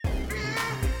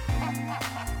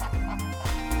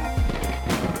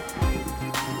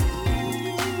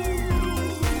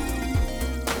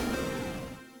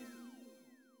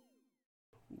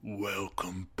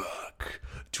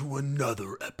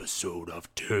another episode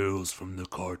of Tales from the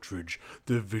Cartridge,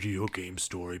 the video game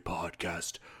story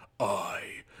podcast.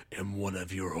 I am one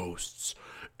of your hosts,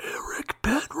 Eric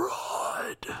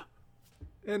Penrod.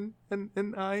 And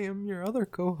I am your other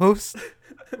co-host,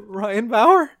 Ryan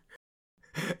Bauer.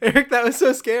 Eric, that was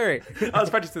so scary. I was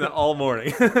practicing that all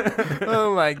morning.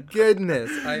 Oh my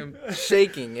goodness. I am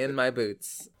shaking in my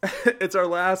boots. It's our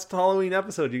last Halloween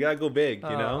episode. You gotta go big, you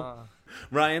know?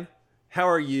 Ryan, how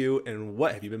are you and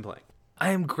what have you been playing?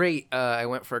 I am great. I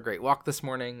went for a great walk this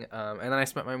morning, and then I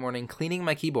spent my morning cleaning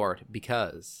my keyboard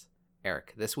because,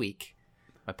 Eric, this week,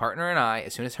 my partner and I,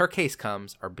 as soon as her case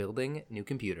comes, are building new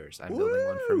computers. I'm building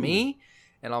one for me,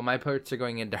 and all my parts are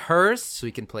going into hers so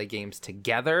we can play games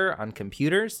together on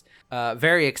computers.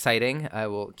 Very exciting. I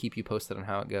will keep you posted on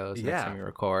how it goes next time we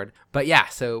record. But yeah,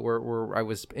 so I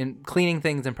was cleaning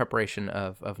things in preparation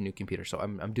of new computers. So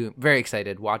I'm very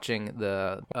excited watching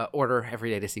the order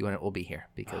every day to see when it will be here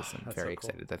because I'm very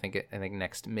excited. I think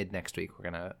mid next week we're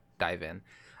gonna dive in.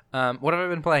 What have I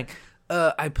been playing?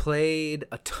 I played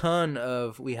a ton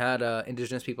of, we had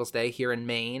Indigenous Peoples Day here in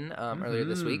Maine earlier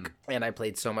this week, and I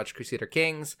played so much Crusader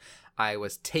Kings. I've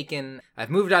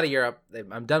moved out of Europe,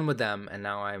 I'm done with them, and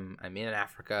now I'm in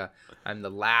Africa. I'm the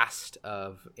last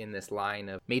in this line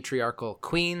of matriarchal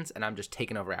queens, and I'm just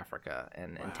taking over Africa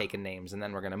and taking names, and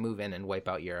then we're going to move in and wipe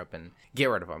out Europe and get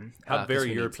rid of them. How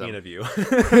very European of you.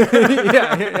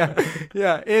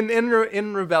 Yeah.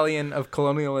 In rebellion of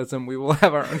colonialism, we will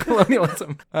have our own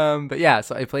colonialism. But yeah,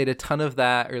 so I played a ton of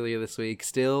that earlier this week.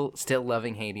 Still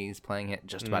loving Hades, playing it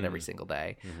just about every single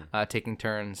day, taking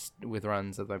turns with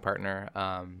runs with my partner,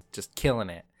 just killing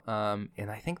it.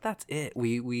 And I think that's it.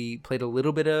 We played a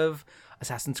little bit of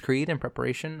Assassin's Creed in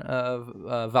preparation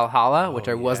of Valhalla, which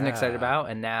I wasn't excited about,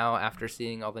 and now after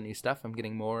seeing all the new stuff, I'm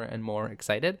getting more and more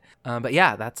excited. But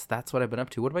yeah, that's what I've been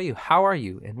up to. What about you? How are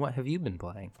you, and what have you been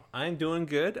playing? I'm doing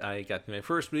good. I got through my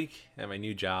first week at my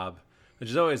new job, which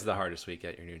is always the hardest week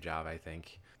at your new job, I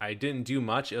think. I didn't do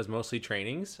much. It was mostly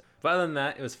trainings, but other than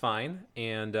that, it was fine.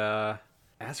 And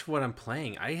as for what I'm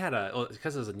playing,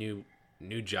 because it was a new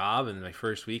job in my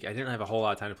first week, I didn't have a whole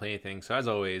lot of time to play anything. So as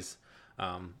always,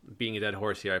 being a dead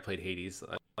horse here, I played Hades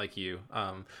like you.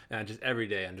 And every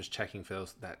day I'm just checking for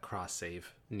that cross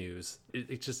save news.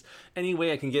 It's just any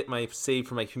way I can get my save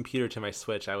from my computer to my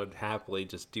Switch, I would happily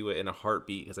just do it in a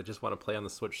heartbeat because I just want to play on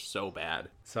the Switch so bad.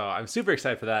 So I'm super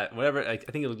excited for that. Whatever, I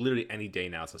think literally any day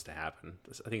now it's supposed to happen.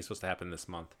 I think it's supposed to happen this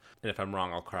month. And if I'm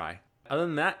wrong, I'll cry. Other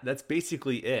than that, that's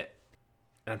basically it.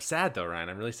 And I'm sad though, Ryan.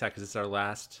 I'm really sad because it's our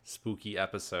last spooky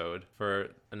episode for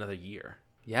another year.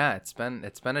 Yeah, it's been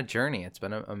a journey. It's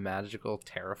been a magical,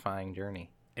 terrifying journey.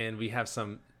 And we have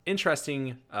some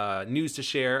interesting news to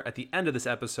share at the end of this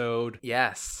episode.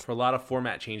 Yes. For a lot of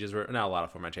format changes, not a lot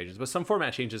of format changes, but some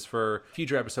format changes for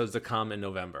future episodes to come in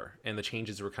November. And the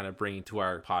changes we're kind of bringing to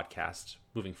our podcast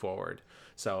moving forward.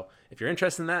 So if you're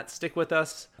interested in that, stick with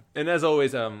us. And as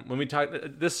always, when we talk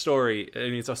this story,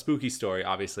 it's a spooky story,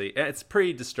 obviously. It's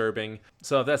pretty disturbing.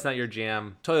 So if that's not your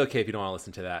jam, totally okay if you don't want to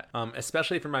listen to that.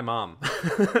 Especially for my mom.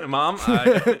 Mom,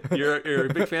 you're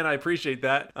a big fan. I appreciate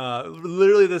that.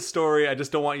 Literally this story, I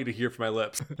just don't want you to hear from my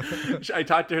lips. I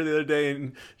talked to her the other day,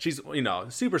 and she's,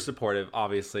 super supportive,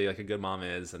 obviously, like a good mom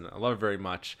is, and I love her very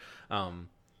much.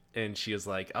 And she was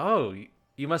like, "Oh,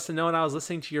 you must have known I was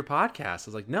listening to your podcast." I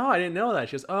was like, "No, I didn't know that."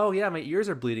 She goes, "Oh yeah, my ears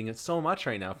are bleeding. It's so much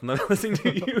right now from listening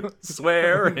to you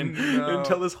swear and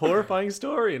tell this horrifying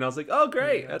story." And I was like, "Oh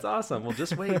great, that's awesome. Well,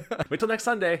 just wait till next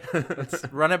Sunday." Let's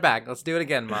run it back. Let's do it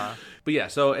again, Ma. But yeah,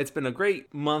 so it's been a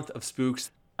great month of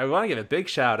spooks. I want to give a big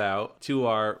shout out to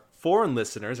our foreign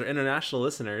listeners, or international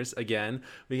listeners. Again,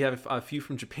 we have a few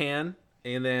from Japan.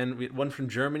 And then we had one from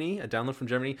Germany, a download from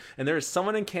Germany. And there is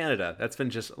someone in Canada that's been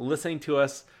just listening to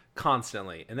us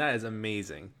constantly. And that is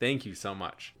amazing. Thank you so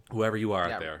much. Whoever you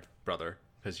are out there, brother,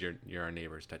 because you're our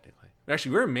neighbors, technically.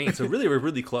 Actually, we're in Maine, so really, we're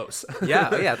really close.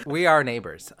 Yeah, we are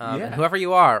neighbors. And whoever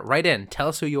you are, write in. Tell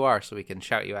us who you are so we can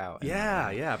shout you out.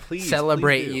 Yeah, please.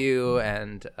 Celebrate please you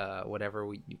and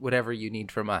whatever you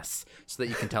need from us so that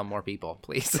you can tell more people,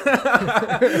 please.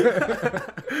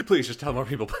 Please, just tell more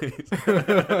people, please.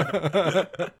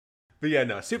 But yeah,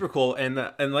 no, super cool. And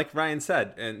like Ryan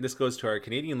said, and this goes to our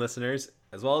Canadian listeners,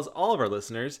 as well as all of our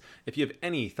listeners, if you have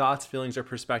any thoughts, feelings, or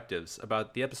perspectives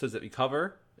about the episodes that we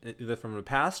cover, either from the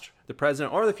past, the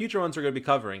present, or the future ones we're going to be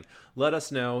covering, let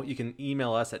us know. You can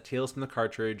email us at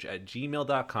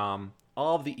talesfromthecartridge@gmail.com.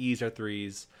 All of the E's are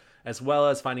 3s, as well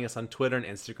as finding us on Twitter and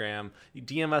Instagram. You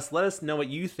DM us, let us know what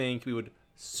you think. We would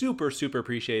super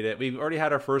appreciate it. We've already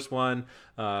had our first one,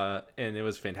 and it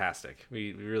was fantastic.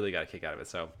 We really got a kick out of it.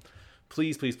 So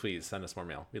please send us more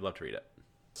mail. We'd love to read it.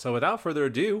 So without further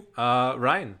ado,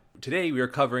 Ryan, today we are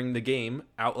covering the game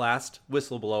Outlast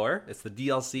Whistleblower. It's the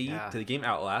DLC to the game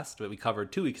Outlast that we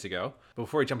covered 2 weeks ago. But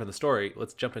before we jump into the story,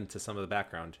 let's jump into some of the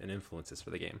background and influences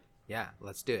for the game. Yeah,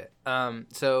 let's do it.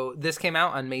 So this came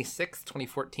out on May 6th,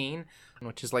 2014,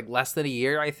 which is like less than a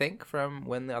year, I think, from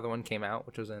when the other one came out,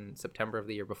 which was in September of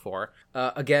the year before.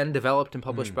 Again, developed and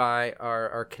published by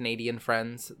our Canadian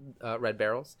friends, Red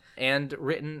Barrels, and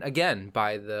written again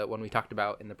by the one we talked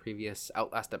about in the previous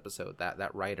Outlast episode,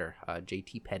 that writer,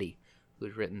 J.T. Petty,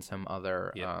 who's written some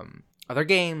other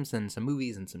games and some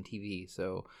movies and some TV.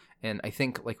 So, and I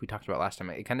think, like we talked about last time,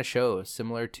 it kind of shows,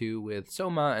 similar to with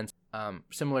Soma and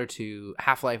similar to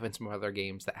Half-Life and some other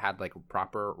games that had like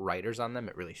proper writers on them,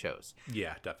 it really shows.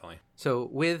 Yeah, definitely. So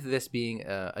with this being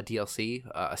a DLC,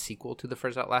 a sequel to the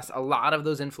first Outlast, a lot of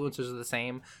those influences are the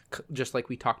same, just like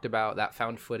we talked about, that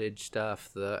found footage stuff,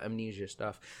 the amnesia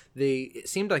stuff. It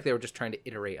seemed like they were just trying to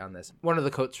iterate on this. One of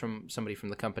the quotes from somebody from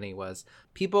the company was,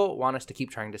 "People want us to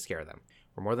keep trying to scare them.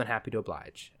 We're more than happy to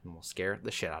oblige, and we'll scare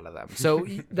the shit out of them." So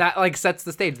that like sets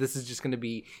the stage. This is just going to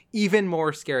be even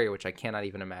more scary, which I cannot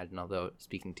even imagine, although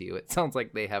speaking to you, it sounds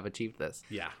like they have achieved this.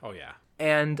 Yeah. Oh, yeah.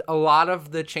 And a lot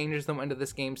of the changes that went into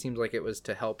this game seems like it was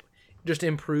to help just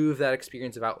improve that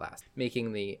experience of Outlast,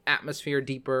 making the atmosphere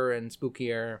deeper and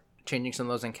spookier, changing some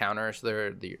of those encounters so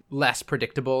they're less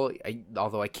predictable,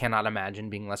 although I cannot imagine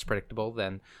being less predictable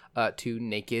than two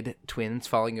naked twins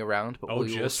following you around. But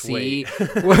we will see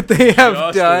what they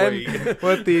have done,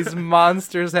 what these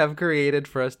monsters have created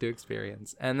for us to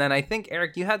experience. And then I think,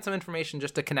 Eric, you had some information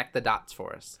just to connect the dots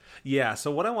for us. Yeah, so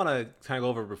what I want to kind of go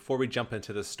over before we jump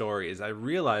into the story is I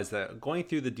realized that going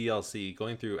through the DLC,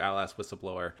 going through Outlast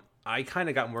Whistleblower, I kind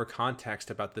of got more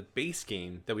context about the base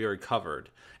game that we already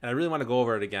covered, and I really want to go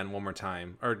over it again one more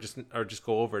time, or just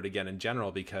go over it again in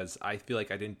general, because I feel like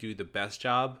I didn't do the best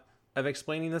job of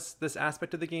explaining this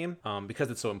aspect of the game, because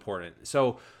it's so important.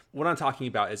 So what I'm talking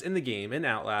about is in the game, in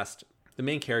Outlast, the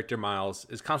main character Miles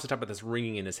is constantly talking about this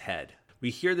ringing in his head.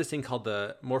 We hear this thing called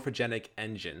the morphogenic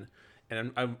engine.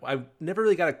 And I never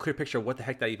really got a clear picture of what the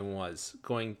heck that even was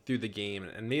going through the game.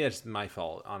 And maybe that's my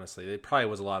fault, honestly. There probably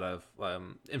was a lot of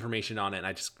information on it, and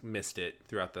I just missed it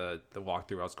throughout the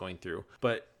walkthrough I was going through.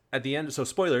 But at the end, so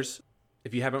spoilers,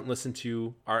 if you haven't listened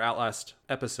to our Outlast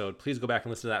episode, please go back and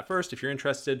listen to that first. If you're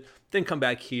interested, then come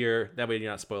back here. That way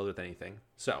you're not spoiled with anything.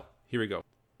 So here we go.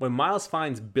 When Miles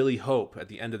finds Billy Hope at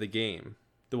the end of the game,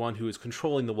 the one who is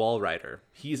controlling the Wall Rider,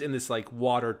 he's in this like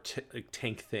water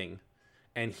tank thing.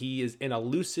 And he is in a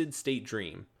lucid state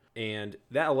dream, and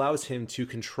that allows him to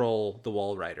control the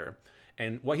Wall Rider.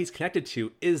 And what he's connected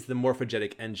to is the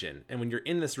morphogenic engine. And when you're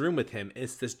in this room with him,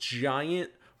 it's this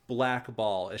giant black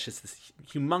ball. It's just this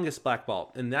humongous black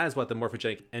ball. And that is what the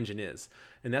morphogenic engine is.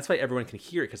 And that's why everyone can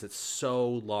hear it, because it's so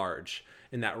large.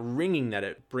 And that ringing that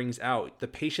it brings out, the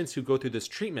patients who go through this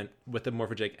treatment with the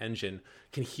morphogenic engine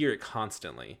can hear it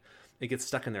constantly. It gets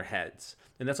stuck in their heads.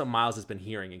 And that's what Miles has been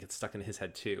hearing. It gets stuck in his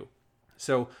head too.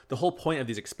 So the whole point of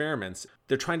these experiments,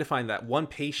 they're trying to find that one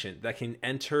patient that can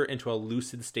enter into a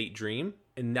lucid state dream,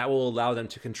 and that will allow them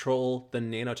to control the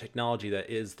nanotechnology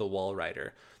that is the Wall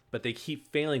Rider. But they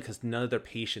keep failing because none of their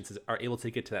patients are able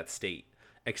to get to that state,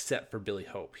 except for Billy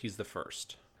Hope. He's the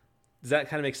first. Does that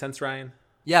kind of make sense, Ryan?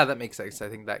 Yeah, that makes sense. I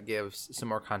think that gives some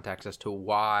more context as to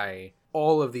why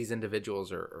all of these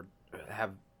individuals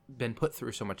have been put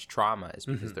through so much trauma, is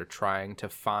because they're trying to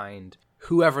find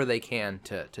whoever they can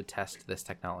to test this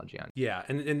technology on. Yeah,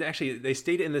 and actually they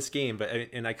state it in this game,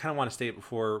 and I kind of want to state it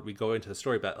before we go into the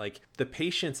story, but like the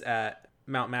patients at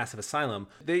Mount Massive Asylum,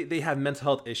 they have mental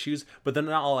health issues, but they're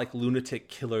not all like lunatic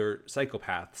killer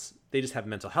psychopaths. They just have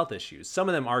mental health issues. Some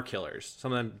of them are killers.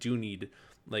 Some of them do need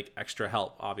like extra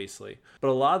help, obviously. But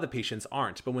a lot of the patients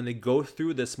aren't. But when they go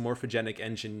through this morphogenic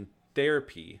engine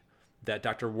therapy that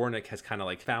Dr. Warnick has kind of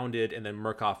like founded and then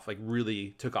Murkoff like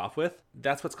really took off with,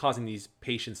 that's what's causing these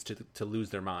patients to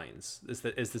lose their minds, is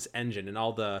this engine and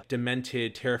all the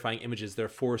demented, terrifying images they're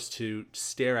forced to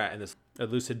stare at in this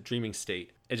lucid dreaming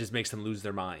state. It just makes them lose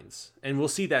their minds. And we'll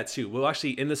see that too. We'll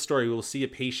actually, in this story, we'll see a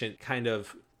patient kind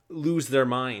of lose their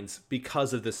minds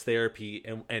because of this therapy,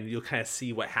 and you'll kind of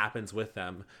see what happens with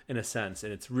them in a sense.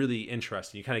 And it's really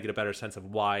interesting. You kind of get a better sense of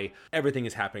why everything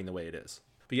is happening the way it is.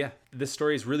 But yeah, this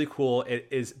story is really cool. It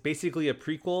is basically a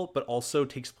prequel, but also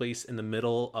takes place in the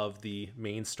middle of the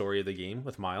main story of the game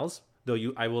with Miles. Though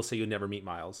I will say you never meet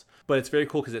Miles. But it's very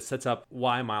cool because it sets up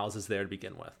why Miles is there to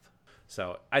begin with.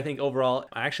 So I think overall,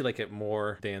 I actually like it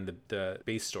more than the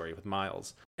base story with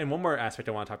Miles. And one more aspect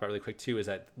I want to talk about really quick too is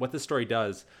that what this story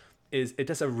does is it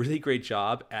does a really great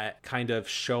job at kind of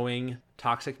showing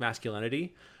toxic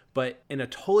masculinity, but in a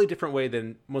totally different way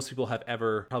than most people have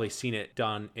ever probably seen it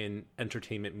done in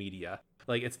entertainment media.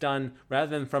 Like, it's done rather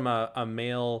than from a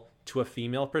male to a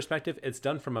female perspective, it's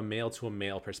done from a male to a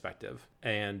male perspective.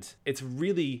 And it's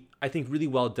really, I think, really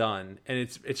well done. And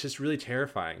it's just really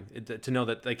terrifying to know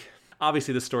that, like,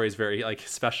 obviously this story is very, like,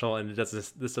 special, and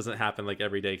this doesn't happen, like,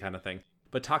 every day kind of thing.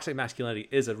 But toxic masculinity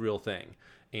is a real thing.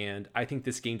 And I think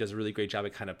this game does a really great job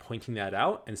at kind of pointing that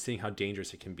out and seeing how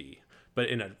dangerous it can be, but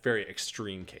in a very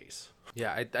extreme case.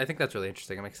 Yeah, I think that's really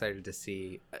interesting. I'm excited to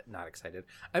see, not excited,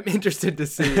 I'm interested to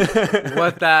see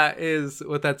what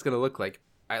that's going to look like.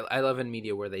 I love in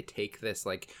media where they take this,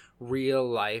 like, real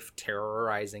life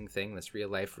terrorizing thing, this real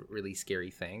life really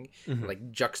scary thing,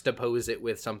 like juxtapose it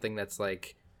with something that's,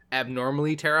 like,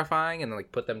 abnormally terrifying, and,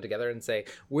 like, put them together and say,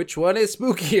 which one is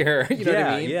spookier? You know what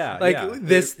I mean? Yeah, like, yeah.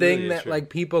 this It thing really that, like,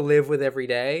 people live with every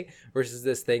day versus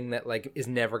this thing that, like, is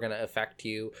never going to affect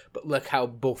you. But look how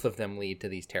both of them lead to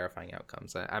these terrifying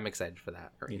outcomes. I'm excited for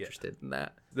that, or interested in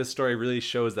that. This story really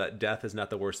shows that death is not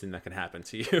the worst thing that can happen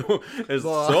to you. It's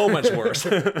so much worse.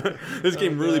 This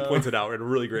game really points it out in a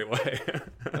really great way.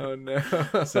 Oh, no.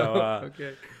 So,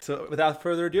 okay. So without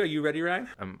further ado, are you ready, Ryan?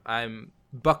 I'm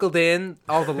buckled in.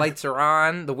 All the lights are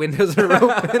on. The windows are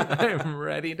open. I'm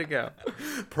ready to go.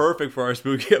 Perfect for our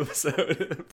spooky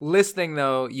episode. Listening,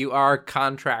 though, you are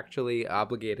contractually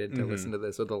obligated to listen to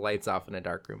this with the lights off in a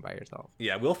dark room by yourself.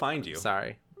 Yeah, we'll find you.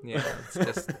 Sorry. Yeah,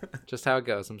 it's just how it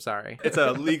goes. I'm sorry. It's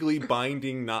a legally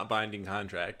binding, not binding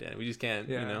contract, and we just can't,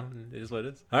 you know, it is what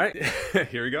it is. All right,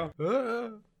 here we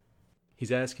go.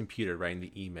 He's at his computer writing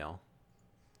the email.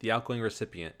 The outgoing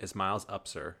recipient is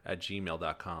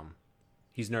milesupser@gmail.com.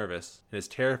 He's nervous and is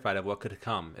terrified of what could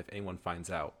come if anyone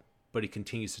finds out, but he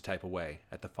continues to type away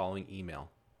at the following email.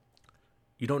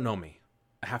 You don't know me.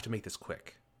 I have to make this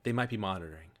quick. They might be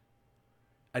monitoring.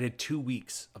 I did 2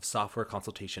 weeks of software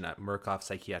consultation at Murkoff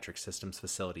Psychiatric Systems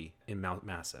facility in Mount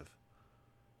Massive.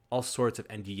 All sorts of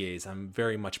NDAs I'm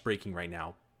very much breaking right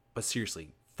now, but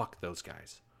seriously, fuck those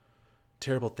guys.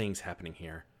 Terrible things happening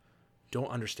here. Don't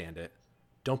understand it.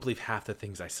 Don't believe half the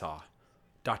things I saw.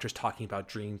 Doctors talking about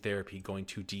dream therapy going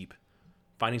too deep,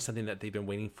 finding something that they've been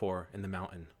waiting for in the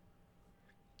mountain.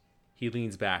 He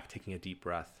leans back, taking a deep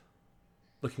breath.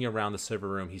 Looking around the server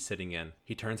room he's sitting in,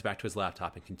 he turns back to his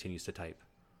laptop and continues to type.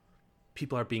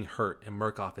 People are being hurt and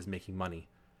Murkoff is making money.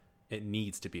 It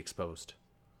needs to be exposed.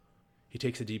 He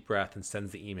takes a deep breath and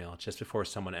sends the email just before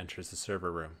someone enters the server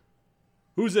room.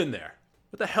 Who's in there?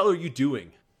 What the hell are you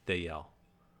doing? They yell.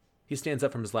 He stands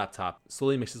up from his laptop,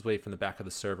 slowly makes his way from the back of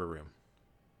the server room.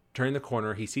 Turning the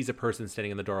corner, he sees a person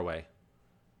standing in the doorway.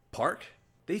 Park?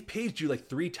 They've paged you like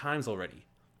 3 times already.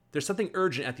 There's something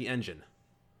urgent at the engine.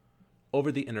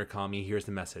 Over the intercom, he hears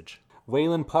the message.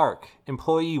 Wayland Park,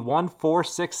 employee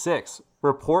 1466.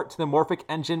 Report to the Morphic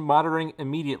engine monitoring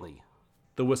immediately.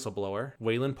 The whistleblower,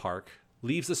 Wayland Park,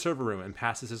 leaves the server room and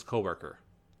passes his coworker.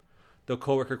 The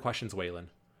coworker questions Wayland.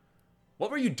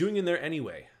 What were you doing in there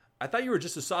anyway? I thought you were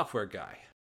just a software guy.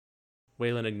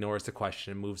 Wayland ignores the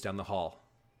question and moves down the hall.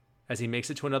 As he makes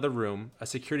it to another room, a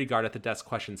security guard at the desk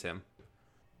questions him.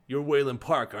 You're Wayland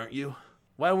Park, aren't you?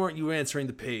 Why weren't you answering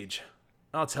the page?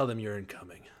 I'll tell them you're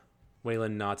incoming.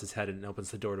 Wayland nods his head and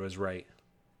opens the door to his right.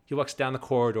 He walks down the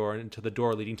corridor and into the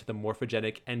door leading to the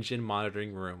morphogenic engine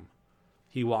monitoring room.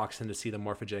 He walks in to see the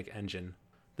morphogenic engine,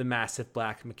 the massive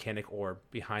black mechanic orb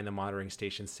behind the monitoring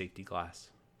station's safety glass.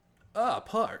 Ah,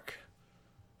 Park.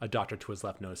 A doctor to his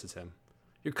left notices him.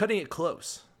 You're cutting it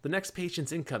close. The next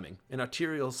patient's incoming, and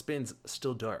arterial spin's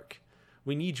still dark.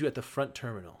 We need you at the front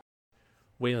terminal.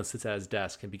 Wayland sits at his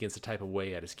desk and begins to type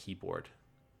away at his keyboard.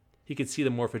 He can see the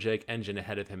morphogenic engine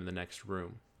ahead of him in the next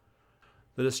room.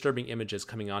 The disturbing images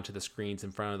coming onto the screens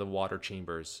in front of the water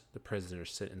chambers the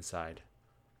prisoners sit inside.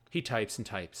 He types and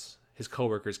types, his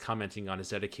coworkers commenting on his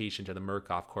dedication to the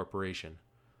Murkoff Corporation.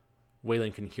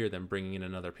 Wayland can hear them bringing in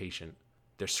another patient.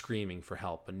 They're screaming for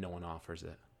help, but no one offers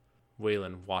it.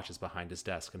 Wayland watches behind his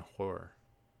desk in horror.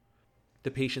 The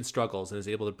patient struggles and is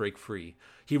able to break free.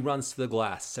 He runs to the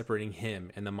glass, separating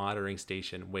him and the monitoring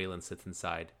station Wayland sits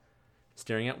inside.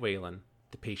 Staring at Wayland,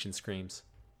 the patient screams,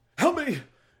 Help me!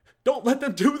 Don't let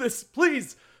them do this!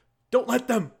 Please! Don't let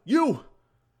them! You!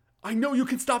 I know you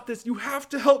can stop this! You have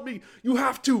to help me! You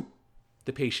have to!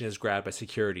 The patient is grabbed by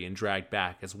security and dragged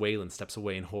back as Wayland steps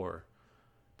away in horror.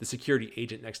 The security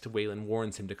agent next to Wayland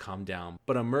warns him to calm down,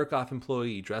 but a Murkoff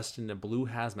employee dressed in a blue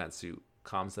hazmat suit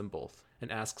calms them both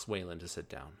and asks Wayland to sit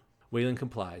down. Wayland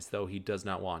complies, though he does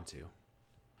not want to.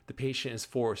 The patient is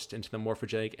forced into the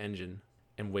morphogenic engine,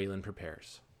 and Wayland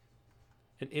prepares.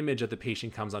 An image of the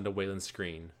patient comes onto Wayland's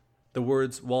screen. The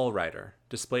words Walrider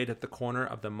displayed at the corner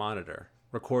of the monitor,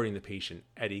 recording the patient,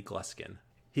 Eddie Gluskin.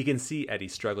 He can see Eddie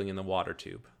struggling in the water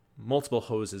tube, multiple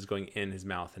hoses going in his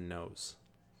mouth and nose.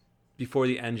 Before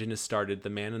the engine is started, the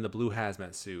man in the blue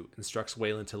hazmat suit instructs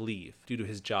Waylon to leave due to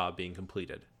his job being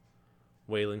completed.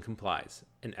 Waylon complies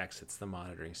and exits the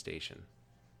monitoring station.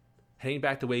 Heading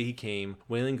back the way he came,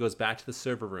 Waylon goes back to the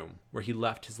server room where he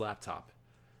left his laptop.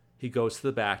 He goes to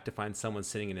the back to find someone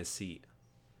sitting in his seat.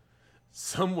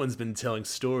 "Someone's been telling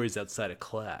stories outside of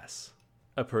class,"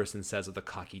 a person says with a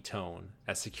cocky tone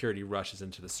as security rushes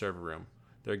into the server room,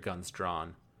 their guns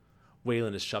drawn.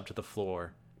 Waylon is shoved to the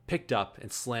floor, picked up,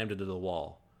 and slammed into the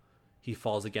wall. He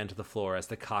falls again to the floor as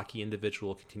the cocky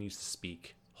individual continues to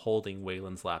speak, holding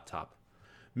Waylon's laptop.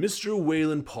 "Mr.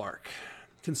 Waylon Park,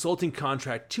 consulting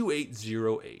contract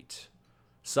 2808.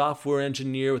 Software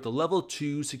engineer with a level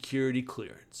 2 security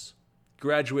clearance.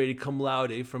 Graduated cum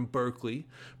laude from Berkeley,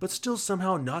 but still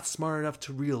somehow not smart enough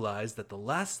to realize that the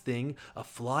last thing a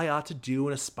fly ought to do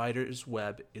in a spider's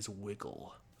web is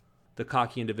wiggle." The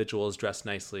cocky individual is dressed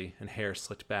nicely and hair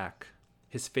slicked back,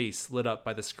 his face lit up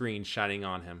by the screen shining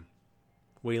on him.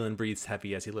 Waylon breathes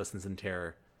heavy as he listens in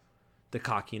terror. The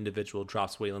cocky individual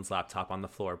drops Waylon's laptop on the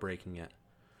floor, breaking it.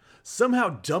 "Somehow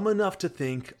dumb enough to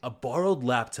think a borrowed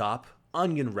laptop,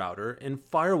 onion router, and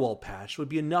firewall patch would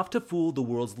be enough to fool the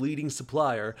world's leading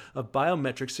supplier of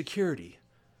biometric security.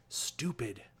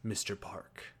 Stupid, Mr.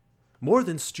 Park. More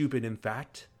than stupid, in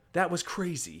fact. That was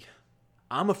crazy.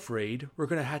 I'm afraid we're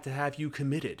going to have you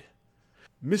committed.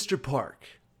 Mr. Park,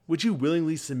 would you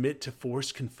willingly submit to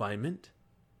forced confinement?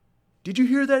 Did you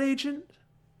hear that, agent?"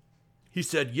 He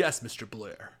said, "Yes, Mr.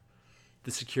 Blair,"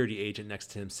 the security agent next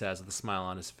to him says with a smile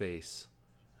on his face.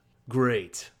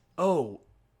 "Great. Oh,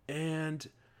 and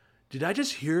did I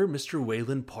just hear Mr.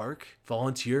 Waylon Park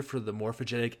volunteer for the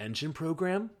Morphogenic Engine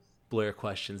program?" Blair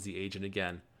questions the agent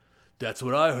again. "That's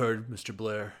what I heard, Mr.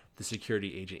 Blair," the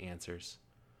security agent answers.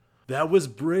 "That was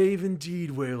brave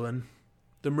indeed, Waylon.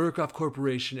 The Murkoff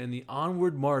Corporation and the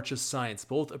onward march of science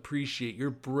both appreciate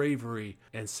your bravery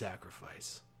and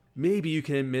sacrifice. Maybe you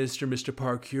can administer Mr.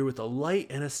 Park here with a light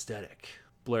anesthetic,"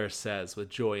 Blair says with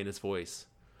joy in his voice.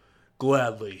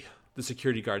 "Gladly," the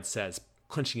security guard says,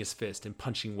 clenching his fist and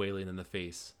punching Waylon in the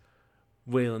face.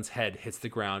 Waylon's head hits the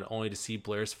ground only to see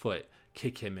Blair's foot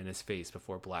kick him in his face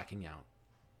before blacking out.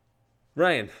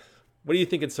 Ryan, what are you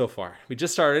thinking so far? We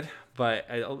just started, but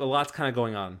a lot's kind of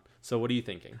going on. So what are you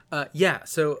thinking?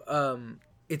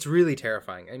 It's really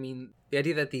terrifying. I mean, the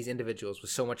idea that these individuals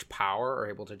with so much power are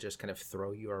able to just kind of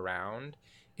throw you around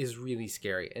is really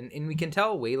scary. And we can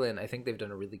tell Waylon, I think they've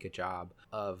done a really good job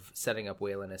of setting up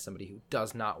Waylon as somebody who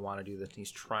does not want to do this.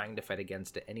 He's trying to fight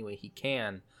against it any way he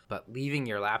can, but leaving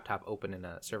your laptop open in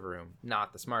a server room,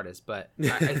 not the smartest. But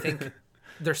I think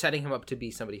they're setting him up to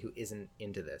be somebody who isn't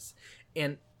into this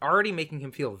and already making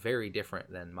him feel very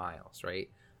different than Miles, right?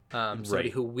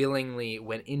 Somebody who willingly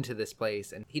went into this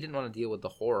place and he didn't want to deal with the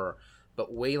horror.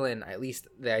 But Waylon, at least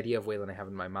the idea of Waylon I have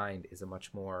in my mind is a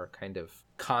much more kind of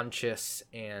conscious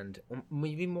and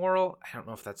maybe moral, I don't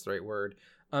know if that's the right word,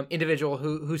 individual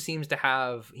who seems to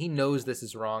have, he knows this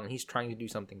is wrong. He's trying to do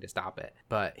something to stop it.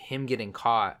 But him getting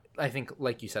caught, I think,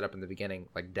 like you said up in the beginning,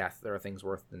 like death, there are things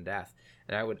worse than death.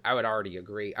 And I would already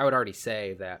agree. I would already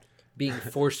say that being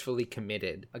forcefully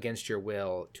committed against your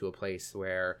will to a place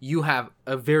where you have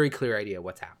a very clear idea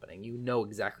what's happening, you know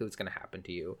exactly what's going to happen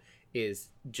to you, is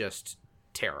just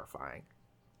terrifying.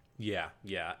 Yeah.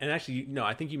 And actually,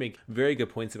 I think you make very good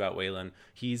points about Waylon.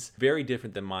 He's very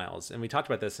different than Miles. And we talked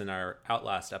about this in our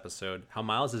Outlast episode, how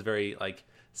Miles is very,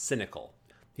 cynical.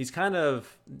 He's kind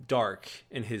of dark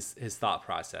in his thought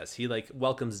process. He,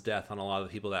 welcomes death on a lot of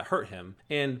the people that hurt him.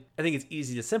 And I think it's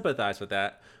easy to sympathize with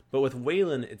that. But with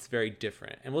Waylon, it's very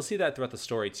different. And we'll see that throughout the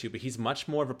story, too. But he's much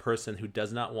more of a person who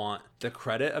does not want the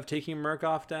credit of taking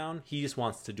Murkoff down. He just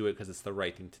wants to do it because it's the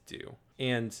right thing to do.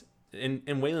 And in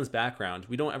Waylon's background,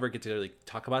 we don't ever get to really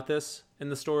talk about this in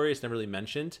the story. It's never really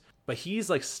mentioned. But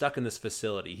he's, stuck in this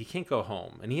facility. He can't go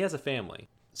home. And he has a family.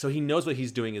 So he knows what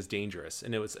he's doing is dangerous.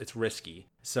 And it's risky.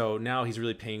 So now he's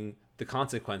really paying the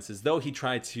consequences, though he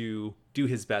tried to do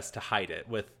his best to hide it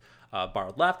with a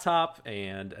borrowed laptop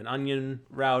and an onion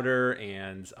router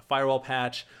and a firewall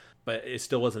patch, but it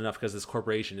still wasn't enough because this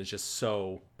corporation is just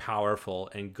so powerful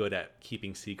and good at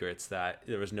keeping secrets that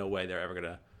there was no way they're ever going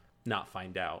to not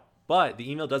find out. But the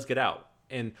email does get out,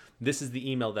 and this is the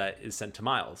email that is sent to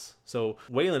Miles. So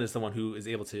Waylon is the one who is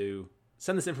able to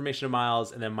send this information to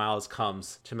Miles, and then Miles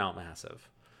comes to Mount Massive.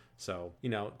 So,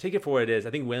 take it for what it is.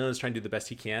 I think Waylon is trying to do the best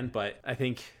he can, but I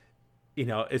think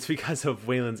it's because of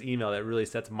Waylon's email that really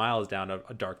sets Miles down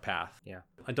a dark path. Yeah.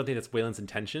 I don't think that's Waylon's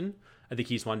intention. I think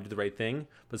he just wanted to do the right thing.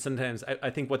 But sometimes I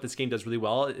think what this game does really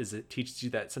well is it teaches you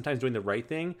that sometimes doing the right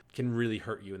thing can really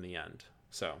hurt you in the end.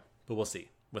 So, but we'll see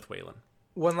with Waylon.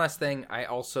 One last thing, I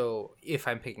also, if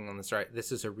I'm picking on this right,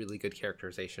 this is a really good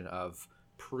characterization of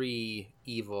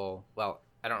pre-evil, well,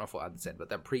 I don't know if we'll add this in, but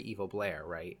that pre-evil Blair,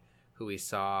 right? Who we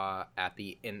saw at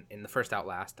in the first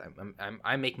Outlast.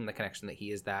 I'm making the connection that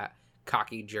he is that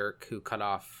cocky jerk who cut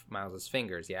off Miles's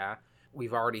fingers, yeah?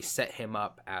 We've already set him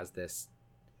up as this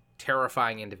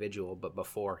terrifying individual, but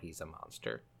before he's a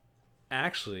monster.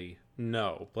 Actually,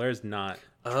 no. Blair's not.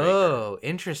 Oh,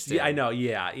 interesting. Yeah, I know.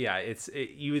 Yeah.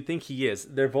 You would think he is.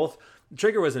 They're both.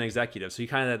 Trigger was an executive, so he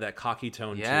kind of had that cocky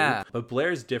tone too. But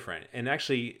Blair's different, and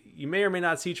actually, you may or may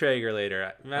not see Traeger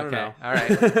later. I don't know. All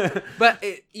right. But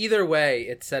either way,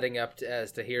 it's setting up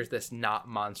as to here's this not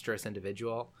monstrous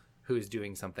individual who's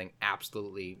doing something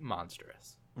absolutely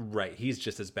monstrous. Right, he's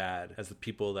just as bad as the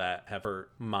people that have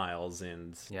hurt Miles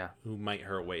and who might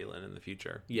hurt Waylon in the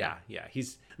future. Yeah.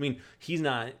 He's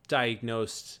not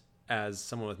diagnosed as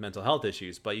someone with mental health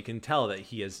issues, but you can tell that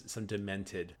he has some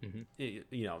demented,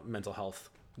 mental health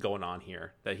going on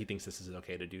here, that he thinks this is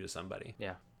okay to do to somebody.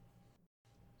 Yeah.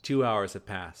 2 hours have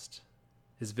passed.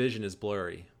 His vision is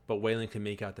blurry, but Waylon can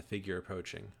make out the figure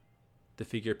approaching. The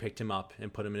figure picked him up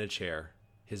and put him in a chair,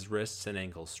 his wrists and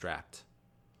ankles strapped.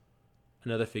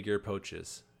 Another figure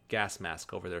approaches, gas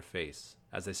mask over their face,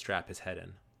 as they strap his head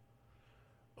in.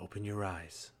 Open your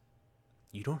eyes.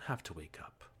 You don't have to wake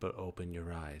up, but open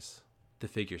your eyes, the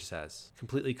figure says,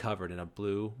 completely covered in a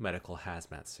blue medical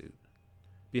hazmat suit.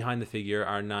 Behind the figure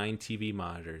are 9 TV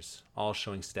monitors, all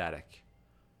showing static.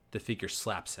 The figure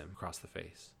slaps him across the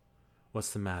face.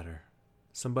 What's the matter?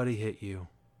 Somebody hit you.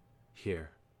 Here,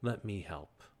 let me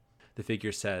help, the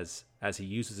figure says as he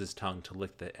uses his tongue to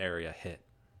lick the area hit.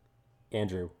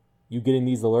 Andrew, you getting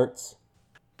these alerts?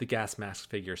 The gas mask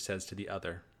figure says to the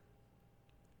other.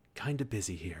 Kinda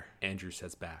busy here, Andrew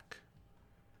says back.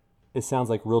 It sounds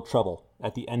like real trouble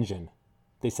at the engine.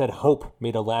 They said Hope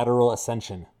made a lateral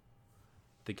ascension,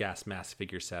 the gas mask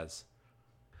figure says.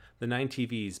 The 9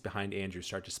 TVs behind Andrew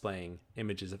start displaying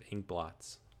images of ink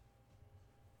blots.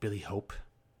 Billy Hope,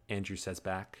 Andrew says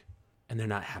back, and they're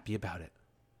not happy about it.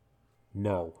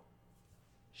 No.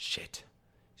 Shit.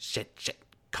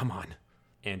 Come on,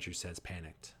 Andrew says,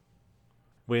 panicked.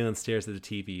 Waylon stares at the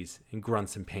TVs and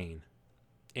grunts in pain.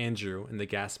 Andrew and the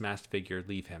gas-masked figure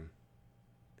leave him.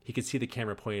 He can see the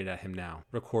camera pointed at him now,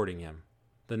 recording him.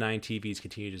 The 9 TVs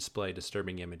continue to display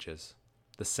disturbing images,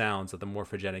 the sounds of the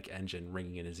morphogenic engine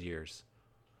ringing in his ears.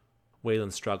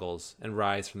 Waylon struggles and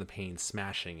writhes from the pain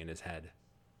smashing in his head.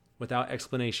 Without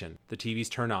explanation, the TVs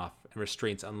turn off and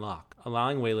restraints unlock,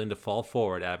 allowing Waylon to fall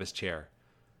forward out of his chair.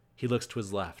 He looks to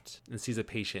his left and sees a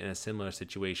patient in a similar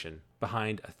situation,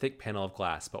 behind a thick panel of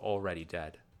glass but already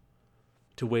dead.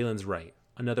 To Waylon's right,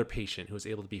 another patient who is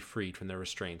able to be freed from their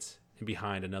restraints, and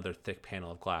behind another thick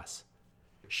panel of glass.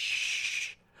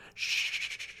 Shh.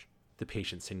 The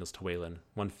patient signals to Waylon,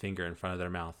 one finger in front of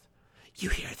their mouth. You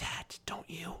hear that, don't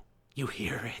you? You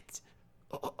hear it.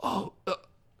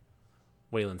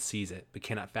 Waylon sees it, but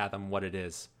cannot fathom what it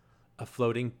is. A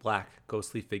floating, black,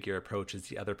 ghostly figure approaches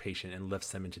the other patient and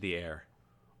lifts them into the air.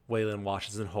 Waylon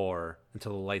watches in horror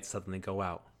until the lights suddenly go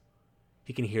out.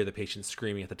 He can hear the patient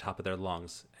screaming at the top of their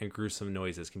lungs, and gruesome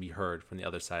noises can be heard from the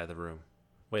other side of the room.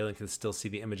 Waylon can still see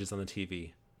the images on the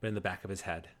TV, but in the back of his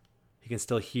head. He can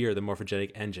still hear the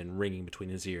morphogenic engine ringing between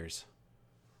his ears.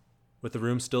 With the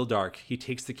room still dark, he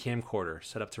takes the camcorder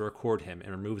set up to record him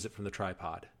and removes it from the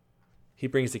tripod. He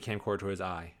brings the camcorder to his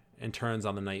eye and turns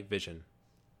on the night vision.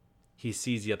 He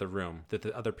sees the other room that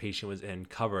the other patient was in,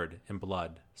 covered in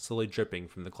blood, slowly dripping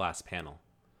from the glass panel.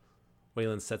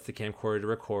 Waylon sets the camcorder to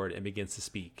record and begins to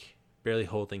speak, barely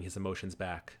holding his emotions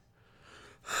back.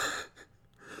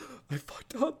 I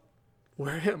fucked up.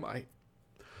 Where am I?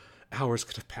 Hours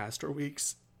could have passed or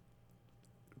weeks.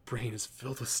 Brain is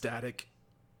filled with static.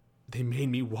 They made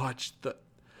me watch the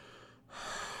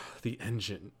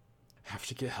engine. Have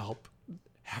to get help.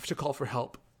 Have to call for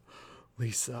help.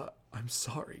 Lisa, I'm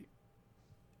sorry.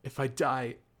 If I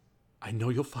die, I know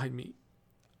you'll find me.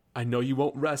 I know you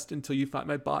won't rest until you find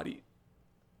my body.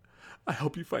 I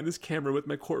hope you find this camera with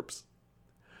my corpse.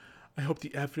 I hope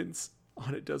the evidence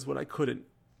on it does what I couldn't.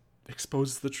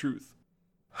 Exposes the truth.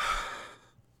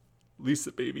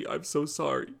 Lisa, baby, I'm so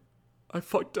sorry. I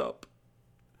fucked up.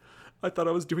 I thought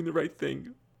I was doing the right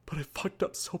thing, but I fucked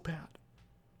up so bad.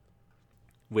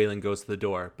 Waylon goes to the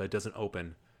door, but it doesn't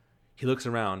open. He looks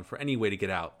around for any way to get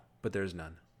out, but there's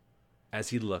none. As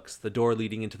he looks, the door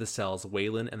leading into the cells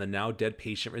Waylon and the now dead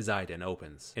patient reside in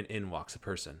opens, and in walks a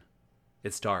person.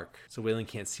 It's dark, so Waylon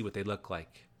can't see what they look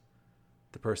like.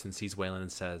 The person sees Waylon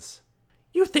and says,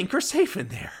 You think we're safe in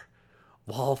there?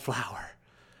 Wallflower.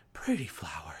 Pretty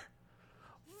flower.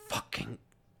 Fucking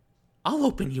I'll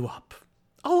open you up.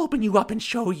 I'll open you up and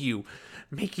show you.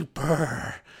 Make you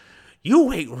purr. You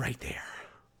wait right there.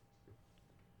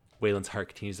 Waylon's heart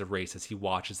continues to race as he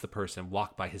watches the person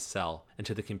walk by his cell and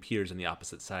to the computers on the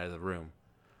opposite side of the room.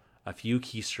 A few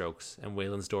keystrokes and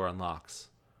Waylon's door unlocks.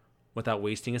 Without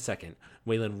wasting a second,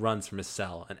 Waylon runs from his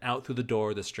cell and out through the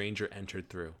door the stranger entered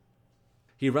through.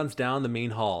 He runs down the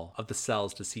main hall of the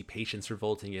cells to see patients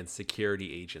revolting against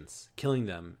security agents, killing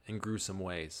them in gruesome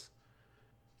ways.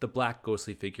 The black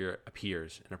ghostly figure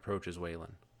appears and approaches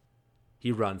Waylon.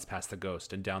 He runs past the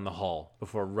ghost and down the hall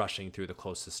before rushing through the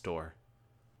closest door.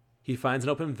 He finds an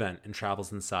open vent and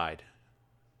travels inside.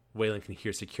 Waylon can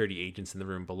hear security agents in the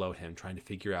room below him trying to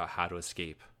figure out how to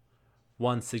escape.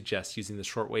 One suggests using the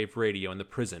shortwave radio in the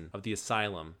prison of the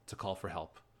asylum to call for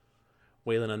help.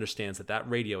 Waylon understands that that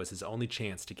radio is his only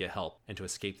chance to get help and to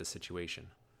escape the situation.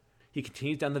 He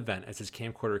continues down the vent as his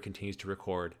camcorder continues to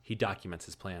record. He documents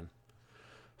his plan.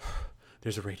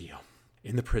 There's a radio.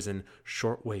 In the prison,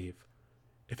 shortwave.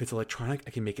 If it's electronic, I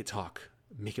can make it talk.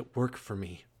 Make it work for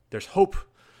me. There's hope.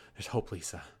 There's hope,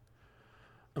 Lisa.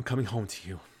 I'm coming home to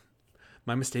you.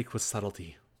 My mistake was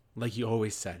subtlety, like you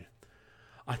always said.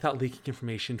 I thought leaking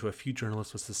information to a few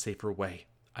journalists was the safer way.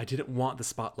 I didn't want the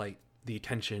spotlight, the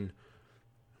attention.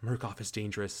 Murkoff is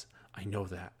dangerous. I know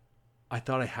that. I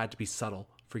thought I had to be subtle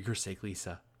for your sake,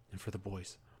 Lisa, and for the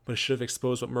boys. But I should have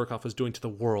exposed what Murkoff was doing to the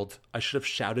world. I should have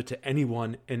shouted to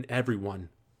anyone and everyone.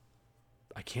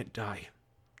 I can't die.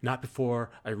 Not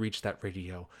before I reach that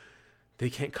radio. They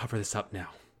can't cover this up now.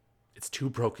 It's too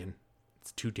broken.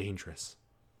 It's too dangerous.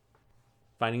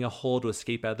 Finding a hole to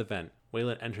escape out of the vent,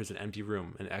 Waylon enters an empty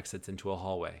room and exits into a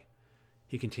hallway.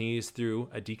 He continues through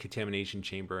a decontamination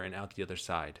chamber and out the other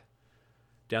side.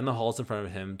 Down the halls in front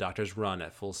of him, doctors run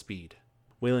at full speed.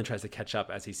 Waylon tries to catch up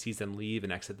as he sees them leave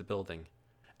and exit the building.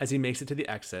 As he makes it to the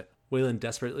exit, Waylon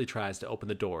desperately tries to open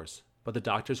the doors, but the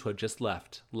doctors who have just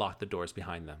left lock the doors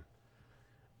behind them.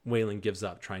 Waylon gives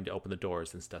up trying to open the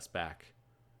doors and steps back.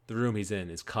 The room he's in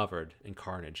is covered in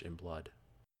carnage and blood.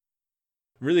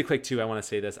 Really quick, too, I want to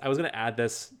say this. I was going to add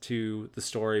this to the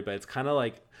story, but it's kind of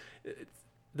like...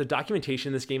 the documentation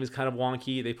in this game is kind of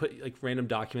wonky. They put like random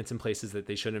documents in places that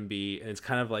they shouldn't be, and it's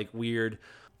kind of like weird.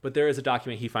 But there is a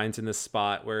document he finds in this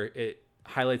spot where it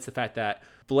highlights the fact that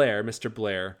Blair, Mr.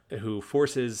 Blair, who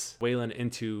forces Waylon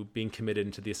into being committed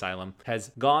into the asylum,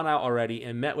 has gone out already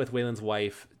and met with Waylon's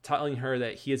wife, telling her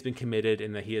that he has been committed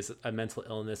and that he has a mental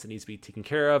illness that needs to be taken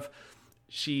care of.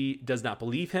 She does not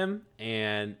believe him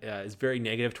and is very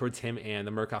negative towards him and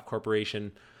the Murkoff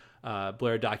Corporation.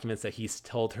 Blair documents that he's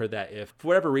told her that if, for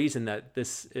whatever reason, that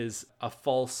this is a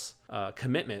false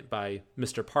commitment by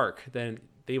Mr. Park, then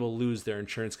they will lose their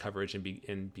insurance coverage and be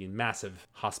in massive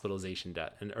hospitalization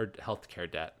debt or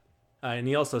healthcare debt. And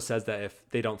he also says that if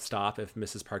they don't stop, if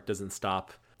Mrs. Park doesn't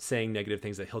stop saying negative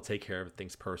things, that he'll take care of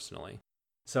things personally.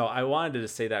 So I wanted to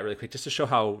say that really quick, just to show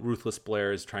how ruthless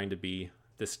Blair is trying to be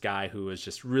this guy who is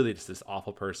just really just this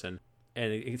awful person.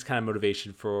 And it's kind of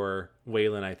motivation for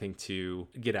Waylon, I think, to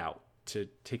get out, to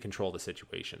take control of the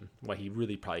situation. Why he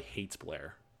really probably hates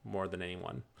Blair more than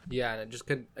anyone. Yeah, and it just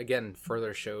could, again,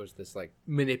 further shows this like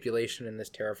manipulation in this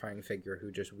terrifying figure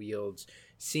who just wields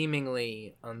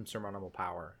seemingly unsurmountable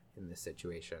power in this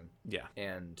situation. Yeah.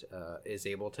 And is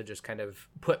able to just kind of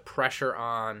put pressure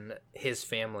on his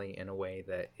family in a way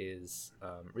that is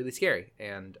really scary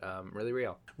and really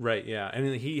real. Right, yeah. I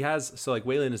mean, he has, so like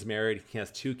Waylon is married, he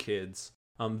has 2 kids.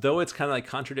 Though it's kind of like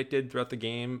contradicted throughout the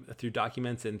game through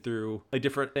documents and through like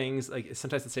different things. Like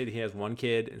sometimes it say that he has 1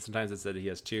 kid and sometimes it said that he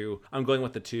has 2. I'm going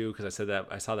with the 2 because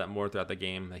I saw that more throughout the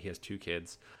game, that he has 2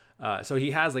 kids. So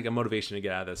he has like a motivation to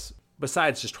get out of this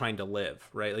besides just trying to live,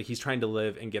 right? Like he's trying to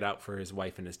live and get out for his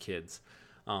wife and his kids.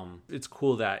 It's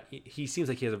cool that he seems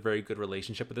like he has a very good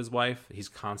relationship with his wife. He's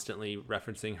constantly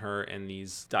referencing her in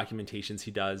these documentations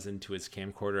he does into his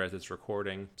camcorder as it's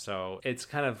recording. So it's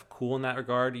kind of cool in that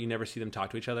regard. You never see them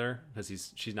talk to each other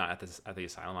because she's not at the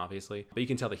asylum, obviously. But you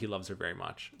can tell that he loves her very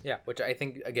much. Yeah, which I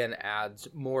think, again, adds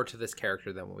more to this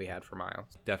character than what we had for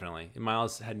Miles. Definitely. And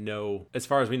Miles had no, as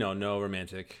far as we know, no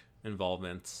romantic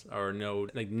involvements or no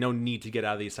need to get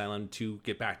out of the asylum to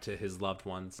get back to his loved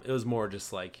ones. It was more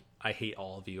just like, I hate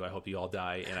all of you. I hope you all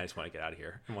die, and I just want to get out of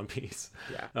here in one piece.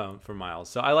 Yeah. For Miles.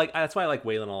 So that's why I like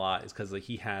Waylon a lot, is because like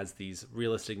he has these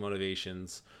realistic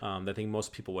motivations that I think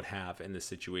most people would have in this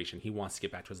situation. He wants to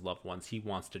get back to his loved ones. He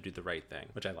wants to do the right thing,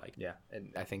 which I like. Yeah,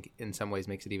 and I think in some ways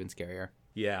makes it even scarier.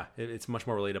 Yeah, it's much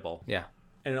more relatable. Yeah.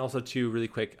 And also, too, really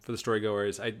quick for the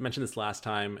storygoers, I mentioned this last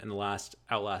time in the last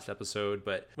Outlast episode,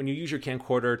 but when you use your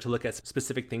camcorder to look at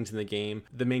specific things in the game,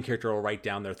 the main character will write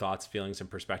down their thoughts, feelings,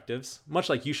 and perspectives, much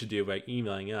like you should do by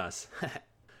emailing us.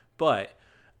 But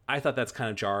I thought that's kind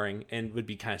of jarring and would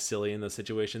be kind of silly in those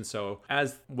situations. So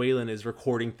as Waylon is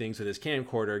recording things with his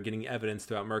camcorder, getting evidence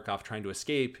throughout Murkoff trying to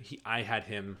escape, I had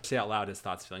him say out loud his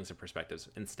thoughts, feelings, and perspectives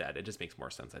instead. It just makes more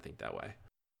sense, I think, that way.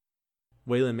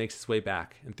 Waylon makes his way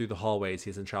back, and through the hallways he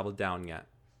hasn't traveled down yet.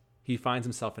 He finds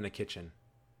himself in a kitchen.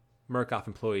 Murkoff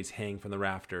employees hang from the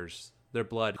rafters, their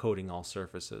blood coating all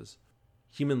surfaces.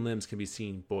 Human limbs can be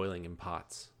seen boiling in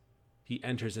pots. He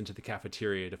enters into the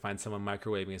cafeteria to find someone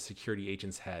microwaving a security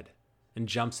agent's head, and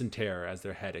jumps in terror as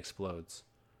their head explodes.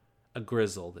 A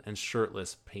grizzled and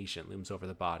shirtless patient looms over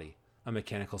the body, a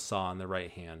mechanical saw in the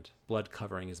right hand, blood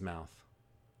covering his mouth.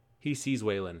 He sees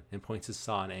Waylon and points his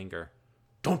saw in anger.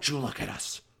 "Don't you look at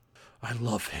us! I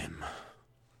love him!"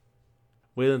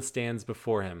 Waylon stands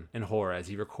before him in horror as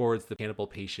he records the cannibal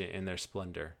patient in their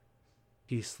splendor.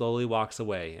 He slowly walks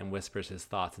away and whispers his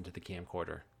thoughts into the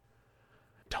camcorder.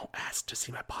 "Don't ask to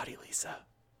see my body, Lisa.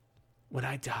 When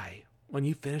I die, when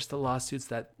you finish the lawsuits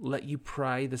that let you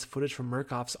pry this footage from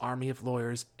Murkoff's army of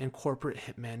lawyers and corporate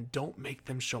hitmen, don't make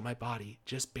them show my body.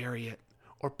 Just bury it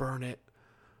or burn it.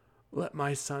 Let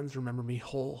my sons remember me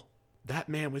whole. That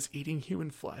man was eating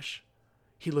human flesh.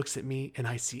 He looks at me and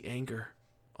I see anger,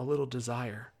 a little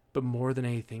desire, but more than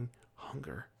anything,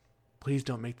 hunger. Please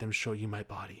don't make them show you my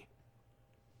body."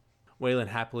 Waylon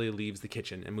happily leaves the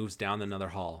kitchen and moves down another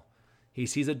hall. He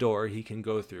sees a door he can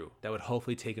go through that would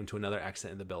hopefully take him to another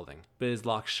exit in the building, but is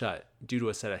locked shut due to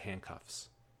a set of handcuffs.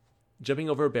 Jumping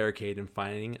over a barricade and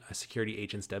finding a security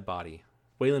agent's dead body,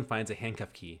 Waylon finds a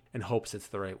handcuff key and hopes it's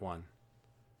the right one.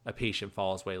 A patient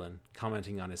follows Waylon,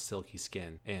 commenting on his silky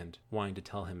skin and wanting to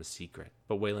tell him a secret,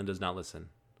 but Waylon does not listen.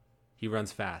 He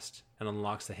runs fast and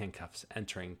unlocks the handcuffs,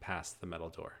 entering past the metal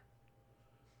door.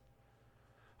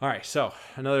 All right, so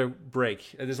another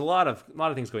break. There's a lot of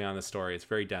things going on in this story. It's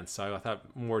very dense, so I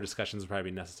thought more discussions would probably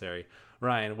be necessary.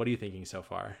 Ryan, what are you thinking so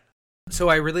far? So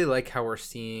I really like how we're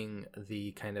seeing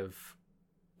the kind of,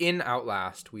 in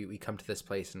Outlast, we come to this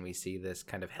place and we see this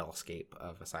kind of hellscape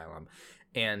of Asylum.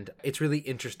 And it's really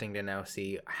interesting to now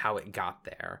see how it got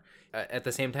there. At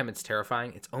the same time, it's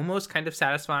terrifying. It's almost kind of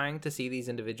satisfying to see these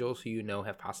individuals who you know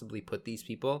have possibly put these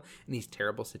people in these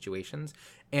terrible situations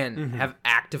and have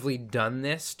actively done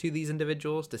this to these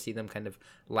individuals, to see them kind of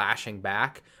lashing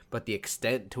back. But the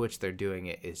extent to which they're doing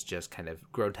it is just kind of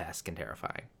grotesque and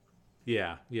terrifying.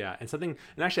 Yeah. And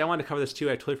actually I wanted to cover this too.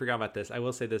 I totally forgot about this. I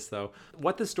will say this though.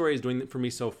 What this story is doing for me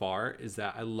so far is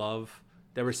that I love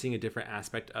that we're seeing a different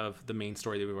aspect of the main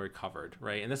story that we've already covered,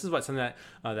 right? And this is something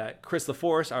that Chris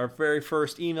LaForce, our very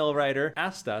first email writer,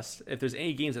 asked us if there's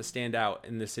any games that stand out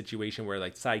in this situation where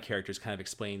like side characters kind of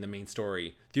explain the main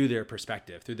story through their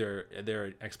perspective, through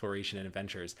their exploration and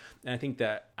adventures. And I think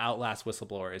that Outlast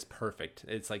Whistleblower is perfect.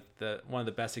 It's like one of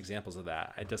the best examples of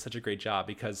that. It does such a great job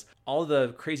because all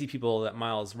the crazy people that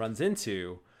Miles runs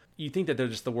into, you think that they're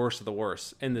just the worst of the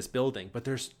worst in this building, but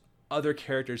there's other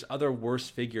characters, other worse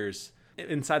figures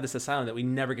inside this asylum that we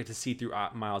never get to see through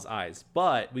Miles' eyes,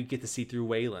 but we get to see through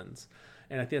Waylon's.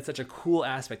 And I think that's such a cool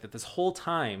aspect that this whole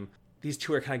time, these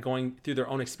two are kind of going through their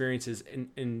own experiences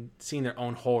and seeing their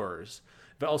own horrors,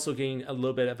 but also getting a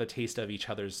little bit of a taste of each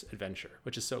other's adventure,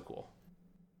 which is so cool.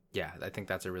 Yeah, I think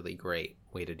that's a really great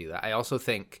way to do that. I also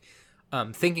think,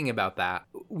 thinking about that,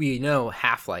 we know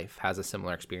Half-Life has a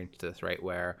similar experience to this, right?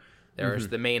 Where there's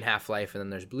the main Half-Life, and then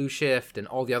there's Blue Shift, and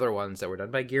all the other ones that were done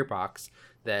by Gearbox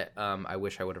that I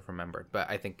wish I would have remembered. But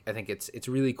I think it's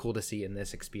really cool to see in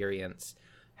this experience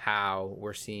how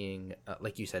we're seeing,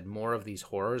 like you said, more of these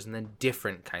horrors and then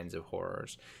different kinds of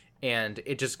horrors. And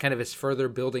it just kind of is further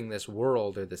building this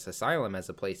world or this asylum as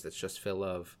a place that's just full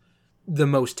of the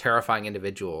most terrifying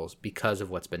individuals because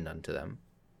of what's been done to them.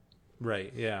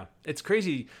 Right, yeah. It's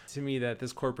crazy to me that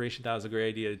this corporation thought it was a great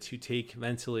idea to take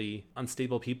mentally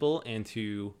unstable people and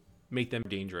to make them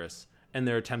dangerous. And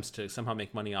their attempts to somehow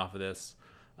make money off of this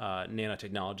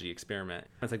nanotechnology experiment.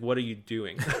 It's like, what are you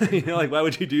doing? Like, why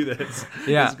would you do this?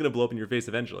 Yeah. It's going to blow up in your face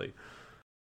eventually.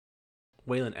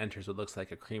 Waylon enters what looks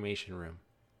like a cremation room.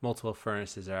 Multiple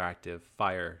furnaces are active,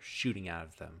 fire shooting out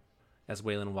of them. As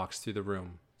Waylon walks through the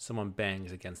room, someone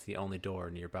bangs against the only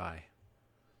door nearby.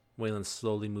 Waylon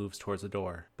slowly moves towards the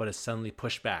door, but is suddenly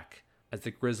pushed back as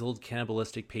the grizzled,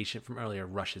 cannibalistic patient from earlier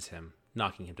rushes him,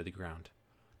 knocking him to the ground.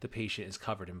 The patient is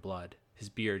covered in blood. His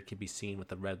beard can be seen with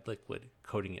the red liquid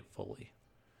coating it fully.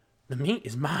 "The meat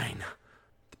is mine,"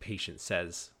 the patient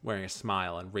says, wearing a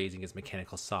smile and raising his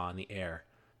mechanical saw in the air.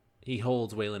 He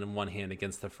holds Waylon in one hand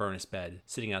against the furnace bed,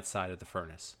 sitting outside of the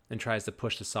furnace, and tries to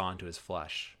push the saw into his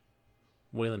flesh.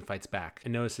 Waylon fights back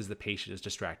and notices the patient is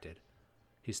distracted.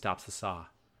 He stops the saw.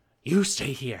 "You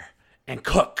stay here and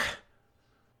cook."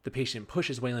 The patient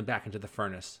pushes Waylon back into the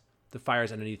furnace. The fire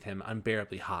is underneath him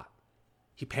unbearably hot.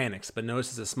 He panics, but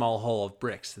notices a small hole of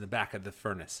bricks in the back of the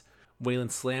furnace.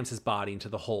 Waylon slams his body into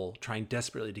the hole, trying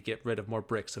desperately to get rid of more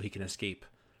bricks so he can escape.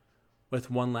 With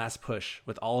one last push,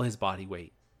 with all his body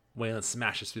weight, Waylon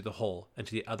smashes through the hole and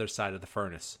to the other side of the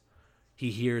furnace. He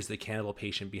hears the cannibal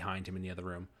patient behind him in the other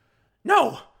room.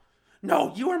 No!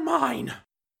 No, you are mine!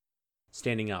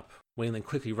 Standing up, Waylon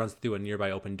quickly runs through a nearby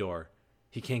open door.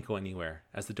 He can't go anywhere,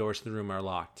 as the doors to the room are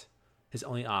locked. His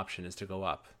only option is to go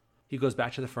up. He goes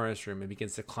back to the furnace room and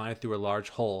begins to climb through a large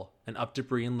hole and up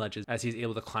debris and ledges as he is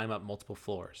able to climb up multiple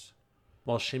floors.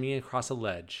 While shimmying across a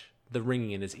ledge, the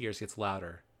ringing in his ears gets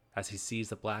louder as he sees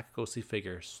the black ghostly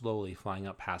figure slowly flying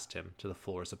up past him to the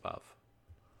floors above.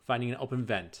 Finding an open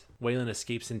vent, Waylon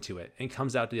escapes into it and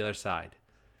comes out to the other side.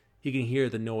 He can hear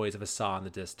the noise of a saw in the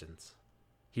distance.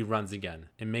 He runs again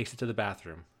and makes it to the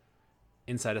bathroom.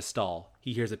 Inside a stall,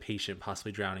 he hears a patient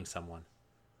possibly drowning someone.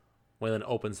 Waylon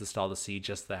opens the stall to see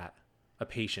just that, a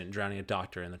patient drowning a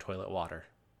doctor in the toilet water.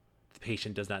 The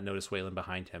patient does not notice Waylon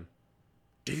behind him.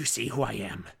 Do you see who I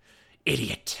am?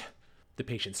 Idiot! The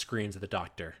patient screams at the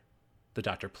doctor. The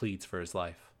doctor pleads for his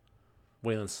life.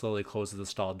 Waylon slowly closes the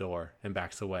stall door and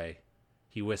backs away.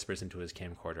 He whispers into his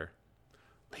camcorder.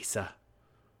 Lisa,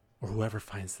 or whoever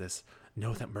finds this,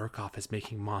 know that Murkoff is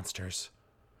making monsters.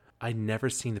 I'd never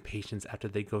seen the patients after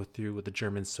they go through with the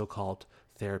German so-called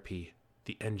therapy,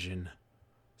 the engine.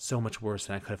 So much worse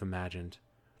than I could have imagined.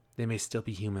 They may still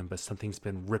be human, but something's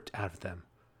been ripped out of them.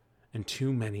 And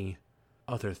too many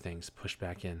other things pushed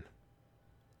back in.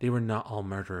 They were not all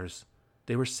murderers.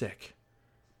 They were sick,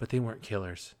 but they weren't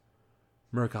killers.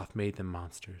 Murkoff made them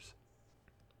monsters.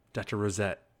 Dr.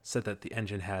 Rosette said that the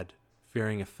engine had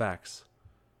varying effects.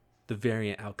 The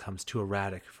variant outcomes too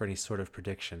erratic for any sort of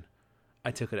prediction.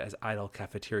 I took it as idle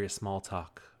cafeteria small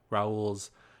talk,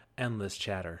 Raoul's endless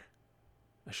chatter.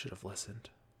 I should have listened.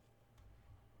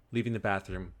 Leaving the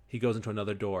bathroom, he goes into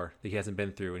another door that he hasn't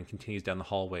been through and continues down the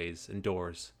hallways and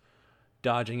doors,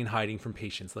 dodging and hiding from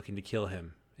patients looking to kill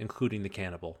him, including the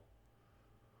cannibal.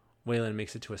 Waylon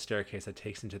makes it to a staircase that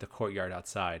takes him to the courtyard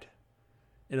outside.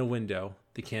 In a window,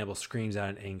 the cannibal screams out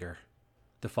in anger.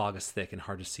 The fog is thick and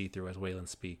hard to see through as Waylon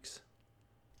speaks.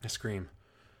 I scream.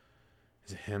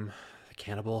 Is it him? The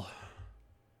cannibal?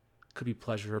 Could be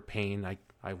pleasure or pain,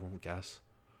 I won't guess.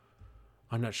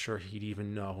 I'm not sure he'd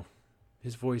even know.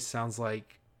 His voice sounds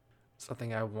like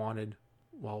something I wanted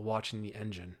while watching the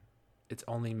engine. Its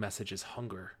only message is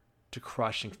hunger, to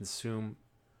crush and consume.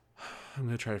 I'm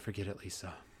going to try to forget it,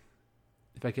 Lisa.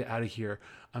 If I get out of here,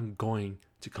 I'm going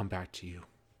to come back to you.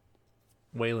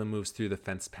 Waylon moves through the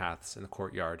fenced paths in the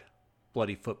courtyard,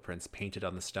 bloody footprints painted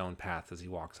on the stone path as he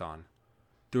walks on.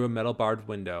 Through a metal-barred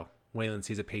window, Waylon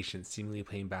sees a patient seemingly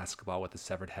playing basketball with a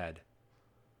severed head.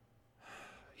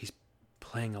 He's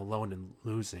playing alone and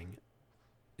losing.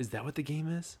 Is that what the game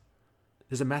is?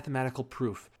 There's a mathematical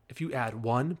proof. If you add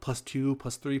 1 plus 2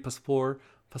 plus 3 plus 4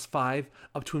 plus 5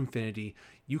 up to infinity,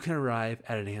 you can arrive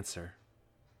at an answer.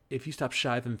 If you stop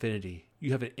shy of infinity,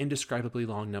 you have an indescribably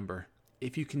long number.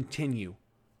 If you continue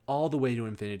all the way to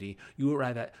infinity, you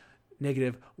arrive at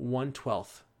negative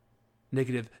 1/12,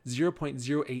 negative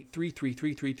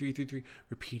 0.0833333333,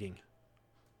 repeating.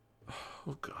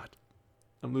 Oh God,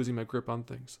 I'm losing my grip on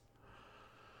things.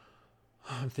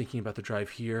 I'm thinking about the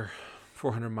drive here,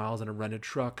 400 miles in a rented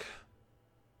truck,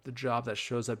 the job that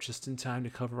shows up just in time to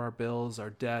cover our bills,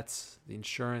 our debts, the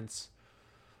insurance,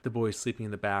 the boys sleeping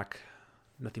in the back,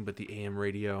 nothing but the AM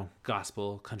radio,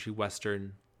 gospel, country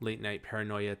western, late night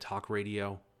paranoia talk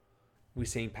radio. We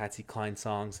sang Patsy Cline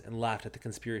songs and laughed at the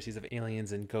conspiracies of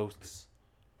aliens and ghosts.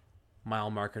 Mile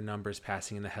marker numbers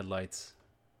passing in the headlights.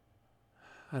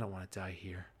 I don't want to die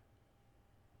here.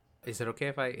 Is it okay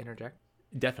if I interject?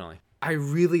 Definitely. I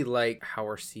really like how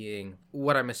we're seeing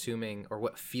what I'm assuming or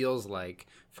what feels like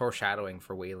foreshadowing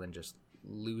for Waylon just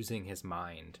losing his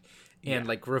mind and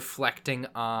like reflecting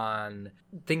on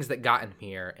things that got him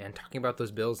here and talking about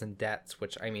those bills and debts,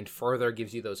 which I mean further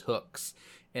gives you those hooks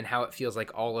and how it feels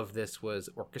like all of this was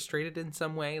orchestrated in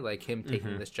some way, like him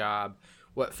taking this job.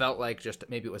 What felt like just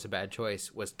maybe it was a bad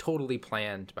choice was totally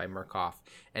planned by Murkoff.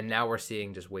 And now we're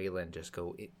seeing just Waylon just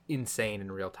go insane in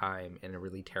real time in a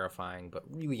really terrifying but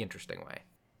really interesting way.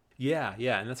 Yeah.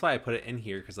 And that's why I put it in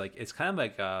here, because like it's kind of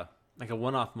like a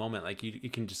one-off moment. Like you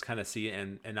can just kind of see it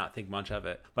and not think much of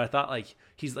it. But I thought like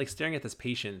he's like staring at this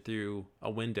patient through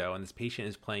a window, and this patient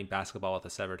is playing basketball with a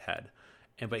severed head.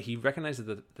 But he recognizes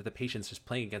that the patient's just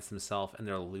playing against himself and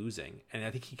they're losing. And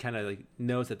I think he kind of like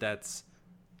knows that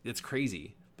it's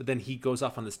crazy. But then he goes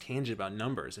off on this tangent about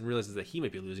numbers and realizes that he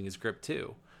might be losing his grip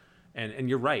too. And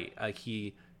you're right. Like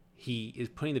he he is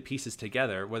putting the pieces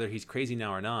together, whether he's crazy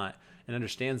now or not, and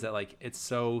understands that like it's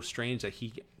so strange that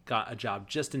he got a job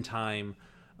just in time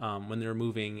when they were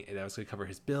moving. That was going to cover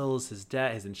his bills, his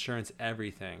debt, his insurance,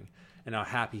 everything, and how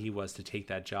happy he was to take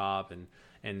that job,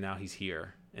 and now he's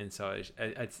here. And so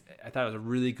I thought it was a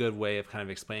really good way of kind of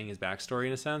explaining his backstory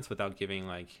in a sense without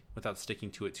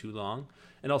sticking to it too long,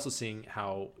 and also seeing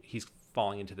how he's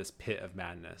falling into this pit of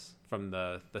madness from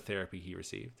the therapy he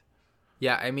received.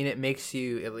 Yeah, I mean, it makes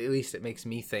you, at least it makes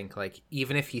me think, like,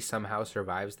 even if he somehow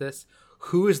survives this,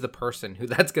 who is the person who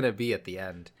that's going to be at the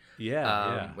end?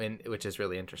 Yeah. Which is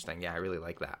really interesting. Yeah, I really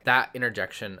like that. That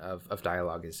interjection of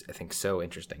dialogue is, I think, so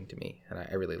interesting to me, and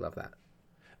I really love that.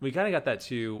 We kind of got that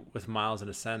too with Miles in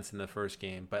a sense in the first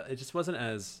game, but it just wasn't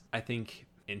as, I think,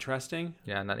 interesting.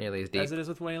 Yeah, not nearly as deep as it is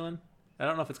with Waylon. I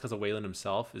don't know if it's because of Waylon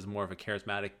himself is more of a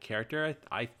charismatic character,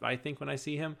 I think, when I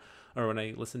see him or when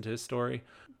I listen to his story.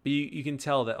 But you can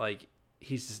tell that, like,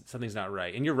 something's not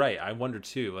right. And you're right. I wonder,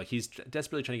 too. Like, he's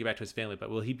desperately trying to get back to his family, but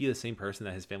will he be the same person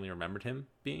that his family remembered him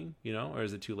being, or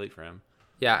is it too late for him?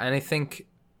 Yeah, and I think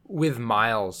with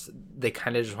Miles, they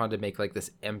kind of just wanted to make, like, this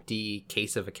empty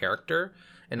case of a character.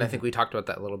 And I think we talked about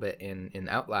that a little bit in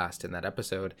Outlast in that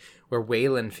episode, where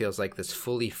Waylon feels like this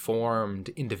fully formed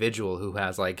individual who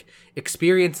has like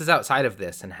experiences outside of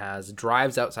this and has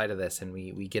drives outside of this. And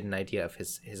we get an idea of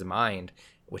his mind,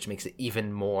 which makes it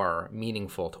even more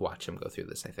meaningful to watch him go through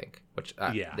this, I think, which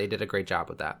they did a great job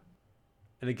with that.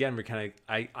 And again, we're kind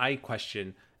of, I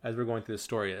question as we're going through the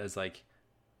story as like,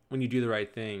 when you do the right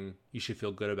thing, you should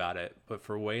feel good about it. But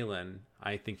for Waylon,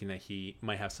 I'm thinking that he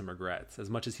might have some regrets. As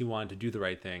much as he wanted to do the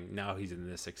right thing, now he's in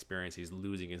this experience. He's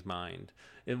losing his mind.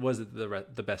 It wasn't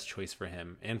the best choice for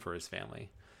him and for his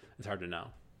family. It's hard to know.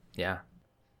 Yeah.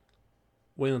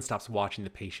 Waylon stops watching the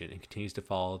patient and continues to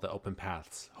follow the open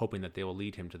paths, hoping that they will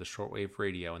lead him to the shortwave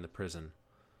radio in the prison.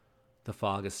 The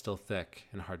fog is still thick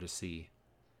and hard to see.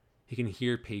 He can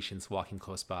hear patients walking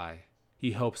close by.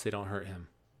 He hopes they don't hurt him.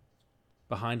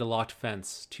 Behind a locked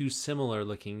fence, two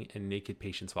similar-looking and naked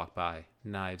patients walk by,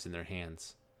 knives in their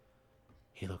hands.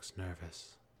 "He looks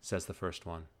nervous," says the first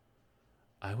one.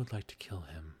 "I would like to kill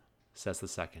him," says the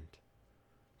second.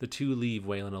 The two leave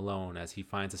Waylon alone as he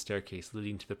finds a staircase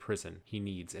leading to the prison he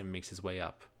needs and makes his way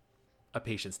up. A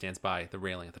patient stands by the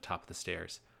railing at the top of the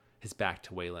stairs, his back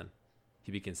to Waylon.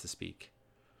 He begins to speak.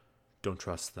 "Don't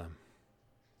trust them.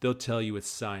 They'll tell you it's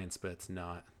science, but it's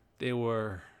not. They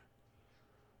were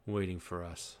waiting for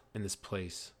us in this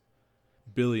place.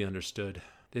 Billy understood.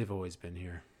 They've always been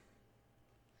here."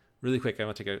 Really quick, I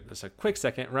want to take just a quick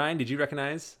second. Ryan, did you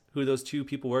recognize who those two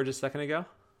people were just a second ago?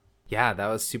 Yeah, that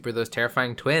was those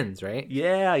terrifying twins, right?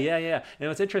 Yeah. And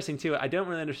what's interesting, too, I don't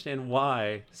really understand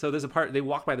why. So there's a part, they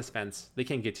walk by this fence. They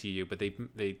can't get to you, but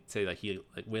they say, like,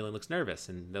 Waylon looks nervous,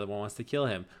 and the other one wants to kill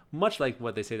him, much like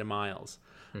what they say to Miles.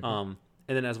 Mm-hmm.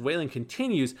 And then as Waylon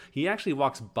continues, he actually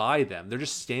walks by them. They're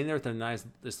just standing there with their knives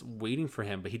just waiting for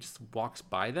him, but he just walks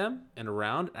by them and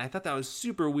around. And I thought that was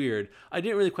super weird. I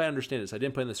didn't really quite understand this. I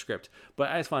didn't put it in the script.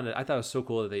 But I thought it was so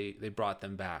cool that they brought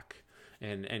them back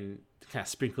and kind of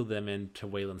sprinkled them into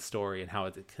Waylon's story and how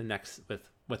it connects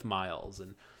with Miles.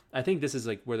 And I think this is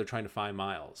like where they're trying to find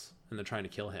Miles and they're trying to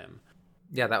kill him.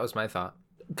 Yeah, that was my thought.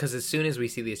 Because as soon as we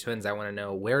see these twins, I want to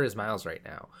know, where is Miles right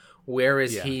now? Where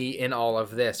is he in all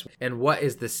of this? And what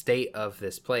is the state of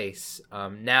this place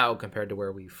now compared to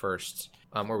where we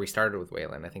started with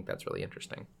Waylon? I think that's really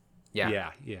interesting.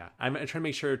 Yeah. I'm trying to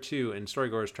make sure, too, and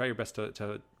storygoers, try your best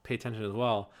to pay attention as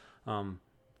well.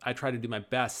 I try to do my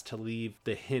best to leave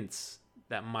the hints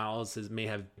that Miles may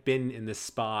have been in this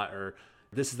spot, or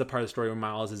this is the part of the story where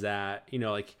Miles is at.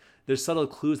 Like, there's subtle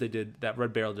clues that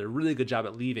Red Barrel did a really good job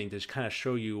at leaving to just kind of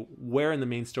show you where in the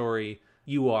main story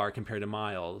you are compared to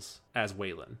Miles as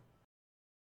Waylon.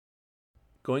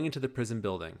 Going into the prison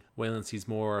building, Waylon sees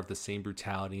more of the same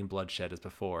brutality and bloodshed as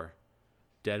before.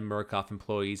 Dead Murkoff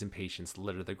employees and patients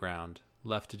litter the ground,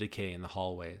 left to decay in the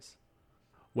hallways.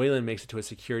 Waylon makes it to a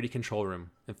security control room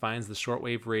and finds the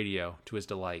shortwave radio to his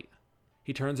delight.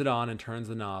 He turns it on and turns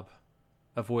the knob.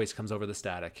 A voice comes over the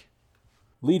static.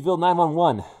 "Leadville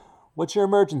 911. What's your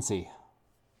emergency?"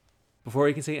 Before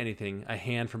he can say anything, a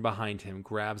hand from behind him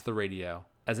grabs the radio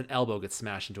as an elbow gets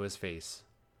smashed into his face.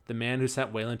 The man who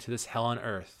sent Waylon to this hell on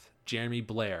earth, Jeremy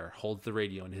Blair, holds the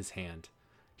radio in his hand.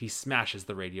 He smashes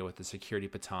the radio with the security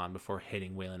baton before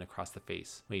hitting Waylon across the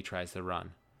face when he tries to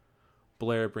run.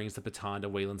 Blair brings the baton to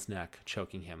Waylon's neck,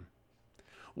 choking him.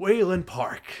 "Waylon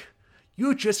Park,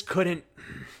 you just couldn't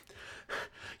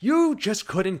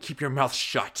keep your mouth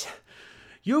shut.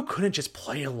 You couldn't just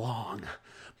play along.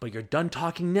 But you're done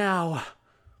talking now."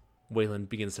 Waylon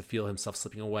begins to feel himself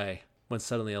slipping away when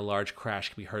suddenly a large crash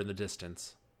can be heard in the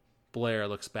distance. Blair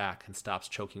looks back and stops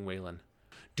choking Waylon.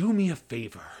 Do me a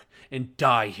favor and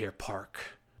die here,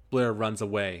 Park. Blair runs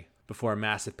away before a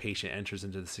massive patient enters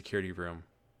into the security room.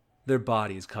 Their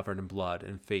body is covered in blood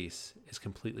and face is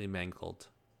completely mangled.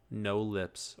 No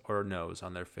lips or nose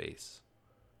on their face.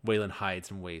 Waylon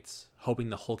hides and waits, hoping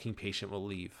the hulking patient will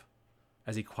leave.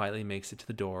 As he quietly makes it to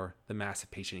the door, the massive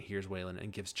patient hears Waylon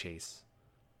and gives chase.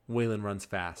 Waylon runs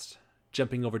fast,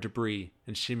 jumping over debris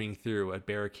and shimmying through a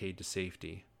barricade to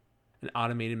safety. An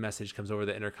automated message comes over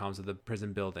the intercoms of the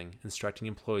prison building, instructing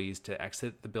employees to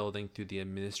exit the building through the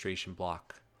administration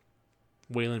block.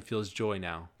 Waylon feels joy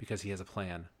now because he has a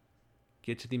plan.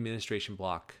 Get to the administration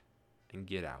block and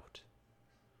get out.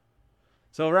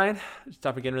 So, Ryan,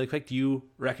 stop again really quick. Do you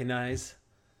recognize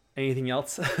anything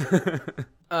else?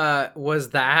 Was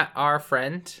that our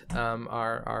friend?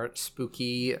 Our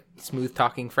spooky,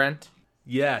 smooth-talking friend?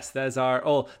 Yes, that is our...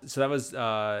 Oh, so that was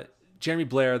Jeremy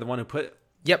Blair, the one who put...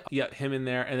 Yep, him in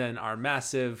there. And then our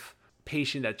massive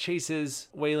patient that chases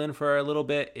Waylon for a little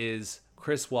bit is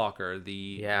Chris Walker,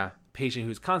 the patient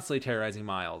who's constantly terrorizing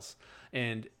Miles.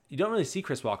 And you don't really see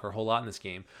Chris Walker a whole lot in this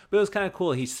game, but it was kind of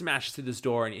cool. He smashes through this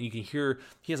door, and you can hear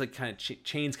he has like kind of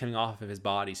chains coming off of his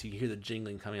body, so you can hear the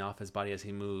jingling coming off his body as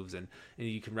he moves, and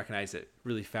you can recognize it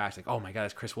really fast. Like, oh my god,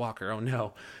 it's Chris Walker! Oh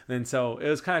no! And so it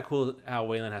was kind of cool how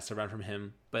Waylon has to run from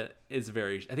him, but it's I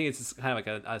think it's just kind of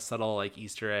like a subtle like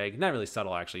Easter egg. Not really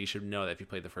subtle actually. You should know that if you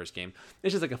played the first game.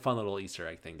 It's just like a fun little Easter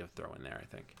egg thing to throw in there,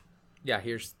 I think. Yeah,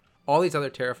 here's all these other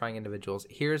terrifying individuals.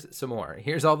 Here's some more.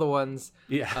 Here's all the ones,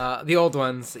 the old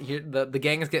ones. Here, the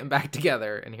gang is getting back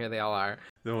together, and here they all are.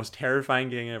 The most terrifying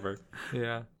gang ever.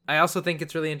 Yeah. I also think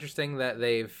it's really interesting that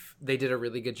they did a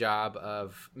really good job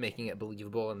of making it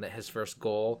believable, and that his first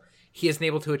goal he isn't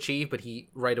able to achieve, but he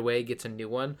right away gets a new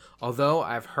one. Although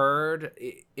I've heard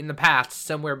in the past,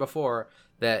 somewhere before,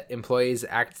 that employees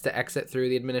act to exit through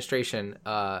the administration,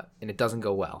 and it doesn't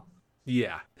go well.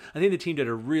 Yeah, I think the team did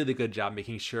a really good job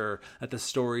making sure that the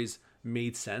stories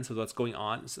made sense with what's going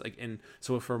on.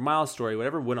 So for Miles' story,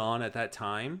 whatever went on at that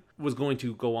time was going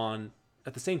to go on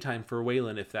at the same time for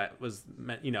Waylon, if that was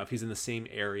meant, if he's in the same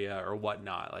area or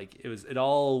whatnot. Like it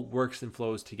all works and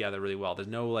flows together really well. There's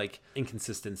no like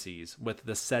inconsistencies with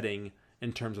the setting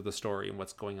in terms of the story and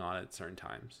what's going on at certain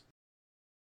times.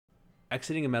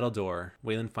 Exiting a metal door,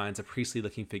 Waylon finds a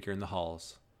priestly-looking figure in the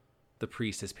halls. The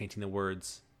priest is painting the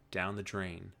words "down the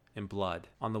drain" in blood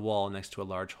on the wall next to a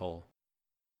large hole.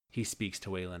 He speaks to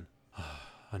Waylon.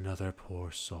 Another poor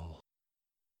soul.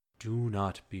 Do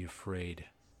not be afraid.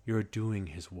 You're doing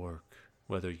his work,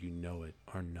 whether you know it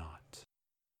or not.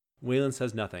 Waylon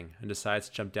says nothing and decides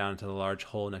to jump down into the large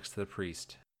hole next to the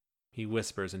priest. He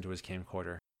whispers into his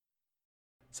camcorder.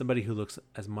 Somebody who looks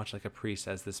as much like a priest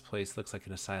as this place looks like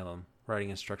an asylum,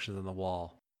 writing instructions on the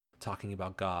wall, talking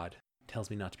about God, tells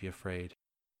me not to be afraid.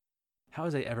 How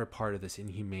was I ever part of this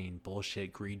inhumane,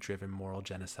 bullshit, greed-driven moral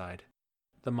genocide?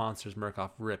 The monsters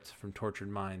Murkoff ripped from tortured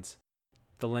minds.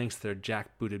 The lengths their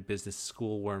jack-booted business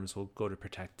school worms will go to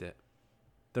protect it.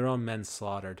 Their own men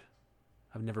slaughtered.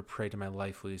 I've never prayed in my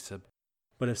life, Lisa.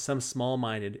 But if some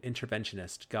small-minded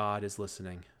interventionist God is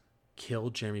listening,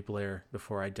 kill Jeremy Blair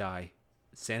before I die.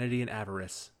 Sanity and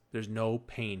avarice. There's no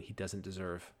pain he doesn't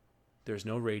deserve. There's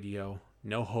no radio,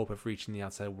 no hope of reaching the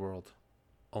outside world.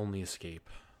 Only escape.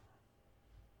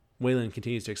 Waylon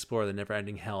continues to explore the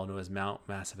never-ending hell known as Mount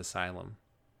Massive Asylum.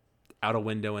 Out a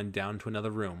window and down to another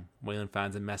room, Waylon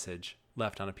finds a message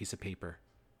left on a piece of paper.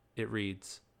 It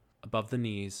reads, above the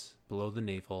knees, below the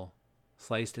navel,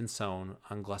 sliced and sewn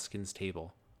on Gluskin's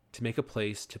table. To make a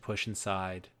place to push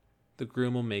inside, the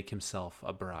groom will make himself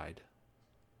a bride.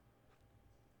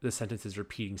 The sentence is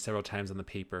repeating several times on the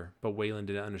paper, but Waylon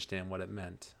didn't understand what it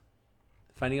meant.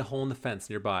 Finding a hole in the fence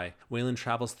nearby, Waylon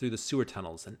travels through the sewer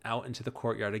tunnels and out into the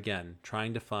courtyard again,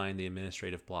 trying to find the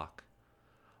administrative block.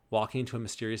 Walking into a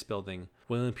mysterious building,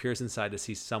 Waylon peers inside to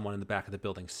see someone in the back of the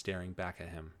building staring back at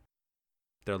him.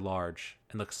 They're large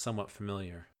and look somewhat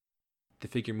familiar. The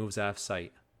figure moves out of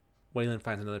sight. Waylon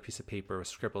finds another piece of paper with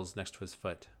scribbles next to his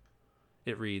foot.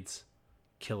 It reads,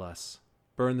 kill us.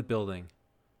 Burn the building.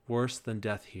 Worse than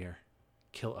death here.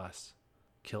 Kill us.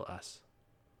 Kill us.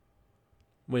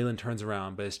 Waylon turns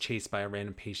around but is chased by a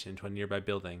random patient into a nearby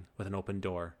building with an open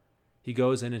door. He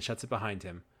goes in and shuts it behind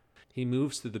him. He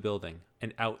moves through the building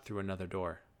and out through another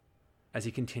door. As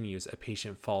he continues, a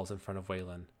patient falls in front of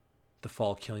Waylon. The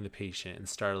fall killing the patient and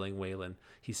startling Waylon,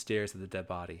 he stares at the dead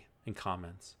body and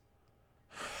comments,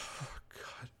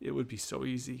 God, it would be so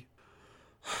easy.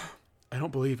 I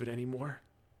don't believe it anymore.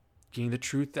 Getting the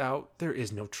truth out, there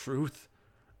is no truth.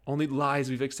 Only lies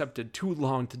we've accepted too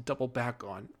long to double back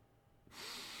on.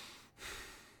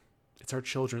 It's our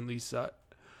children, Lisa.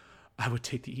 I would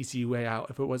take the easy way out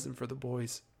if it wasn't for the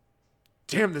boys.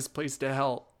 Damn this place to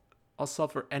hell. I'll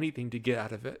suffer anything to get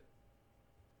out of it.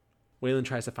 Waylon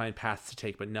tries to find paths to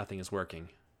take, but nothing is working.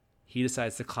 He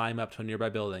decides to climb up to a nearby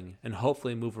building and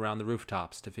hopefully move around the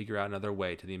rooftops to figure out another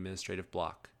way to the administrative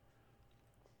block.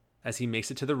 As he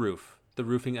makes it to the roof, the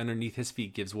roofing underneath his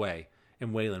feet gives way,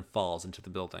 and Waylon falls into the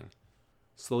building.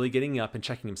 Slowly getting up and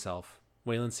checking himself,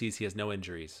 Waylon sees he has no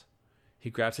injuries. He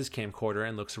grabs his camcorder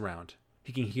and looks around.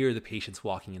 He can hear the patients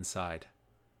walking inside.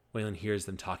 Waylon hears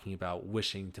them talking about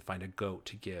wishing to find a goat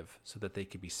to give so that they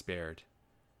could be spared.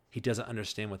 He doesn't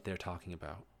understand what they're talking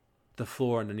about. The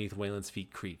floor underneath Waylon's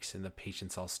feet creaks and the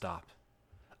patients all stop.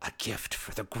 A gift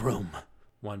for the groom,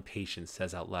 one patient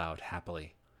says out loud,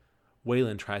 happily.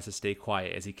 Waylon tries to stay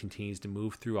quiet as he continues to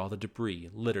move through all the debris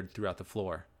littered throughout the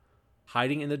floor.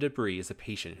 Hiding in the debris is a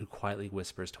patient who quietly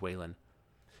whispers to Waylon,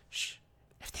 "Shh,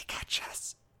 if they catch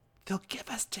us, they'll give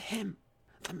us to him,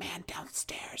 the man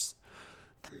downstairs.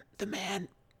 The man,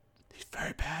 he's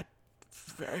very bad,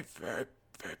 very, very,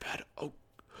 very bad. Oh,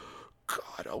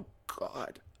 God, oh,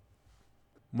 God."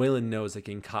 Waylon knows that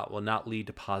getting caught will not lead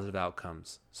to positive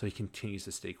outcomes, so he continues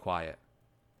to stay quiet.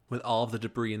 With all of the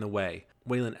debris in the way,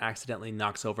 Waylon accidentally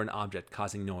knocks over an object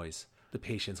causing noise. The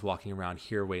patients walking around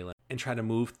hear Waylon and try to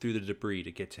move through the debris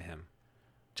to get to him.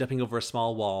 Jumping over a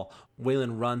small wall,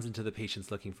 Waylon runs into the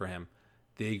patients looking for him.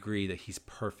 They agree that he's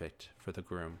perfect for the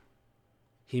groom.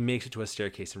 He makes it to a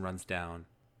staircase and runs down,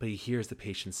 but he hears the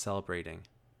patients celebrating,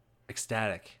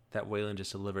 ecstatic that Waylon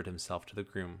just delivered himself to the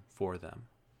groom for them.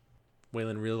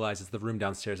 Waylon realizes the room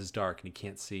downstairs is dark and he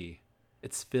can't see.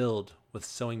 It's filled with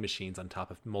sewing machines on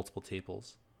top of multiple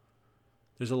tables.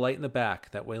 There's a light in the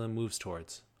back that Waylon moves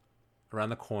towards. Around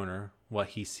the corner, what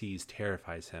he sees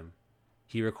terrifies him.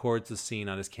 He records the scene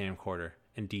on his camcorder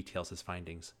and details his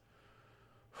findings.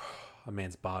 A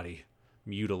man's body,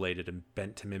 mutilated and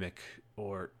bent to mimic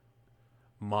or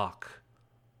mock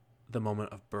the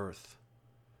moment of birth.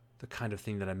 The kind of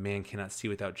thing that a man cannot see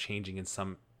without changing in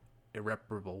some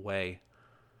irreparable way.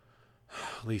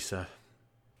 Lisa,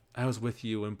 I was with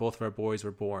you when both of our boys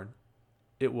were born.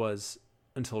 It was,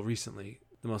 until recently,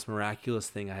 the most miraculous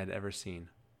thing I had ever seen.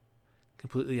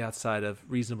 Completely outside of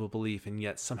reasonable belief and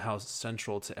yet somehow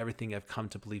central to everything I've come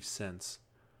to believe since.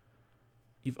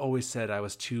 You've always said I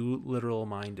was too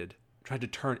literal-minded, tried to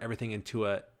turn everything into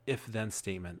a if-then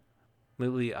statement.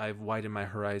 Lately, I've widened my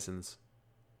horizons.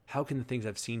 How can the things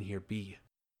I've seen here be?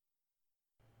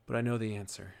 But I know the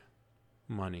answer.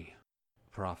 Money.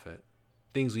 Profit.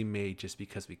 Things we made just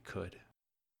because we could.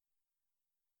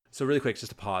 So really quick, just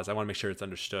to pause, I want to make sure it's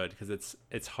understood because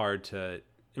it's hard to,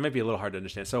 it might be a little hard to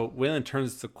understand. So Waylon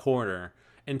turns the corner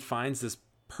and finds this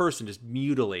person just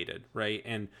mutilated, right?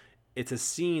 And it's a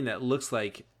scene that looks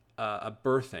like a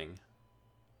birthing.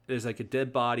 There's like a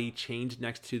dead body chained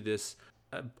next to this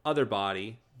other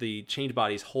body. The chained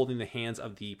body is holding the hands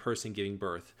of the person giving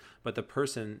birth. But the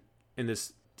person in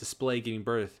this display giving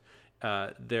birth,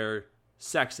 their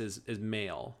sex is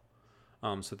male.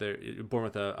 So they're born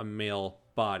with a male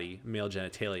body, male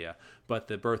genitalia. But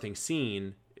the birthing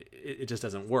scene, it just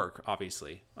doesn't work,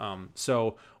 obviously.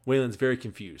 So Waylon's very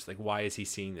confused. Like, why is he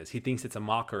seeing this? He thinks it's a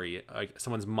mockery, like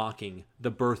someone's mocking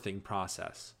the birthing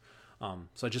process.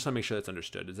 So I just want to make sure that's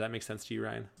understood. Does that make sense to you,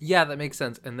 Ryan? Yeah, that makes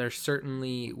sense. And there's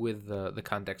certainly, with the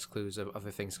context clues of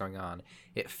other things going on,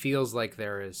 it feels like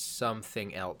there is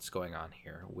something else going on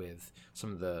here with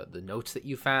some of the notes that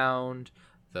you found,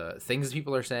 the things that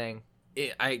people are saying.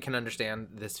 I can understand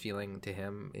this feeling to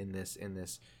him in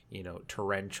this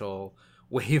torrential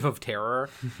wave of terror,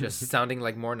 just sounding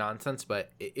like more nonsense.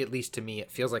 But at least to me,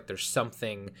 it feels like there's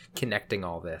something connecting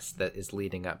all this that is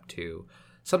leading up to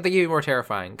something even more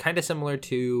terrifying, kind of similar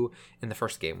to in the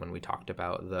first game when we talked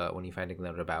about when you find a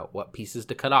note about what pieces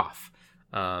to cut off,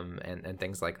 and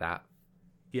things like that.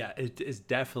 Yeah, it is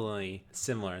definitely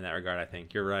similar in that regard. I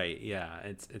think you're right. Yeah,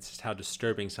 it's just how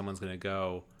disturbing someone's going to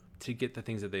go to get the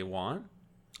things that they want.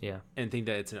 Yeah, and think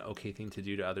that it's an okay thing to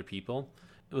do to other people.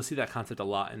 We'll see that concept a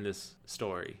lot in this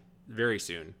story very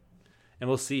soon, and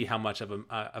we'll see how much of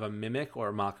a mimic or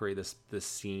a mockery this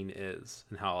scene is,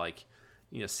 and how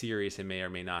serious it may or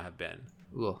may not have been.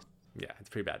 Ugh. Yeah, it's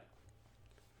pretty bad.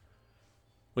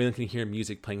 Waylon can hear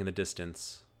music playing in the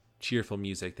distance, cheerful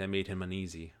music that made him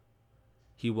uneasy.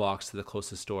 He walks to the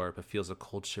closest door, but feels a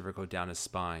cold shiver go down his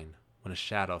spine when a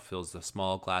shadow fills the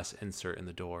small glass insert in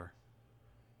the door.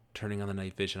 Turning on the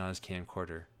night vision on his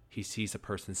camcorder, he sees a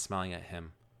person smiling at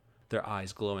him, their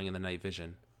eyes glowing in the night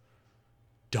vision.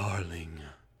 "Darling,"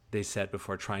 they said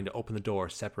before trying to open the door,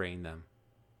 separating them.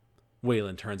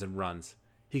 Waylon turns and runs.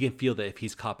 He can feel that if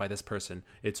he's caught by this person,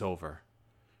 it's over.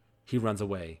 He runs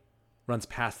away runs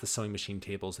past the sewing machine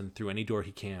tables and through any door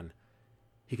he can.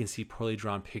 He can see poorly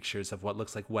drawn pictures of what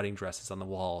looks like wedding dresses on the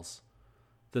walls.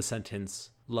 The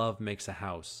sentence, "Love makes a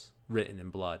house," written in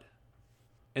blood.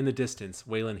 In the distance,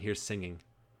 Waylon hears singing.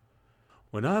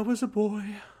 "When I was a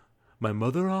boy, my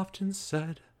mother often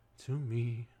said to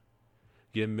me,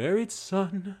 'Get married,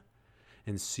 son,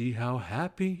 and see how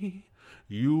happy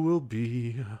you will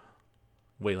be.'"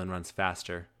 Waylon runs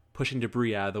faster, pushing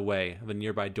debris out of the way of a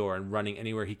nearby door and running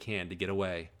anywhere he can to get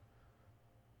away.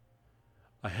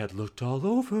 "I had looked all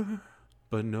over,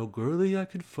 but no girlie I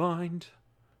could find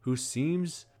who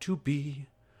seems to be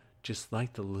just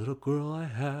like the little girl I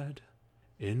had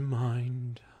in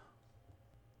mind."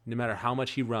 No matter how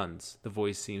much he runs, the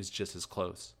voice seems just as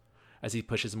close. As he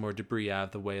pushes more debris out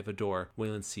of the way of a door,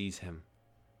 Waylon sees him.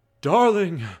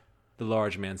 "Darling!" the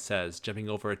large man says, jumping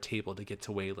over a table to get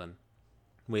to Waylon.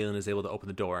 Waylon is able to open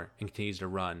the door and continues to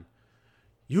run.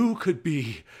 "You could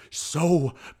be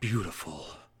so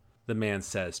beautiful," the man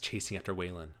says, chasing after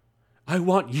Waylon. "I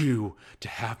want you to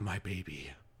have my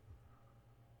baby."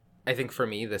 I think for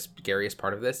me, the scariest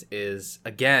part of this is,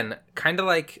 again, kind of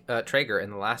like Traeger in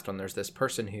the last one. There's this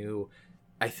person who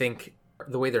I think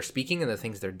the way they're speaking and the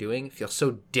things they're doing feel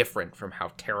so different from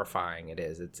how terrifying it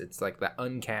is. It's like that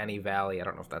uncanny valley. I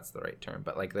don't know if that's the right term,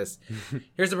 but like this,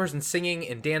 here's a person singing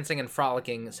and dancing and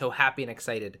frolicking, so happy and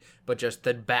excited, but just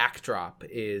the backdrop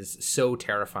is so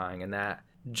terrifying. And that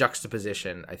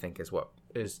juxtaposition, I think, is what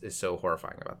is so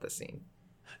horrifying about this scene.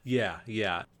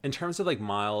 Yeah. In terms of like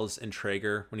Miles and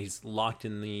Traeger, when he's locked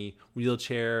in the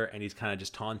wheelchair and he's kind of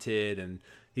just taunted and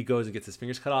he goes and gets his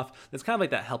fingers cut off, it's kind of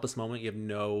like that helpless moment. You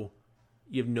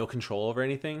have no control over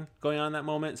anything going on in that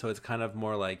moment. So it's kind of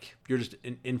more like you're just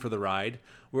in for the ride.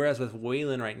 Whereas with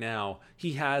Waylon right now,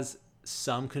 he has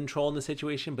some control in the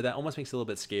situation, but that almost makes it a little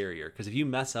bit scarier because if you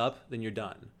mess up, then you're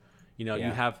done. You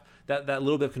have that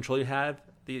little bit of control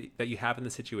that you have in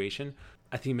the situation.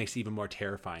 I think it makes it even more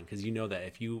terrifying because you know that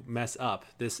if you mess up,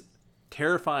 this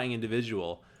terrifying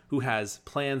individual who has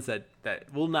plans that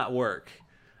will not work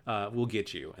will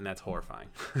get you, and that's horrifying.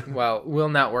 Well, will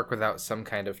not work without some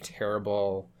kind of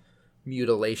terrible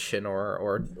mutilation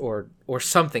or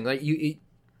something. Like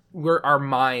our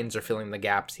minds are filling the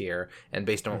gaps here, and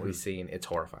based on what we've seen, it's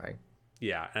horrifying.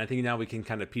 Yeah, and I think now we can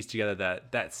kind of piece together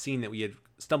that scene that we had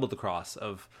stumbled across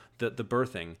of the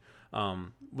birthing.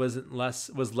 Was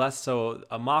less so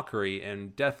a mockery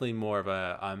and definitely more of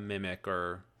a mimic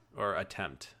or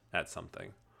attempt at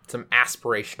something. Some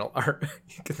aspirational art,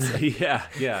 you could say. Yeah.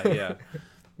 Yeah.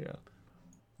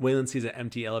 Waylon sees an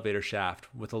empty elevator shaft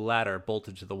with a ladder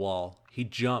bolted to the wall. He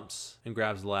jumps and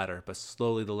grabs the ladder, but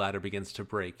slowly the ladder begins to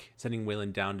break, sending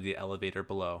Waylon down to the elevator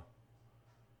below.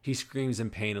 He screams in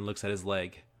pain and looks at his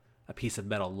leg, a piece of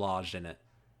metal lodged in it,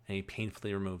 and he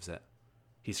painfully removes it.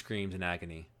 He screams in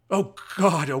agony. Oh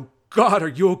God, are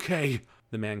you okay?"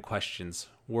 the man questions,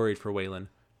 worried for Waylon.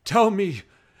 "Tell me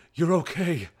you're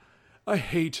okay. I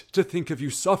hate to think of you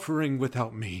suffering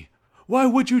without me. Why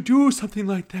would you do something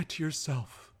like that to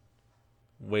yourself?"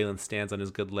 Waylon stands on his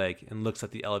good leg and looks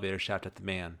at the elevator shaft at the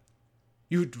man.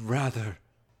 "You'd rather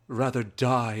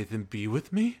die than be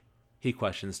with me?" he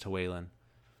questions to Waylon.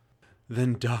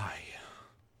 "Then die."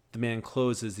 The man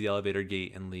closes the elevator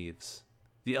gate and leaves.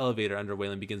 The elevator under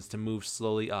Waylon begins to move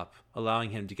slowly up, allowing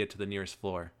him to get to the nearest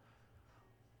floor.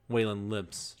 Waylon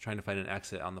limps, trying to find an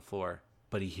exit on the floor,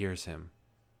 but he hears him.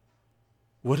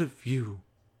 "What of you?"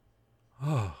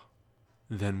 "Oh,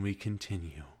 then we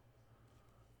continue."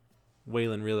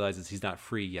 Waylon realizes he's not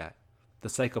free yet. The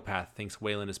psychopath thinks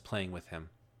Waylon is playing with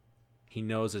him. He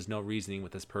knows there's no reasoning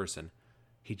with this person.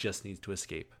 He just needs to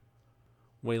escape.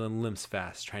 Waylon limps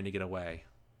fast, trying to get away.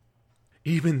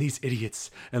 "Even these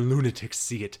idiots and lunatics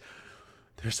see it.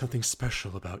 There's something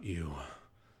special about you.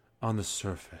 On the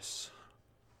surface."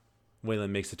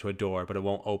 Waylon makes it to a door, but it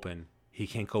won't open. He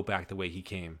can't go back the way he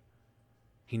came.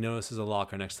 He notices a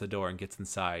locker next to the door and gets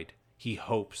inside. He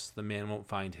hopes the man won't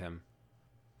find him.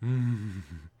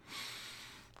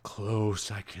 Close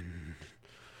I can...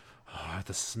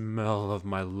 the smell of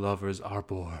my lover's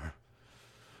arbor.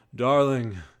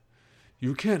 Darling,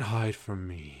 you can't hide from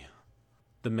me.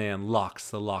 The man locks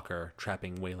the locker,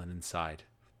 trapping Waylon inside.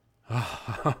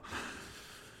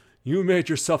 You made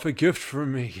yourself a gift for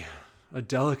me, a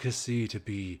delicacy to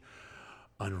be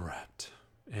unwrapped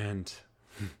and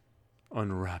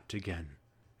unwrapped again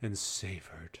and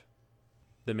savored.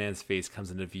 The man's face comes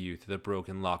into view through the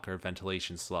broken locker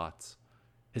ventilation slots.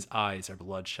 His eyes are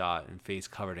bloodshot and face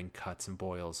covered in cuts and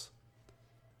boils.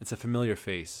 It's a familiar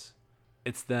face.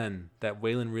 It's then that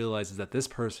Waylon realizes that this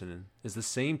person is the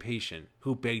same patient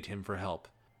who begged him for help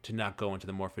to not go into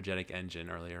the morphogenic engine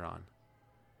earlier on.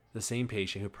 the same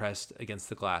patient who pressed against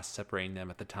the glass separating them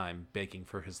at the time, begging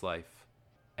for his life.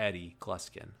 Eddie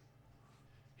Gluskin.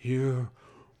 Here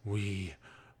we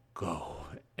go.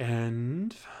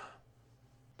 And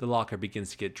the locker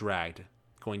begins to get dragged,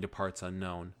 going to parts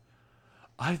unknown.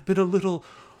 I've been a little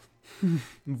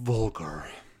vulgar.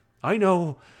 I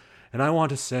know, and I want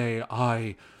to say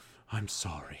I'm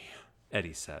sorry,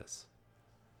 Eddie says.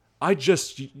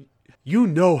 You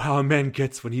know how a man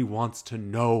gets when he wants to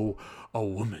know a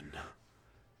woman.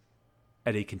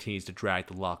 Eddie continues to drag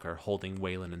the locker, holding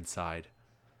Waylon inside.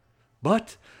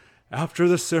 But after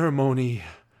the ceremony,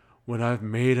 when I've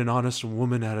made an honest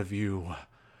woman out of you,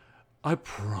 I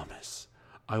promise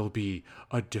I will be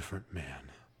a different man.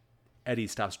 Eddie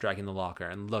stops dragging the locker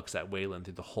and looks at Waylon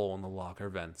through the hole in the locker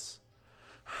vents.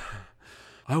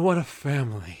 I want a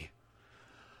family,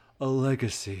 a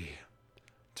legacy,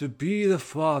 to be the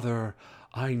father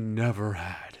I never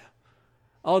had.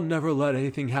 I'll never let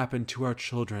anything happen to our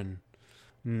children.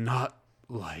 Not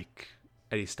like...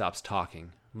 Eddie stops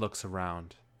talking, looks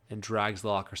around, and drags the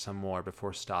locker some more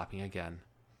before stopping again.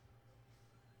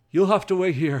 You'll have to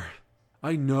wait here.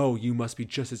 I know you must be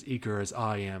just as eager as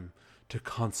I am to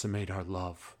consummate our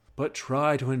love, but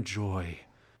try to enjoy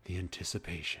the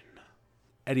anticipation.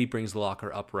 Eddie brings the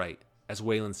locker upright as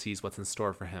Waylon sees what's in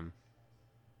store for him.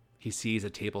 He sees a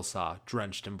table saw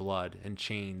drenched in blood and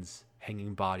chains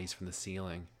hanging bodies from the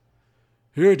ceiling.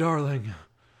 Here, darling.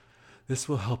 This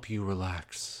will help you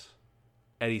relax.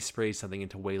 Eddie sprays something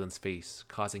into Waylon's face,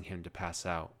 causing him to pass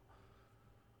out.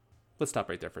 Let's stop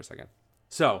right there for a second.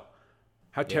 So,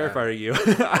 how terrified are you?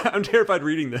 I'm terrified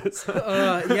reading this.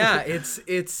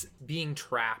 It's being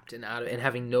trapped and and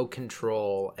having no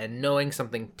control and knowing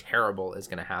something terrible is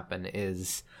going to happen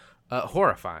is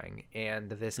horrifying. And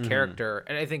this character,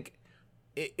 and I think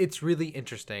it's really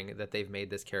interesting that they've made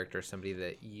this character somebody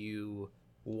that you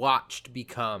watched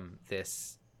become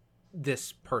this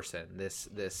person,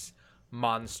 this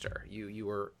monster. You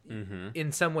were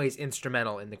in some ways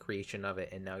instrumental in the creation of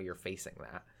it, and now you're facing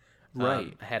that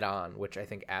head on, which I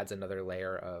think adds another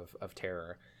layer of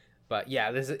terror. But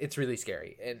yeah, it's really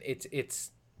scary, and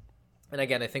it's and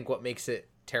again, I think what makes it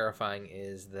terrifying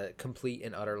is the complete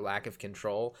and utter lack of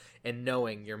control, and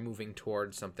knowing you're moving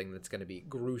towards something that's going to be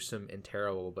gruesome and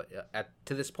terrible. But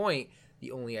to this point,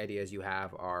 the only ideas you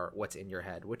have are what's in your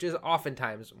head, which is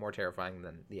oftentimes more terrifying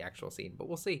than the actual scene. But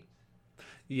we'll see.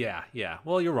 Yeah.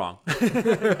 Well, you're wrong. But and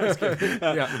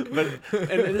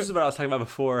this is what I was talking about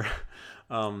before,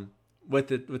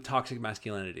 with toxic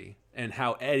masculinity and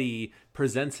how Eddie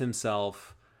presents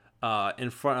himself in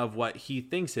front of what he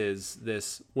thinks is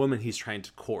this woman he's trying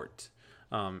to court,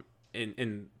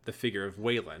 in the figure of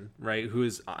Waylon, right? Who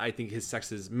is, I think his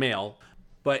sex is male,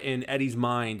 but in Eddie's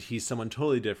mind, he's someone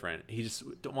totally different. He just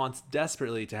wants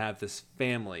desperately to have this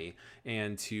family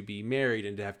and to be married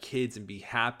and to have kids and be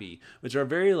happy, which are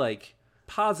very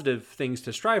positive things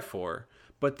to strive for.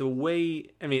 But the way,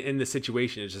 in this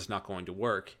situation, it's just not going to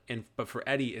work. But for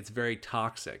Eddie, it's very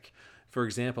toxic. For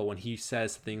example, when he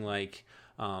says something like,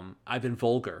 I've been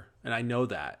vulgar, and I know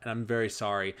that, and I'm very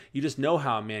sorry. You just know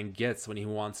how a man gets when he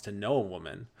wants to know a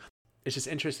woman. It's just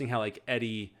interesting how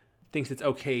Eddie thinks it's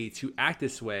okay to act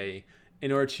this way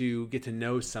in order to get to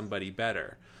know somebody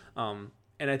better. And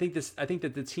I think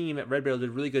that the team at Red Barrel did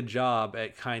a really good job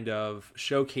at kind of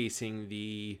showcasing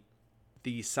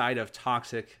the side of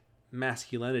toxic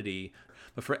masculinity.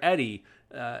 But for Eddie,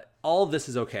 all of this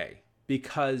is okay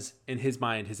because in his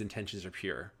mind, his intentions are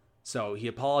pure. So he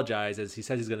apologizes. He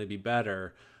says he's going to be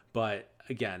better. But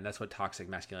again, that's what toxic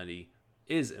masculinity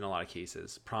is in a lot of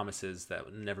cases. Promises that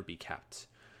will never be kept.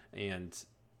 And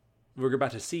we're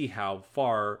about to see how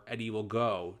far Eddie will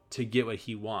go to get what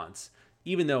he wants,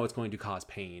 even though it's going to cause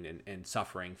pain and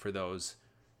suffering for those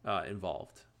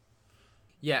involved.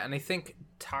 Yeah, and I think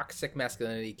toxic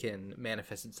masculinity can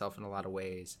manifest itself in a lot of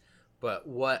ways. But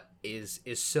what is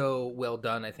so well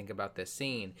done, I think, about this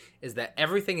scene is that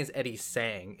everything is Eddie's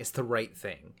saying is the right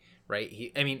thing, right?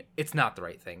 It's not the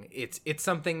right thing. It's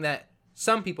something that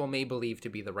some people may believe to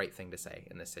be the right thing to say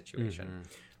in this situation,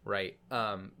 right?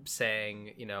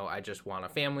 Saying, I just want a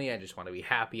family. I just want to be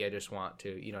happy. I just want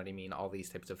to, all these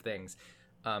types of things.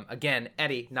 Again,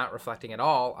 Eddie not reflecting at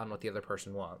all on what the other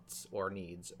person wants or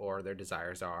needs or their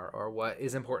desires are or what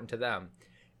is important to them.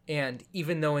 And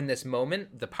even though in this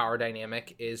moment, the power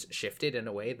dynamic is shifted in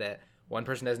a way that one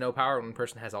person has no power, one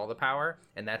person has all the power,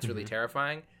 and that's really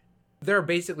terrifying, they're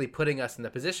basically putting us in the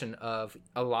position of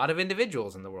a lot of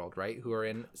individuals in the world, right, who are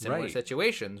in similar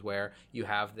situations where you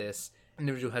have this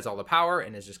individual who has all the power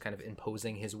and is just kind of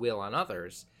imposing his will on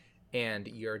others, and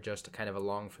you're just kind of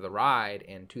along for the ride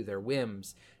and to their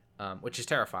whims, which is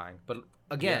terrifying. But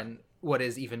again, what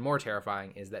is even more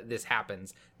terrifying is that this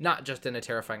happens not just in a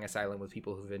terrifying asylum with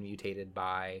people who've been mutated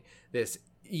by this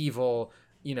evil,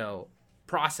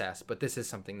 process, but this is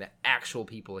something that actual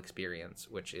people experience,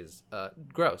 which is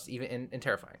gross, even and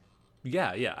terrifying.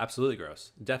 Yeah, absolutely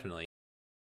gross. Definitely.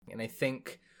 And I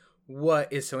think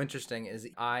what is so interesting is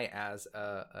I, as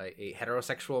a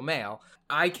heterosexual male,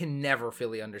 I can never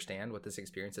fully understand what this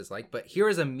experience is like. But here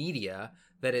is a media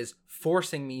that is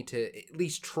forcing me to at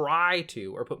least try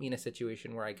to, or put me in a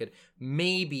situation where I could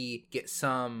maybe get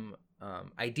some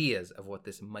ideas of what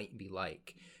this might be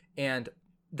like. And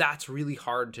that's really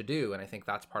hard to do. And I think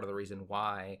that's part of the reason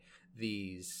why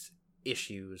these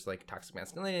issues like toxic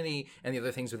masculinity and the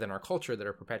other things within our culture that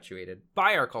are perpetuated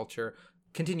by our culture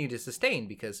continue to sustain,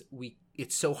 because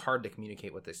it's so hard to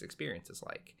communicate what this experience is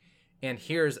like. And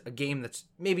here's a game that's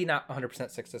maybe not 100%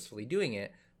 successfully doing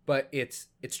it, but it's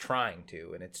trying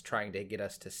to, and it's trying to get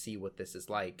us to see what this is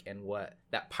like and what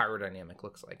that power dynamic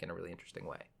looks like in a really interesting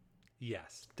way.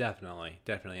 Yes, definitely.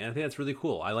 And I think that's really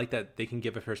cool. I like that they can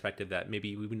give a perspective that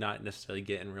maybe we would not necessarily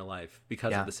get in real life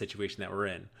because of the situation that we're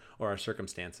in or our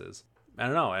circumstances. I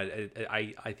don't know.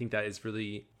 I think that is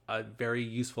really a very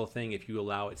useful thing if you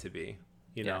allow it to be.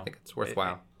 I think it's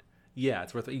worthwhile.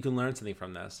 It's worth it. You can learn something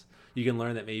from this. You can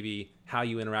learn that maybe how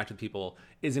you interact with people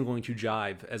isn't going to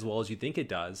jive as well as you think it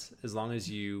does, as long as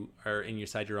you are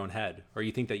inside your own head, or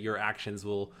you think that your actions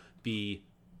will be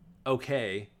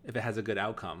okay if it has a good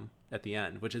outcome at the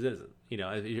end, which it isn't.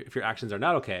 If your actions are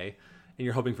not okay and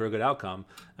you're hoping for a good outcome,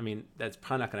 I mean, that's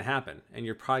probably not going to happen, and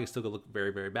you're probably still going to look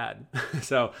very, very bad.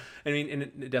 So, I mean,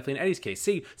 and definitely in Eddie's case,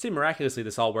 say miraculously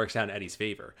this all works out in Eddie's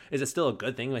favor. Is it still a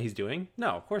good thing what he's doing? No,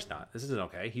 of course not. This isn't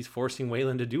okay. He's forcing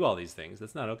Waylon to do all these things.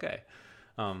 That's not okay.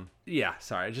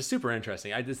 Sorry, just super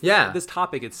interesting. This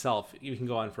topic itself, you can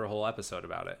go on for a whole episode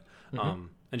about it.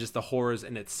 And just the horrors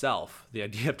in itself, the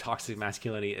idea of toxic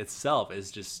masculinity itself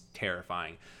is just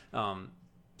terrifying.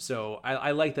 So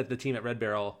I like that the team at Red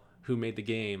Barrel who made the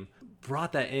game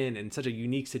brought that in such a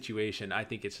unique situation. I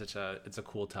think it's a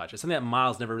cool touch. It's something that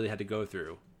Miles never really had to go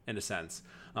through in a sense,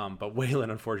 but Waylon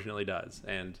unfortunately does,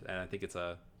 and I think it's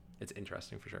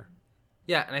interesting for sure.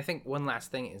 Yeah, and I think one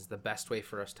last thing is the best way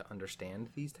for us to understand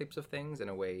these types of things in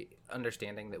a way,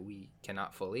 understanding that we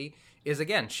cannot fully, is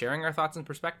again sharing our thoughts and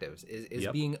perspectives, is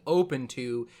being open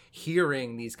to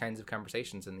hearing these kinds of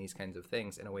conversations and these kinds of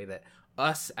things in a way that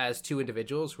us as two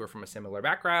individuals who are from a similar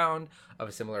background, of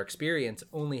a similar experience,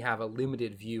 only have a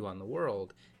limited view on the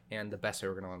world. And the best way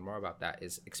we're going to learn more about that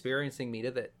is experiencing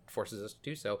media that forces us to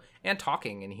do so, and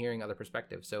talking and hearing other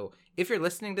perspectives. So if you're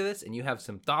listening to this and you have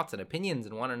some thoughts and opinions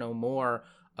and want to know more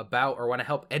about, or want to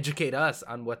help educate us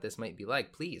on what this might be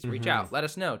like, please reach out, let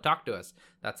us know, talk to us.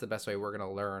 That's the best way we're going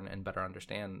to learn and better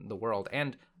understand the world,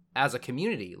 and as a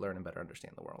community, learn and better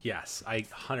understand the world. Yes, I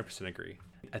 100% agree.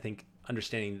 I think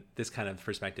understanding this kind of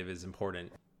perspective is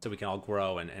important so we can all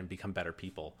grow and become better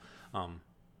people.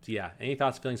 Any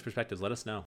thoughts, feelings, perspectives, let us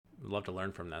know. We'd love to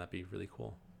learn from that. That'd be really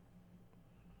cool.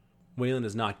 Waylon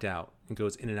is knocked out and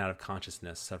goes in and out of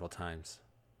consciousness several times.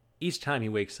 Each time he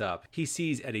wakes up, he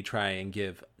sees Eddie try and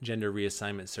give gender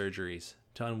reassignment surgeries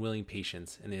to unwilling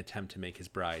patients in the attempt to make his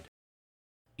bride.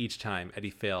 Each time,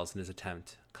 Eddie fails in his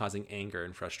attempt, causing anger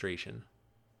and frustration.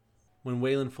 When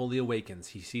Waylon fully awakens,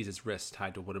 he sees his wrists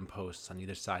tied to wooden posts on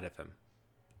either side of him.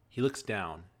 He looks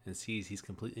down and sees he's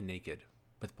completely naked,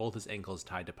 with both his ankles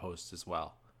tied to posts as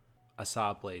well. A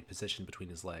saw blade positioned between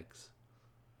his legs.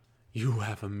 "You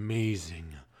have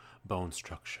amazing bone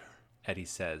structure," Eddie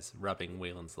says, rubbing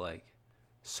Waylon's leg.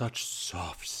 "Such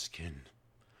soft skin.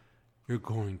 You're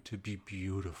going to be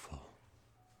beautiful."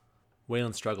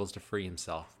 Waylon struggles to free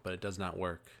himself, but it does not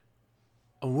work.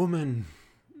 "A woman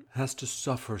has to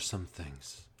suffer some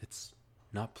things. It's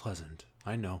not pleasant,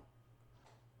 I know.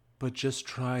 But just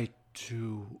try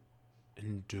to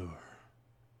endure.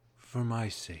 For my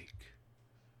sake.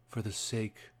 For the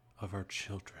sake of our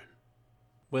children."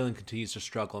 Waylon continues to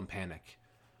struggle and panic.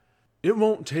 "It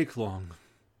won't take long.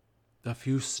 A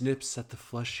few snips at the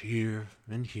flesh here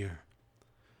and here.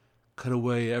 Cut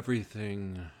away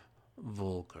everything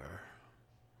vulgar.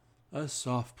 A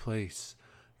soft place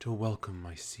to welcome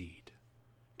my seed,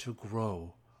 to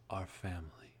grow our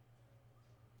family."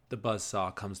 The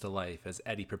buzzsaw comes to life as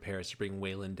Eddie prepares to bring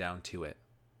Waylon down to it.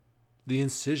 "The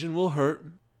incision will hurt,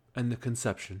 and the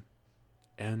conception.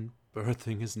 And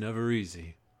birthing is never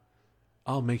easy.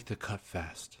 I'll make the cut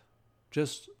fast.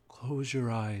 Just close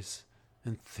your eyes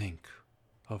and think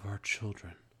of our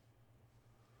children."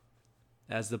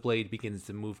 As the blade begins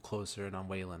to move closer and on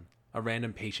Waylon, a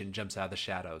random patient jumps out of the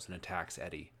shadows and attacks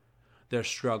Eddie. Their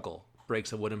struggle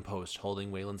breaks a wooden post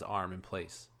holding Waylon's arm in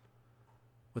place.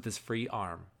 With his free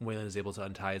arm, Waylon is able to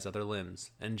untie his other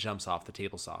limbs and jumps off the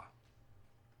table saw.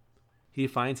 He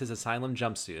finds his asylum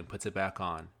jumpsuit and puts it back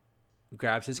on,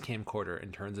 grabs his camcorder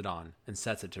and turns it on and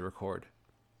sets it to record.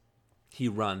 He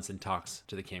runs and talks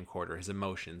to the camcorder, his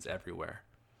emotions everywhere.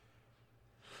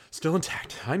 Still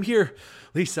intact. I'm here,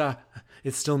 Lisa.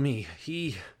 It's still me.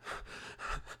 He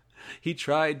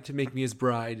tried to make me his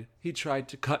bride. He tried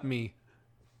to cut me.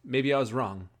 Maybe I was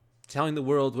wrong. Telling the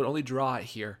world would only draw it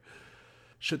here.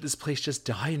 Should this place just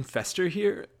die and fester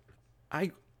here?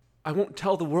 I won't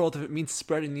tell the world if it means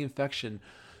spreading the infection.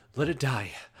 Let it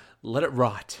die. Let it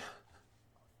rot.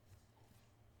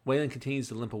 Waylon continues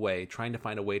to limp away, trying to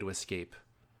find a way to escape.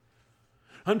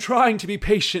 I'm trying to be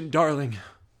patient, darling.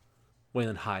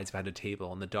 Waylon hides behind a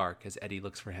table in the dark as Eddie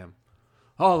looks for him.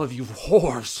 All of you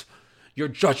whores! Your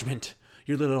judgment!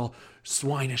 Your little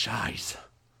swinish eyes!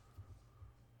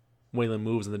 Waylon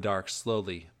moves in the dark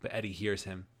slowly, but Eddie hears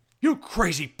him. You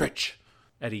crazy bitch!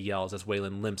 Eddie yells as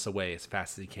Waylon limps away as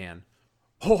fast as he can.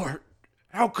 Whore!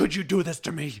 How could you do this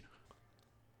to me?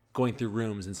 Going through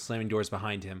rooms and slamming doors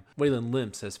behind him, Waylon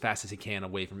limps as fast as he can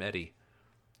away from Eddie.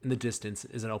 In the distance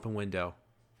is an open window,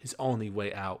 his only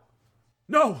way out.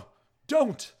 No!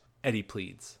 Don't! Eddie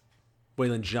pleads.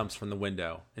 Waylon jumps from the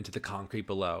window into the concrete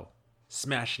below.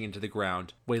 Smashing into the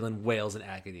ground, Waylon wails in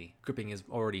agony, gripping his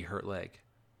already hurt leg.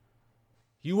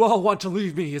 You all want to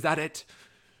leave me, is that it?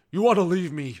 You want to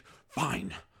leave me?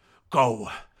 Fine. Go.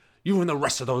 You and the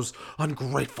rest of those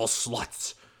ungrateful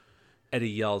sluts. Eddie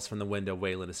yells from the window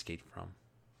Waylon escaped from.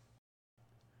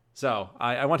 So,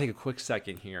 I want to take a quick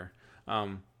second here,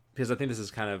 because I think this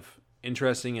is kind of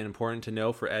interesting and important to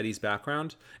know for Eddie's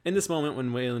background. In this moment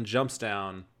when Waylon jumps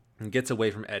down and gets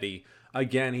away from Eddie,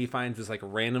 again, he finds this like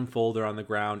random folder on the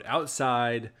ground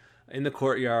outside in the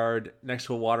courtyard next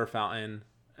to a water fountain.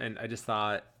 And I just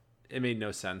thought it made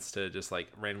no sense to just like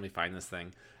randomly find this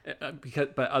thing,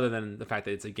 but other than the fact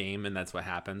that it's a game and that's what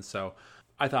happens. So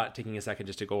I thought taking a second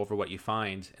just to go over what you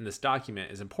find in this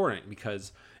document is important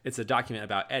because it's a document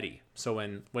about Eddie. So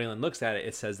when Waylon looks at it,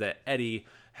 it says that Eddie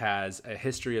has a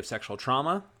history of sexual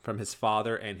trauma from his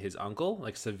father and his uncle,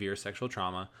 like severe sexual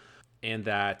trauma, and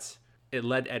that it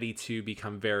led Eddie to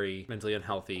become very mentally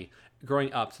unhealthy,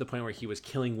 growing up to the point where he was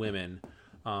killing women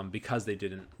because they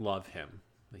didn't love him.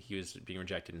 Like he was being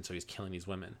rejected, and so he's killing these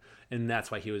women. And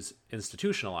that's why he was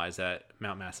institutionalized at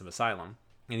Mount Massive Asylum.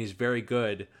 And he's very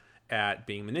good at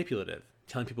being manipulative,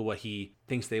 telling people what he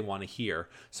thinks they want to hear.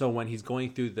 So when he's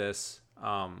going through this,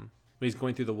 when he's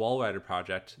going through the Walrider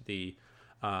Project, the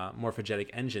morphogenetic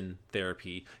engine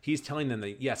therapy, he's telling them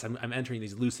that, yes, I'm entering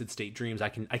these lucid state dreams. I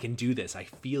can do this. I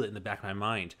feel it in the back of my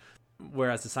mind.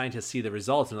 Whereas the scientists see the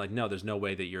results and they're like, no, there's no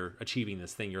way that you're achieving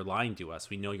this thing. You're lying to us.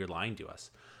 We know you're lying to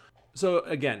us. So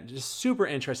again, just super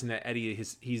interesting that Eddie,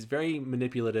 he's very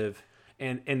manipulative.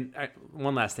 And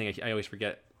one last thing I always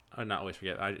forget, or not always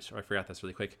forget, I forgot this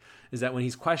really quick, is that when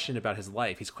he's questioned about his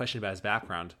life, he's questioned about his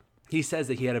background, he says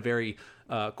that he had a very,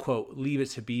 quote, Leave It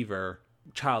to Beaver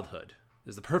childhood. It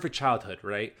was the perfect childhood,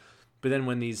 right? But then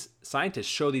when these scientists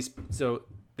show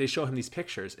they show him these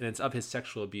pictures, and it's of his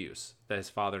sexual abuse that his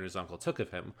father and his uncle took of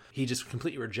him, he just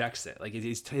completely rejects it. Like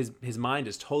his mind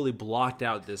is totally blocked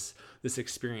out this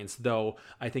experience. Though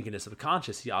I think in his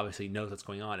subconscious, he obviously knows what's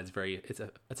going on. It's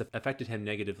affected him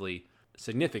negatively,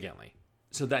 significantly.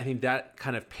 So that I think that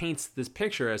kind of paints this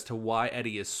picture as to why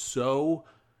Eddie is so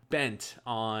bent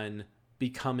on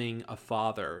becoming a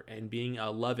father and being a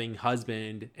loving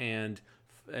husband and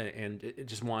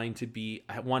just wanting to be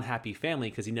one happy family,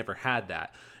 because he never had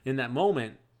that. In that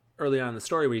moment, early on in the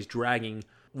story where he's dragging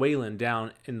Waylon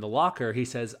down in the locker, he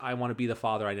says, I want to be the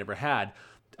father I never had.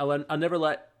 I'll never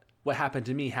let what happened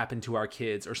to me happen to our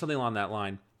kids, or something along that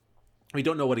line. We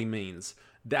don't know what he means.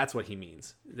 That's what he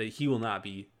means, that he will not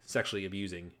be sexually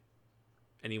abusing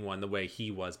anyone the way he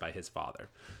was by his father.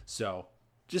 So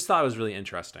just thought it was really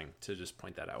interesting to just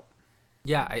point that out.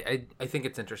 Yeah, I think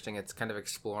it's interesting. It's kind of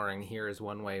exploring here is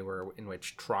one way in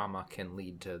which trauma can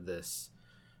lead to this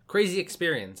crazy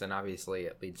experience. And obviously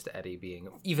it leads to Eddie being,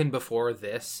 even before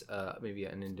this, maybe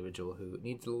an individual who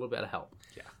needs a little bit of help.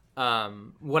 Yeah.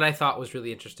 What I thought was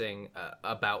really interesting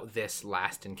about this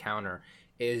last encounter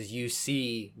is you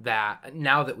see that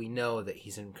now that we know that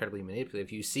he's incredibly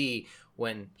manipulative, you see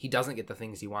when he doesn't get the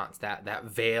things he wants, that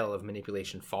veil of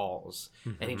manipulation falls.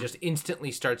 Mm-hmm. And he just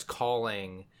instantly starts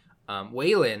calling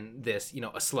Waylon this, a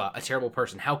slut, a terrible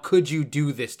person. How could you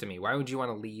do this to me? Why would you want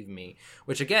to leave me?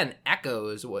 Which again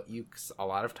echoes what you a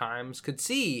lot of times could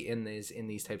see in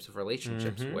these types of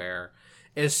relationships, mm-hmm. where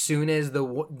as soon as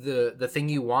the thing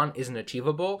you want isn't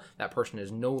achievable, that person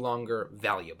is no longer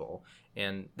valuable.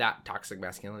 And that toxic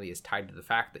masculinity is tied to the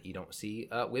fact that you don't see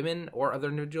women or other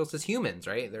individuals as humans,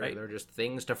 right? They're just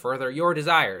things to further your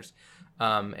desires.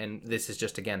 And this is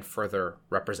just, again, further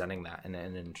representing that in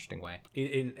an interesting way.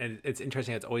 And it's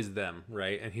interesting. It's always them,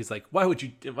 right? And he's like, why would you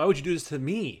do this to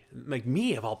me? Like,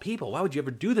 me of all people, why would you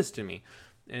ever do this to me?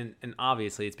 And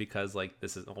obviously it's because, like,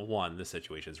 this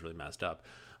situation is really messed up.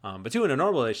 But two, in a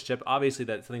normal relationship, obviously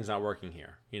that something's not working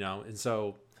here, and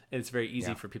so it's very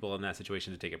easy for people in that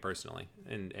situation to take it personally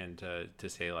and to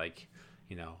say, like,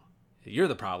 you're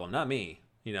the problem, not me,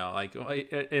 like,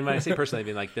 and when I say personally, I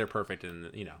mean, like, they're perfect and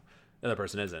the other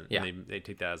person isn't. Yeah. And they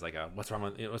take that as like, what's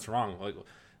wrong? Like,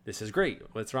 this is great.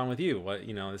 What's wrong with you? What,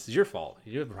 this is your fault.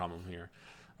 You have a problem here.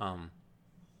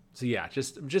 So yeah,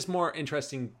 just more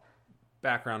interesting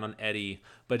background on Eddie,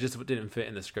 but just didn't fit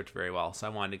in the script very well. So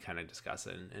I wanted to kind of discuss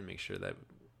it and make sure that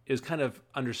it was kind of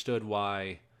understood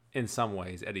why, in some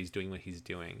ways, Eddie's doing what he's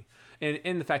doing. And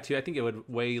in the fact too, I think it would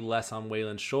weigh less on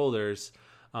Waylon's shoulders.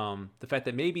 The fact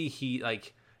that maybe he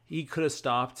could have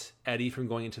stopped Eddie from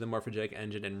going into the morphogenic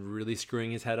engine and really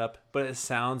screwing his head up, but it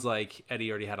sounds like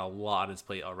Eddie already had a lot on his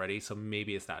plate already, so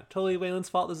maybe it's not totally Waylon's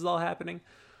fault this is all happening.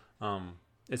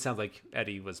 It sounds like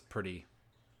Eddie was pretty,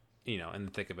 in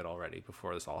the thick of it already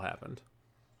before this all happened.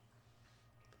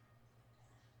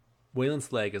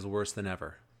 Waylon's leg is worse than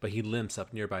ever, but he limps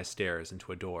up nearby stairs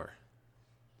into a door.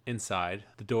 Inside,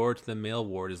 the door to the male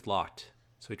ward is locked,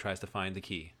 so he tries to find the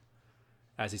key.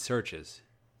 As he searches,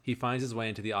 he finds his way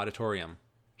into the auditorium.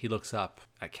 He looks up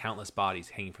at countless bodies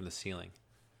hanging from the ceiling.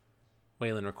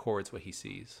 Waylon records what he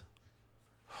sees.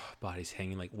 Bodies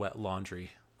hanging like wet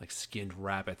laundry, like skinned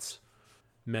rabbits.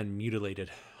 Men mutilated,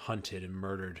 hunted, and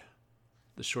murdered.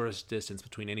 The shortest distance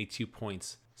between any 2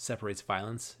 points separates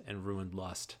violence and ruined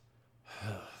lust.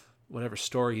 Whatever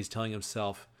story he's telling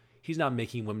himself, he's not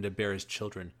making women to bear his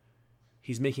children.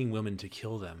 He's making women to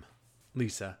kill them.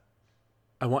 Lisa,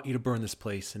 I want you to burn this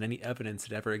place and any evidence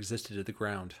that ever existed to the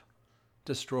ground.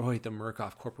 Destroy the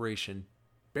Murkoff Corporation.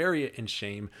 Bury it in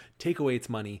shame. Take away its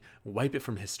money. Wipe it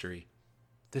from history.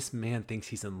 This man thinks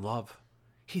he's in love.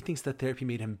 He thinks that therapy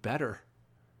made him better.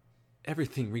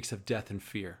 Everything reeks of death and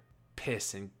fear.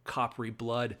 Piss and coppery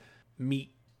blood.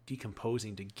 Meat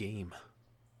decomposing to game.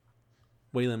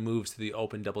 Waylon moves to the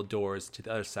open double doors to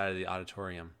the other side of the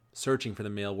auditorium, searching for the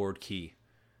male ward key.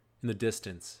 In the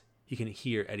distance, he can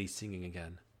hear Eddie singing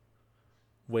again.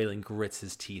 Waylon grits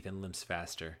his teeth and limps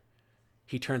faster.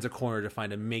 He turns a corner to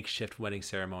find a makeshift wedding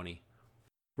ceremony.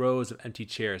 Rows of empty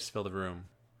chairs fill the room.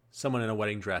 Someone in a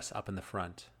wedding dress up in the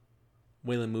front.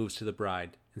 Waylon moves to the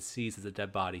bride and sees a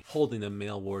dead body holding the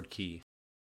male ward key.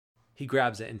 He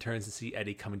grabs it and turns to see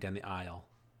Eddie coming down the aisle.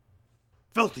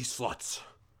 Filthy sluts!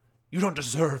 You don't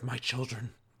deserve my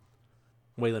children.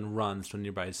 Waylon runs to a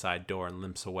nearby side door and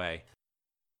limps away.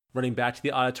 Running back to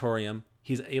the auditorium,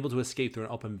 he's able to escape through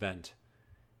an open vent.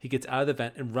 He gets out of the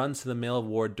vent and runs to the male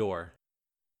ward door.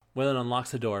 Waylon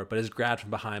unlocks the door, but is grabbed from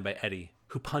behind by Eddie,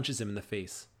 who punches him in the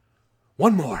face.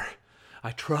 One more!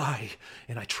 I try,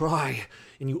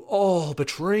 and you all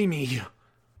betray me.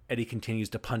 Eddie continues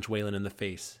to punch Waylon in the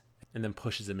face, and then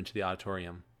pushes him into the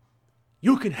auditorium.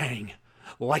 You can hang,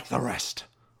 like the rest.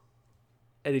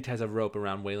 Eddie ties a rope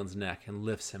around Waylon's neck and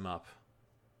lifts him up.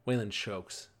 Waylon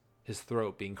chokes, his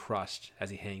throat being crushed as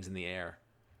he hangs in the air.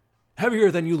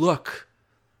 Heavier than you look.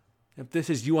 If this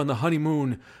is you on the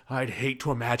honeymoon, I'd hate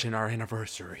to imagine our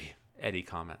anniversary, Eddie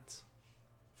comments.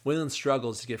 Waylon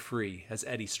struggles to get free as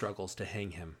Eddie struggles to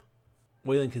hang him.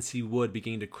 Waylon can see wood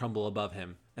beginning to crumble above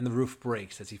him, and the roof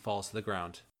breaks as he falls to the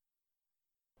ground.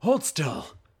 Hold still,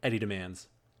 Eddie demands.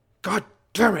 God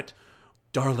damn it!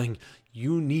 Darling,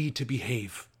 you need to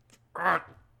behave.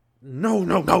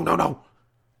 No.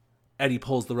 Eddie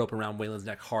pulls the rope around Waylon's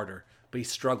neck harder, but he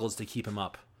struggles to keep him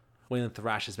up. Waylon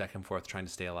thrashes back and forth, trying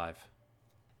to stay alive.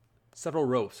 Several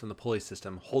ropes from the pulley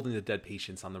system holding the dead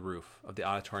patients on the roof of the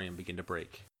auditorium begin to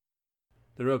break.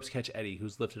 The ropes catch Eddie,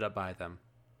 who's lifted up by them.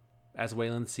 As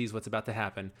Waylon sees what's about to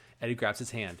happen, Eddie grabs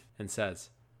his hand and says,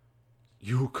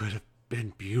 You could have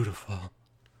been beautiful.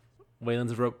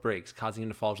 Waylon's rope breaks, causing him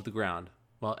to fall to the ground,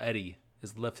 while Eddie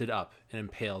is lifted up and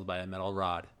impaled by a metal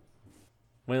rod.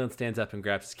 Waylon stands up and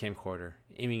grabs his camcorder,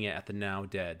 aiming it at the now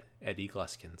dead Eddie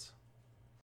Gluskins.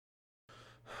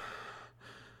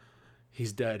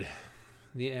 He's dead.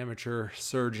 The amateur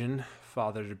surgeon,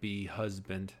 father-to-be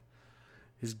husband.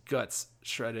 His guts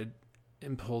shredded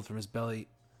and pulled from his belly.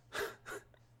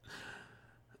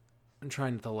 I'm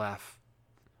trying not to laugh.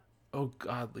 Oh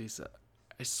God, Lisa.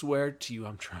 I swear to you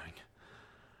I'm trying.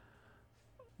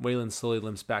 Waylon slowly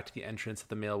limps back to the entrance of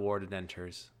the male ward and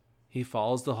enters. He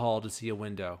follows the hall to see a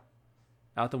window.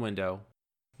 Out the window,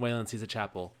 Waylon sees a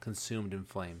chapel consumed in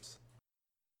flames.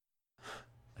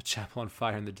 A chapel on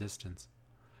fire in the distance.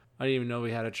 I didn't even know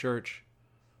we had a church.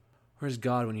 Where's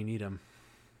God when you need him?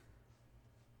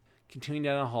 Continuing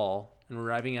down a hall and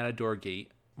arriving at a door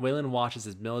gate, Waylon watches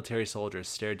as military soldiers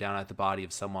stare down at the body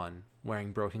of someone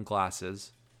wearing broken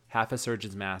glasses, half a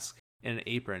surgeon's mask, and an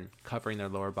apron covering their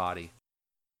lower body.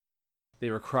 They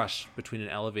were crushed between an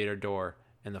elevator door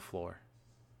and the floor.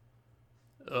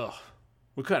 Ugh,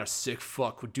 what kind of sick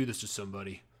fuck would do this to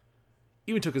somebody?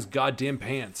 Even took his goddamn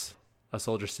pants, a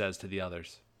soldier says to the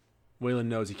others. Waylon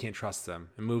knows he can't trust them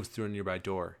and moves through a nearby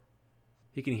door.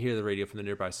 He can hear the radio from the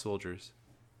nearby soldiers.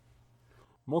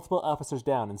 Multiple officers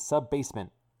down in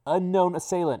sub-basement. Unknown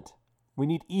assailant. We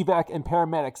need evac and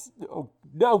paramedics. Oh,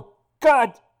 no!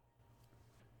 God!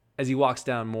 As he walks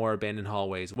down more abandoned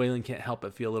hallways, Waylon can't help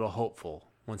but feel a little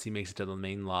hopeful once he makes it to the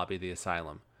main lobby of the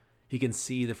asylum. He can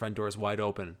see the front doors wide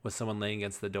open with someone laying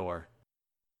against the door.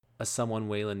 A someone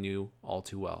Waylon knew all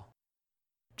too well.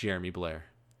 Jeremy Blair.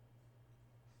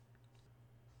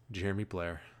 Jeremy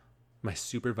Blair. My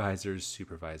supervisor's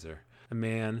supervisor. A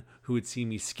man who would see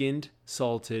me skinned,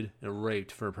 salted, and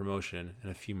raped for a promotion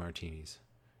and a few martinis.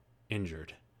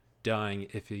 Injured. Dying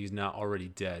if he's not already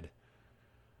dead.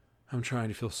 I'm trying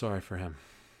to feel sorry for him.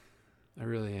 I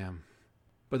really am.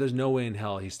 But there's no way in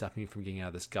hell he's stopping me from getting out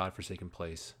of this godforsaken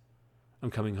place. I'm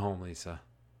coming home, Lisa.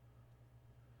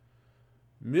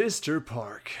 Mr.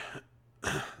 Park.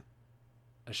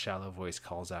 A shallow voice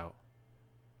calls out.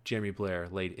 Jeremy Blair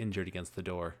laid injured against the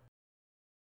door.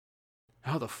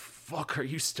 How the fuck are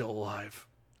you still alive?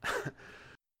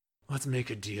 Let's make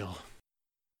a deal.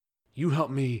 You help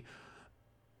me,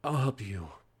 I'll help you.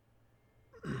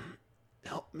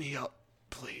 Help me up,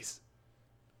 please.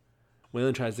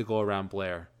 Waylon tries to go around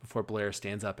Blair before Blair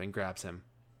stands up and grabs him.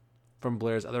 From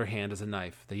Blair's other hand is a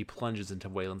knife that he plunges into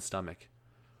Waylon's stomach.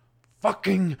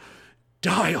 Fucking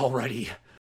die already!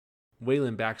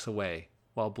 Waylon backs away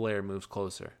while Blair moves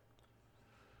closer.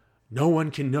 No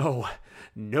one can know.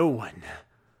 No one.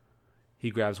 He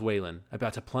grabs Waylon,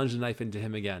 about to plunge the knife into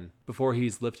him again, before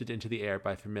he's lifted into the air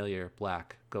by a familiar,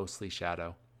 black, ghostly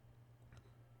shadow.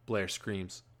 Blair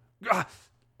screams. Ah,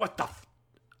 what the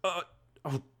oh,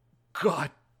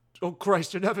 God. Oh,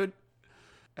 Christ in heaven.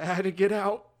 I had to get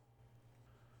out.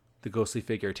 The ghostly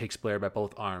figure takes Blair by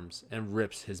both arms and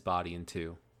rips his body in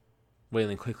two.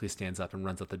 Waylon quickly stands up and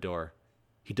runs out the door.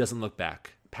 He doesn't look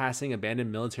back. Passing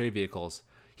abandoned military vehicles,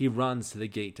 he runs to the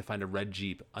gate to find a red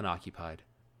Jeep unoccupied.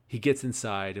 He gets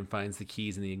inside and finds the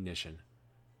keys in the ignition.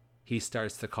 He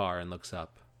starts the car and looks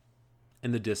up.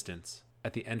 In the distance,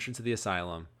 at the entrance of the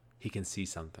asylum, he can see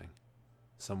something.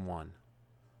 Someone.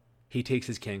 He takes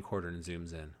his camcorder and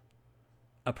zooms in.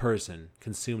 A person,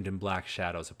 consumed in black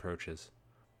shadows, approaches.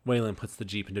 Waylon puts the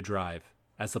Jeep into drive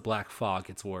as the black fog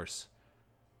gets worse.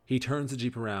 He turns the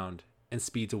Jeep around and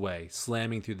speeds away,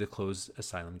 slamming through the closed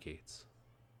asylum gates.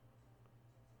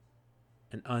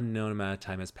 An unknown amount of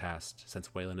time has passed since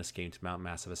Waylon escaped Mount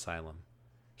Massive Asylum.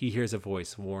 He hears a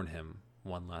voice warn him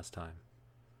one last time.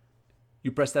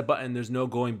 You press that button, there's no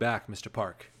going back, Mr.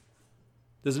 Park.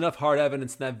 There's enough hard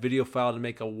evidence in that video file to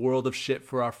make a world of shit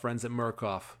for our friends at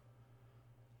Murkoff.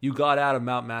 You got out of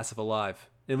Mount Massive alive,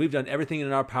 and we've done everything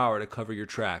in our power to cover your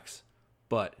tracks.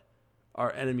 But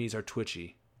our enemies are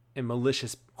twitchy and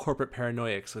malicious corporate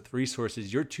paranoiacs with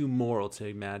resources you're too moral to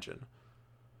imagine.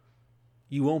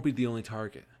 You won't be the only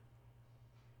target.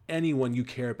 Anyone you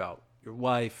care about, your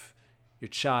wife, your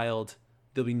child,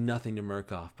 there'll be nothing to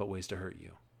Murkoff but ways to hurt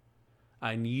you.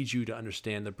 I need you to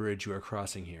understand the bridge you are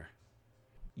crossing here.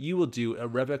 You will do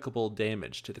irrevocable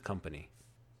damage to the company.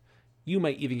 You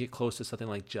might even get close to something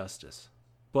like justice.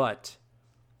 But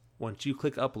once you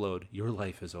click upload, your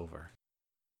life is over.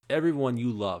 Everyone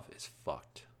you love is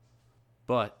fucked.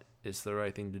 But it's the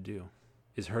right thing to do.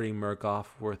 Is hurting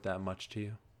Murkoff worth that much to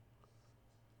you?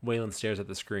 Waylon stares at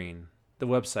the screen. The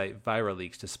website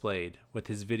ViraLeaks displayed with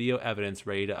his video evidence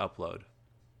ready to upload.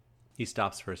 He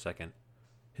stops for a second,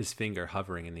 his finger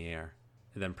hovering in the air,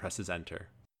 and then presses enter.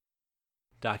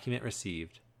 Document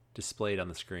received, displayed on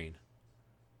the screen.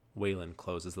 Waylon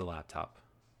closes the laptop.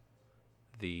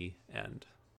 The end.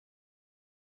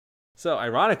 So,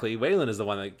 ironically, Waylon is the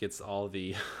one that gets all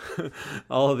the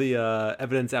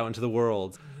evidence out into the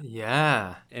world.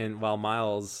 Yeah. And while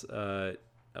Miles,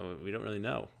 we don't really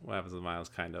know what happens with Miles,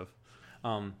 kind of.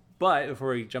 But before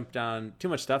we jump down too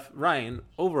much stuff, Ryan,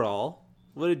 overall,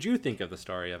 what did you think of the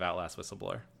story of Outlast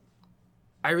Whistleblower?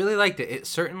 I really liked it. It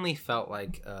certainly felt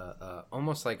like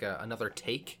almost like another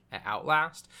take at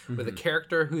Outlast, with a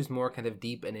character who's more kind of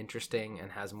deep and interesting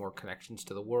and has more connections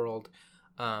to the world,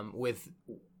 with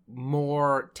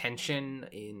more tension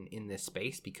in this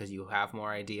space because you have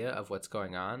more idea of what's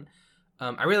going on.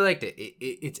 I really liked it.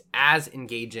 It's as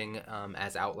engaging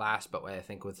as Outlast, but I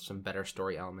think with some better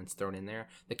story elements thrown in there.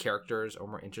 The characters are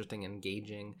more interesting and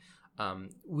engaging.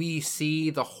 We see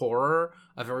the horror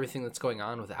of everything that's going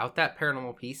on without that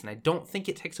paranormal piece, and I don't think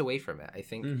it takes away from it. I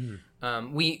think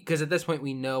because at this point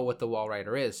we know what the Wall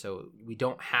Rider is, so we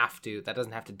don't have to. That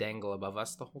doesn't have to dangle above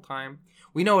us the whole time.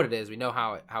 We know what it is. We know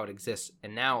how it exists,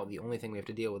 and now the only thing we have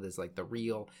to deal with is like the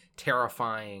real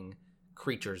terrifying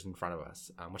creatures in front of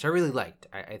us, which I really liked.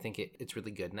 I think it's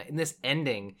really good, and this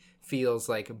ending feels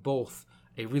like both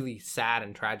a really sad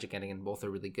and tragic ending and both a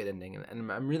really good ending,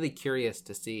 and I'm really curious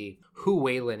to see who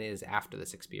Waylon is after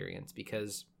this experience,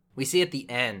 because we see at the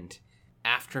end,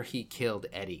 after he killed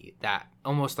Eddie, that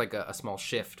almost like a small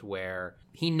shift where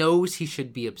he knows he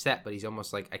should be upset, but he's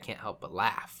almost like, I can't help but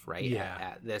laugh, right?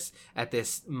 Yeah. At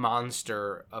this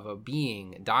monster of a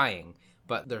being dying,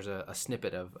 but there's a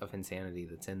snippet of insanity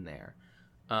that's in there.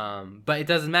 But it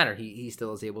doesn't matter. He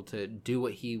still is able to do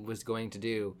what he was going to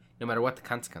do, no matter what the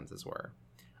consequences were,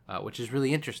 which is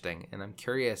really interesting. And I'm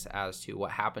curious as to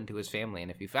what happened to his family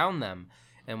and if he found them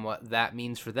and what that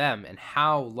means for them and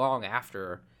how long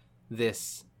after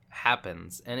this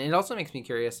happens. And it also makes me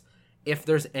curious if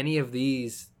there's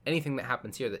anything that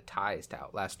happens here that ties to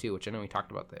Outlast 2, which I know we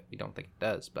talked about that we don't think it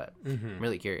does, but I'm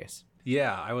really curious.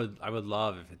 Yeah, I would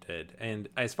love if it did. And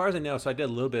as far as I know, so I did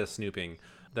a little bit of snooping.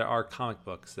 There are comic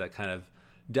books that kind of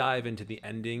dive into the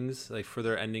endings, like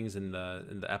further endings in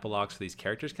the epilogues for these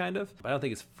characters, kind of. But I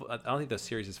don't think the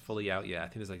series is fully out yet. I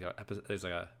think there's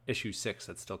like a issue 6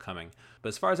 that's still coming. But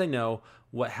as far as I know,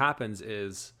 what happens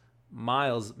is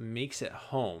Miles makes it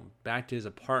home back to his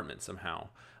apartment somehow.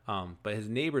 But his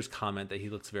neighbors comment that he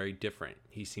looks very different.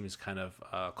 He seems kind of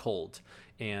cold.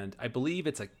 And I believe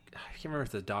I can't remember if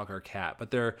it's a dog or a cat, but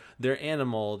their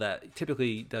animal that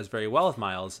typically does very well with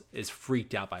Miles is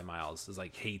freaked out by Miles,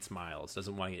 hates Miles,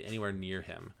 doesn't want to get anywhere near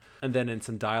him. And then in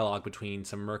some dialogue between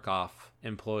some Murkoff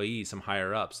employees, some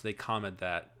higher ups, they comment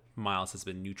that Miles has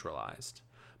been neutralized,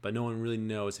 but no one really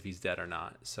knows if he's dead or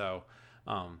not. So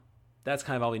that's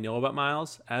kind of all we know about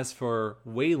Miles. As for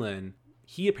Waylon,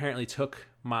 he apparently took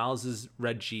Miles's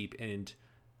red Jeep and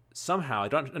somehow,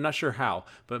 I'm not sure how,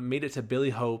 but made it to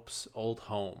Billy Hope's old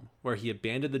home, where he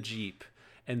abandoned the Jeep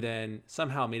and then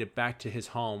somehow made it back to his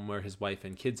home where his wife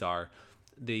and kids are.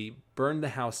 They burned the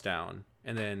house down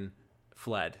and then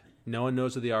fled. No one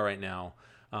knows where they are right now,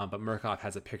 but Murkoff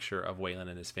has a picture of Waylon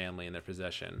and his family in their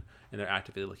possession, and they're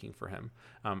actively looking for him.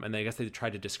 And I guess they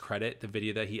tried to discredit the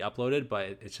video that he uploaded,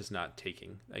 but it's just not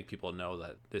taking. Like, people know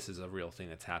that this is a real thing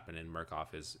that's happened, and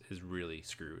Murkoff is really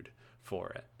screwed for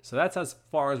it. So that's as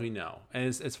far as we know. And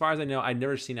as far as I know, I've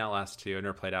never seen Outlast 2. I've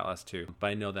never played Outlast 2, but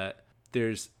I know that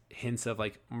there's hints of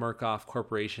like Murkoff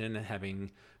Corporation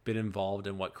having been involved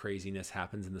in what craziness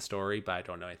happens in the story, but I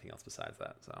don't know anything else besides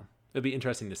that. So it'll be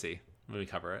interesting to see when we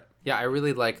cover it. Yeah, I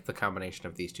really like the combination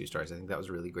of these two stories. I think that was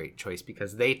a really great choice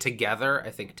because they together,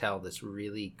 I think, tell this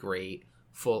really great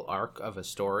full arc of a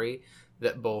story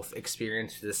that both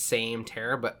experience the same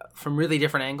terror, but from really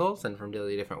different angles and from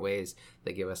really different ways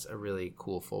that give us a really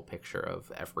cool full picture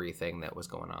of everything that was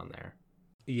going on there.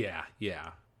 Yeah.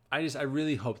 I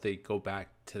really hope they go back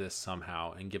to this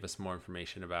somehow and give us more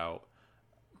information about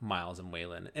Miles and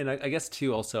Waylon. And I guess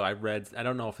too, also I read, I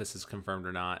don't know if this is confirmed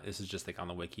or not, this is just like on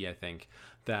the wiki, I think,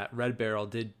 that Red Barrel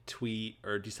did tweet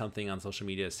or do something on social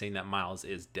media saying that Miles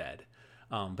is dead.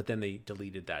 But then they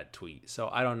deleted that tweet. So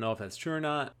I don't know if that's true or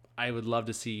not. I would love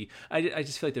to see, I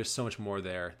just feel like there's so much more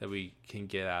there that we can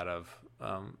get out of,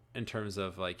 in terms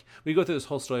of like, we go through this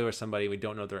whole story where somebody, we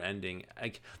don't know their ending.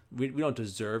 Like we don't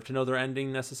deserve to know their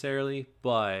ending necessarily,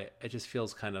 but it just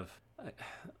feels kind of,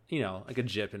 like a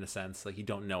gyp in a sense. Like you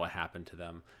don't know what happened to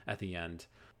them at the end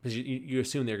because you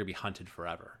assume they're going to be hunted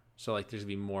forever. So like there's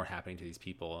going to be more happening to these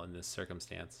people in this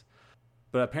circumstance.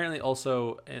 But apparently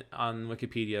also on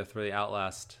Wikipedia for the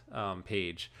Outlast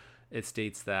page, it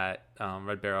states that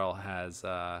Red Barrel has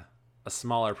a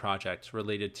smaller project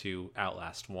related to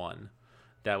Outlast 1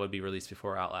 that would be released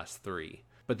before Outlast 3.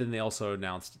 But then they also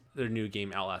announced their new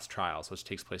game, Outlast Trials, which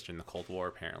takes place during the Cold War,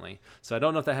 apparently. So I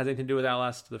don't know if that has anything to do with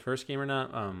Outlast, the first game, or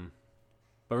not.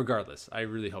 But regardless, I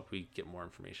really hope we get more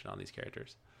information on these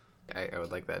characters. I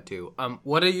would like that too.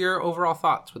 What are your overall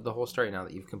thoughts with the whole story now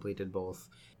that you've completed both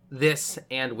this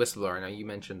and Whistleblower? I know you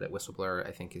mentioned that Whistleblower,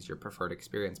 I think, is your preferred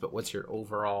experience, but what's your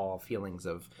overall feelings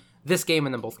of this game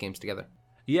and then both games together?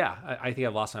 Yeah, I think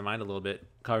I've lost my mind a little bit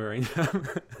covering them.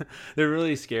 They're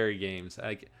really scary games.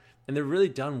 And they're really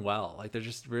done well. Like they're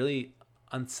just really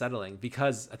unsettling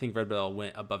because I think Red Barrel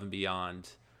went above and beyond,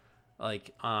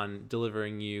 like on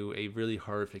delivering you a really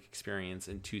horrific experience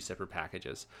in two separate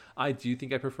packages. I do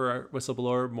think I prefer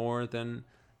Whistleblower more than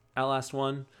Outlast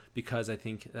 1 because I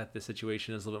think that the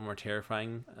situation is a little bit more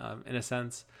terrifying in a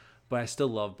sense, but I still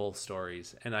love both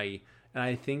stories. And I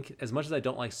think as much as I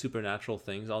don't like supernatural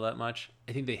things all that much,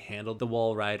 I think they handled the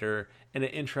Wall Rider in an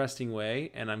interesting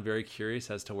way, and I'm very curious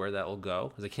as to where that will go,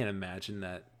 because I can't imagine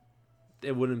that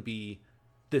it wouldn't be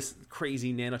this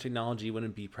crazy nanotechnology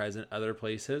wouldn't be present other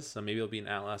places. So maybe it'll be in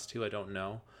Outlast 2, I don't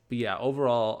know. But yeah,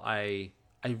 overall, I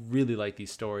really like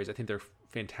these stories. I think they're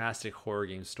fantastic horror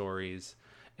game stories.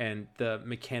 And the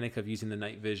mechanic of using the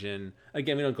night vision,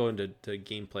 again, we don't go into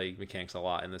gameplay mechanics a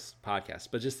lot in this podcast,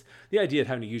 but just the idea of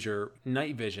having to use your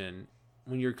night vision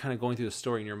when you're kind of going through the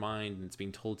story in your mind and it's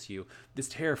being told to you, it's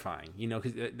terrifying,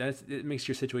 because it makes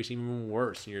your situation even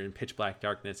worse. You're in pitch black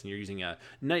darkness and you're using a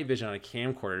night vision on a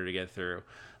camcorder to get through.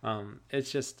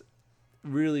 It's just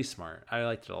really smart. I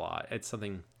liked it a lot. It's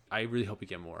something I really hope we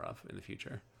get more of in the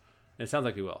future. And it sounds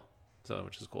like we will, so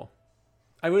which is cool.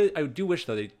 I do wish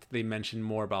though they mentioned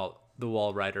more about the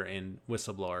Wall Rider and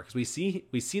Whistleblower, because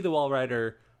we see the Wall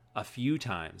Rider a few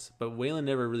times, but Waylon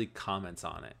never really comments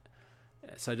on it.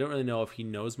 So I don't really know if he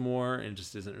knows more and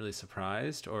just isn't really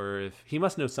surprised, or if he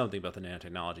must know something about the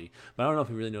nanotechnology, but I don't know if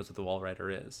he really knows what the Wall Rider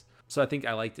is. So I think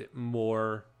I liked it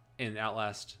more in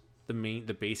Outlast,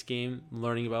 the base game,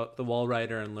 learning about the Wall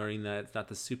Rider and learning that it's not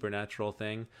the supernatural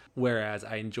thing, whereas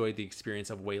I enjoyed the experience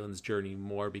of Waylon's journey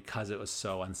more because it was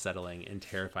so unsettling and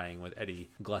terrifying with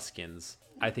Eddie Gluskins.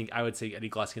 I think I would say Eddie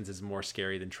Gluskins is more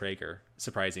scary than Traeger,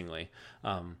 surprisingly,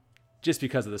 just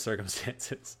because of the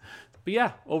circumstances. But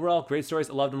yeah, overall, great stories.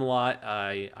 I loved them a lot.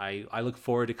 I look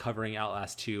forward to covering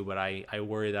Outlast 2, but I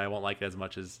worry that I won't like it as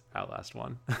much as Outlast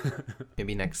 1.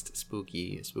 Maybe next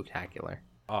spooktacular.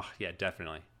 Oh, yeah,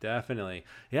 definitely.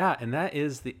 Yeah, and that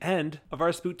is the end of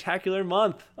our spooktacular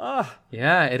month. Ah,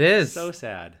 yeah, it is. So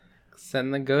sad.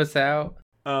 Send the ghosts out.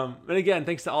 And again,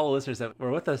 thanks to all the listeners that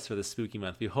were with us for the spooky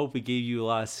month. We hope we gave you a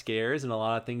lot of scares and a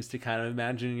lot of things to kind of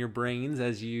imagine in your brains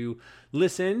as you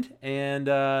listened. And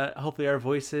hopefully our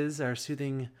voices, our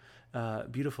soothing,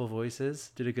 beautiful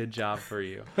voices, did a good job for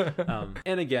you.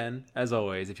 And again, as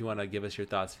always, if you want to give us your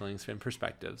thoughts, feelings, and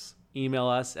perspectives, email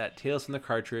us at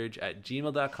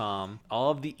talesfromthecartridge@gmail.com.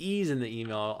 All of the E's in the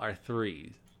email are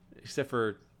 3s, except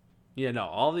for... Yeah, no,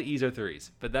 all the E's are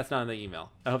 3s, but that's not in the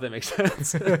email. I hope that makes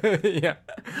sense. Yeah.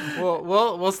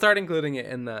 We'll start including it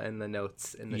in the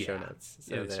notes, in the show notes.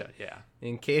 So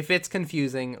if it's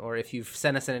confusing, or if you've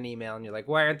sent us in an email and you're like,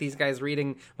 why aren't these guys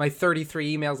reading my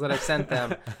 33 emails that I've sent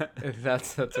them?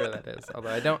 that's where that is.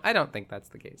 Although I don't think that's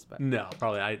the case, but no,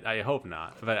 probably I hope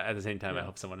not. But at the same time, I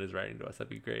hope someone is writing to us. That'd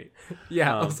be great.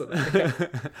 Yeah. Also,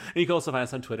 and you can also find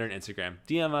us on Twitter and Instagram.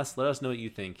 DM us. Let us know what you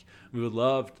think. We would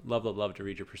love to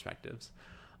read your perspectives.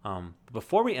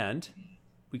 Before we end,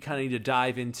 we kind of need to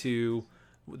dive into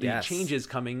the changes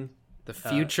coming. The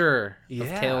future of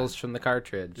Tales from the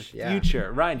Cartridge.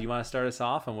 Future. Ryan, do you want to start us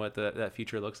off on what that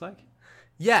future looks like?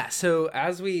 Yeah, so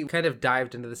as we kind of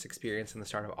dived into this experience in the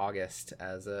start of August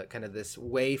as a kind of this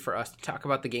way for us to talk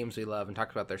about the games we love and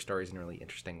talk about their stories in a really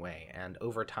interesting way. And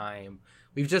over time,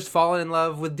 we've just fallen in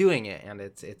love with doing it. And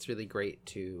it's really great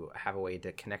to have a way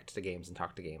to connect to games and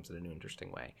talk to games in a new,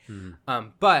 interesting way. Mm-hmm.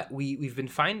 But we've been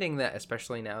finding that,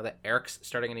 especially now that Eric's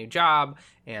starting a new job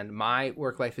and my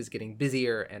work life is getting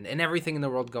busier and everything in the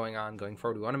world going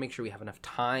forward, we want to make sure we have enough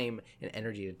time and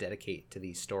energy to dedicate to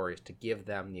these stories, to give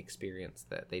them the experience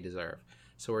that they deserve.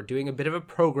 So we're doing a bit of a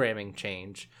programming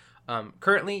change.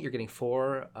 Currently, you're getting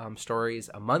 4 stories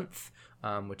a month,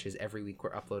 which is every week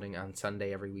we're uploading on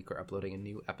Sunday. Every week we're uploading a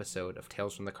new episode of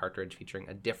Tales from the Cartridge featuring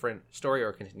a different story or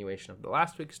a continuation of the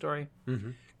last week's story.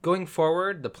 Mm-hmm. Going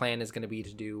forward, the plan is going to be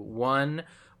to do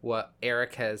what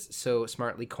Eric has so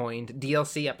smartly coined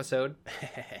DLC episode.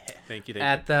 Thank you.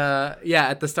 At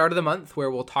the start of the month, where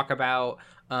we'll talk about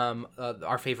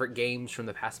our favorite games from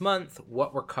the past month,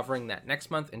 what we're covering that next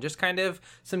month, and just kind of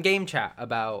some game chat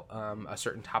about a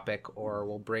certain topic, or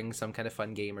we'll bring some kind of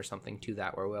fun game or something to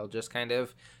that where we'll just kind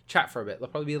of chat for a bit. They'll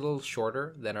probably be a little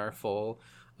shorter than our full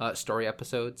story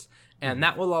episodes, and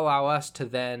that will allow us to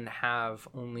then have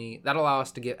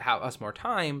more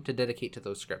time to dedicate to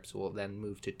those scripts. We'll then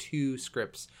move to 2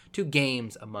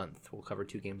 games a month. We'll cover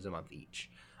 2 games a month each,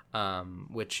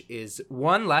 which is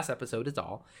 1 less episode is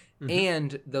all. Mm-hmm.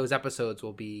 And those episodes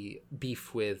will be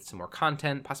beef with some more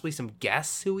content, possibly some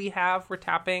guests who we're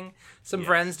tapping some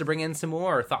friends to bring in some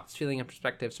more thoughts, feeling, and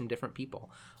perspectives from different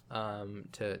people.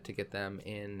 To get them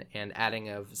in, and adding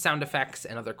of sound effects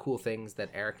and other cool things that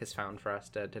Eric has found for us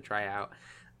to try out.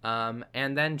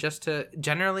 And then just to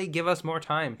generally give us more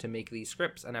time to make these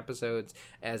scripts and episodes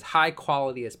as high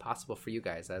quality as possible for you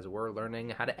guys, as we're learning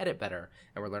how to edit better,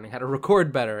 and we're learning how to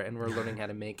record better, and we're learning how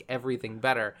to make everything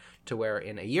better, to where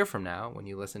in a year from now, when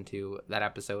you listen to that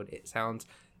episode, it sounds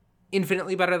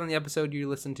infinitely better than the episode you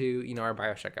listened to, our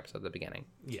BioShock episode at the beginning.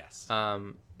 Yes.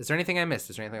 Is there anything I missed?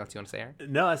 Is there anything else you want to say, Aaron?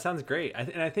 No, that sounds great.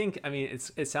 I think it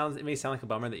may sound like a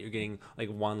bummer that you're getting like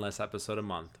one less episode a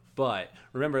month, but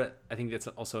remember, I think it's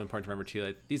also important to remember too,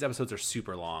 like these episodes are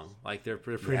super long. Like they're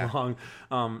pretty long.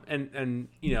 And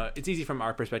it's easy from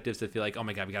our perspectives to feel like, oh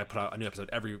my God, we got to put out a new episode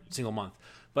every single month,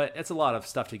 but it's a lot of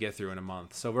stuff to get through in a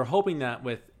month. So we're hoping that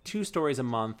with 2 stories a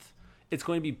month, it's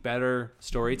going to be better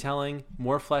storytelling,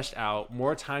 more fleshed out,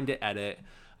 more time to edit.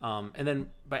 And then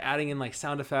by adding in like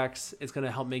sound effects, it's going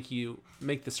to help make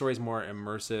the stories more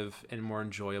immersive and more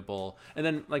enjoyable. And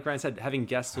then, like Ryan said, having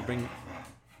guests will bring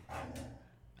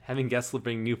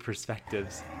new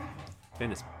perspectives.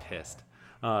 Finn is pissed.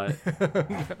 Finn,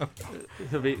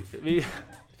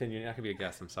 you're not going to be a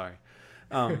guest. I'm sorry.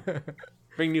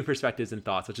 Bring new perspectives and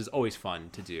thoughts, which is always fun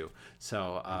to do.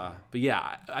 So, but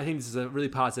yeah, I think this is a really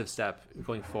positive step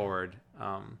going forward.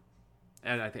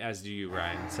 And I think, as do you,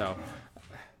 Ryan. So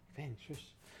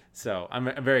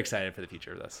I'm very excited for the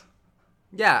future of this.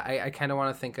 Yeah, I kind of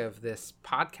want to think of this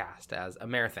podcast as a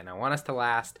marathon. I want us to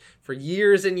last for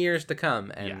years and years to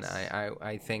come. And yes.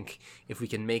 I think if we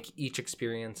can make each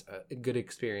experience a good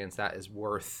experience, that is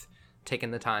worth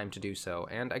taking the time to do so.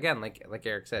 And again, like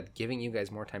Eric said, giving you guys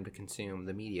more time to consume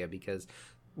the media, because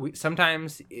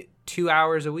sometimes 2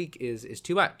 hours a week is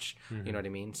too much. Mm-hmm. You know what I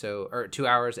mean? So, or 2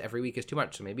 hours every week is too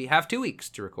much. So maybe have 2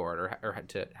 weeks to record, or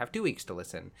to have 2 weeks to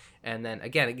listen. And then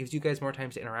again, it gives you guys more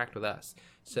time to interact with us.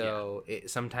 So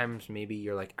sometimes maybe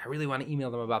you're like, I really want to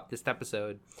email them about this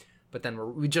episode, but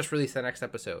then we just released the next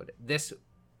episode.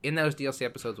 In those DLC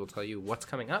episodes, we'll tell you what's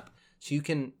coming up, so you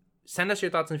can send us your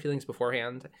thoughts and feelings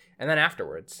beforehand and then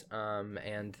afterwards.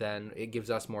 And then it gives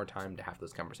us more time to have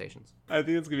those conversations. I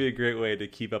think it's going to be a great way to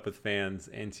keep up with fans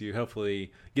and to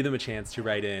hopefully give them a chance to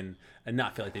write in and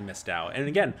not feel like they missed out. And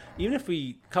again, even if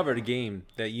we covered a game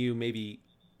that you maybe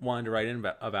wanted to write in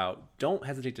about, don't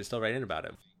hesitate to still write in about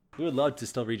it. We would love to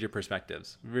still read your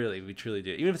perspectives. Really, we truly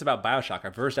do. Even if it's about BioShock,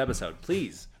 our first episode,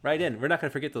 please write in. We're not going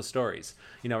to forget those stories.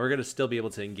 We're going to still be able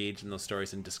to engage in those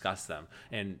stories and discuss them.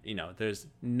 And, there's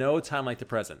no time like the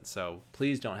present. So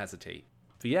please don't hesitate.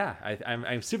 But yeah,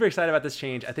 I'm super excited about this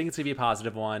change. I think it's going to be a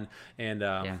positive one. And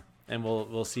and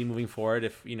we'll see moving forward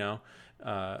if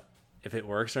if it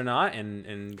works or not,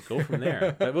 and go from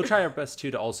there. But we'll try our best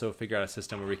too to also figure out a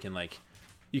system where we can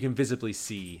you can visibly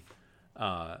see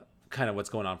kind of what's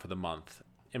going on for the month,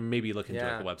 and maybe look into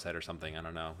like a website or something. I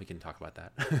don't know. We can talk about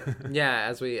that. Yeah,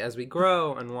 as we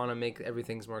grow and want to make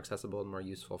everything more accessible and more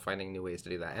useful, finding new ways to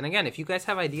do that. And again, if you guys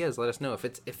have ideas, let us know. If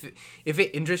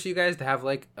it interests you guys to have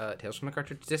like Tales from the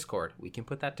Cartridge Discord, we can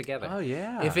put that together. Oh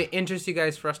yeah. If it interests you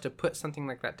guys for us to put something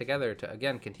like that together to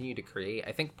again continue to create,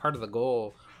 I think part of the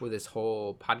goal with this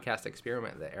whole podcast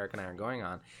experiment that Eric and I are going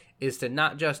on is to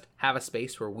not just have a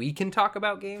space where we can talk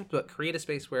about games, but create a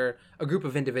space where a group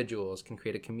of individuals can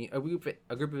create a group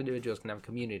of individuals can have a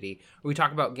community where we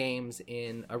talk about games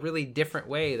in a really different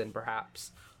way than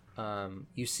perhaps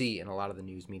you see in a lot of the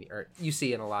news media, or you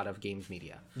see in a lot of games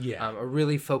media. Yeah. A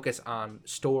really focus on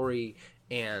story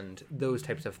and those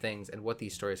types of things, and what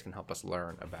these stories can help us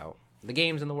learn about the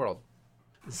games in the world.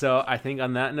 So I think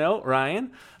on that note,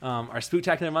 Ryan, our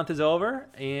Spooktacular month is over,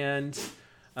 and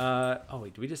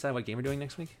did we decide what game we're doing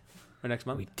next week or next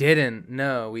month? We didn't.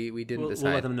 No, we didn't decide.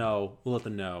 We'll let them know. We'll let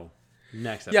them know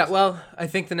next episode. Yeah, well, I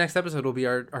think the next episode will be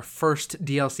our first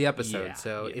DLC episode. Yeah,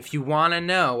 so if you want to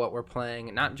know what we're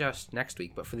playing, not just next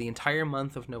week, but for the entire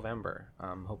month of November,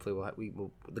 hopefully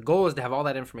we'll the goal is to have all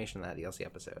that information in that DLC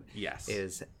episode. Yes.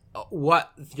 Is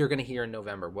what you're going to hear in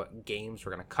November, what games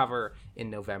we're going to cover in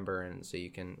November, and so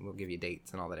we'll give you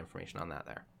dates and all that information on that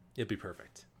there. It'll be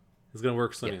perfect. It's going to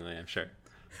work swimmingly, I'm sure.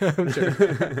 I'm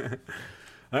sure.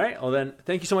 All right. Well, then,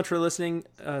 thank you so much for listening,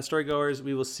 storygoers.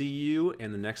 We will see you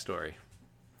in the next story.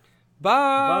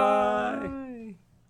 Bye. Bye.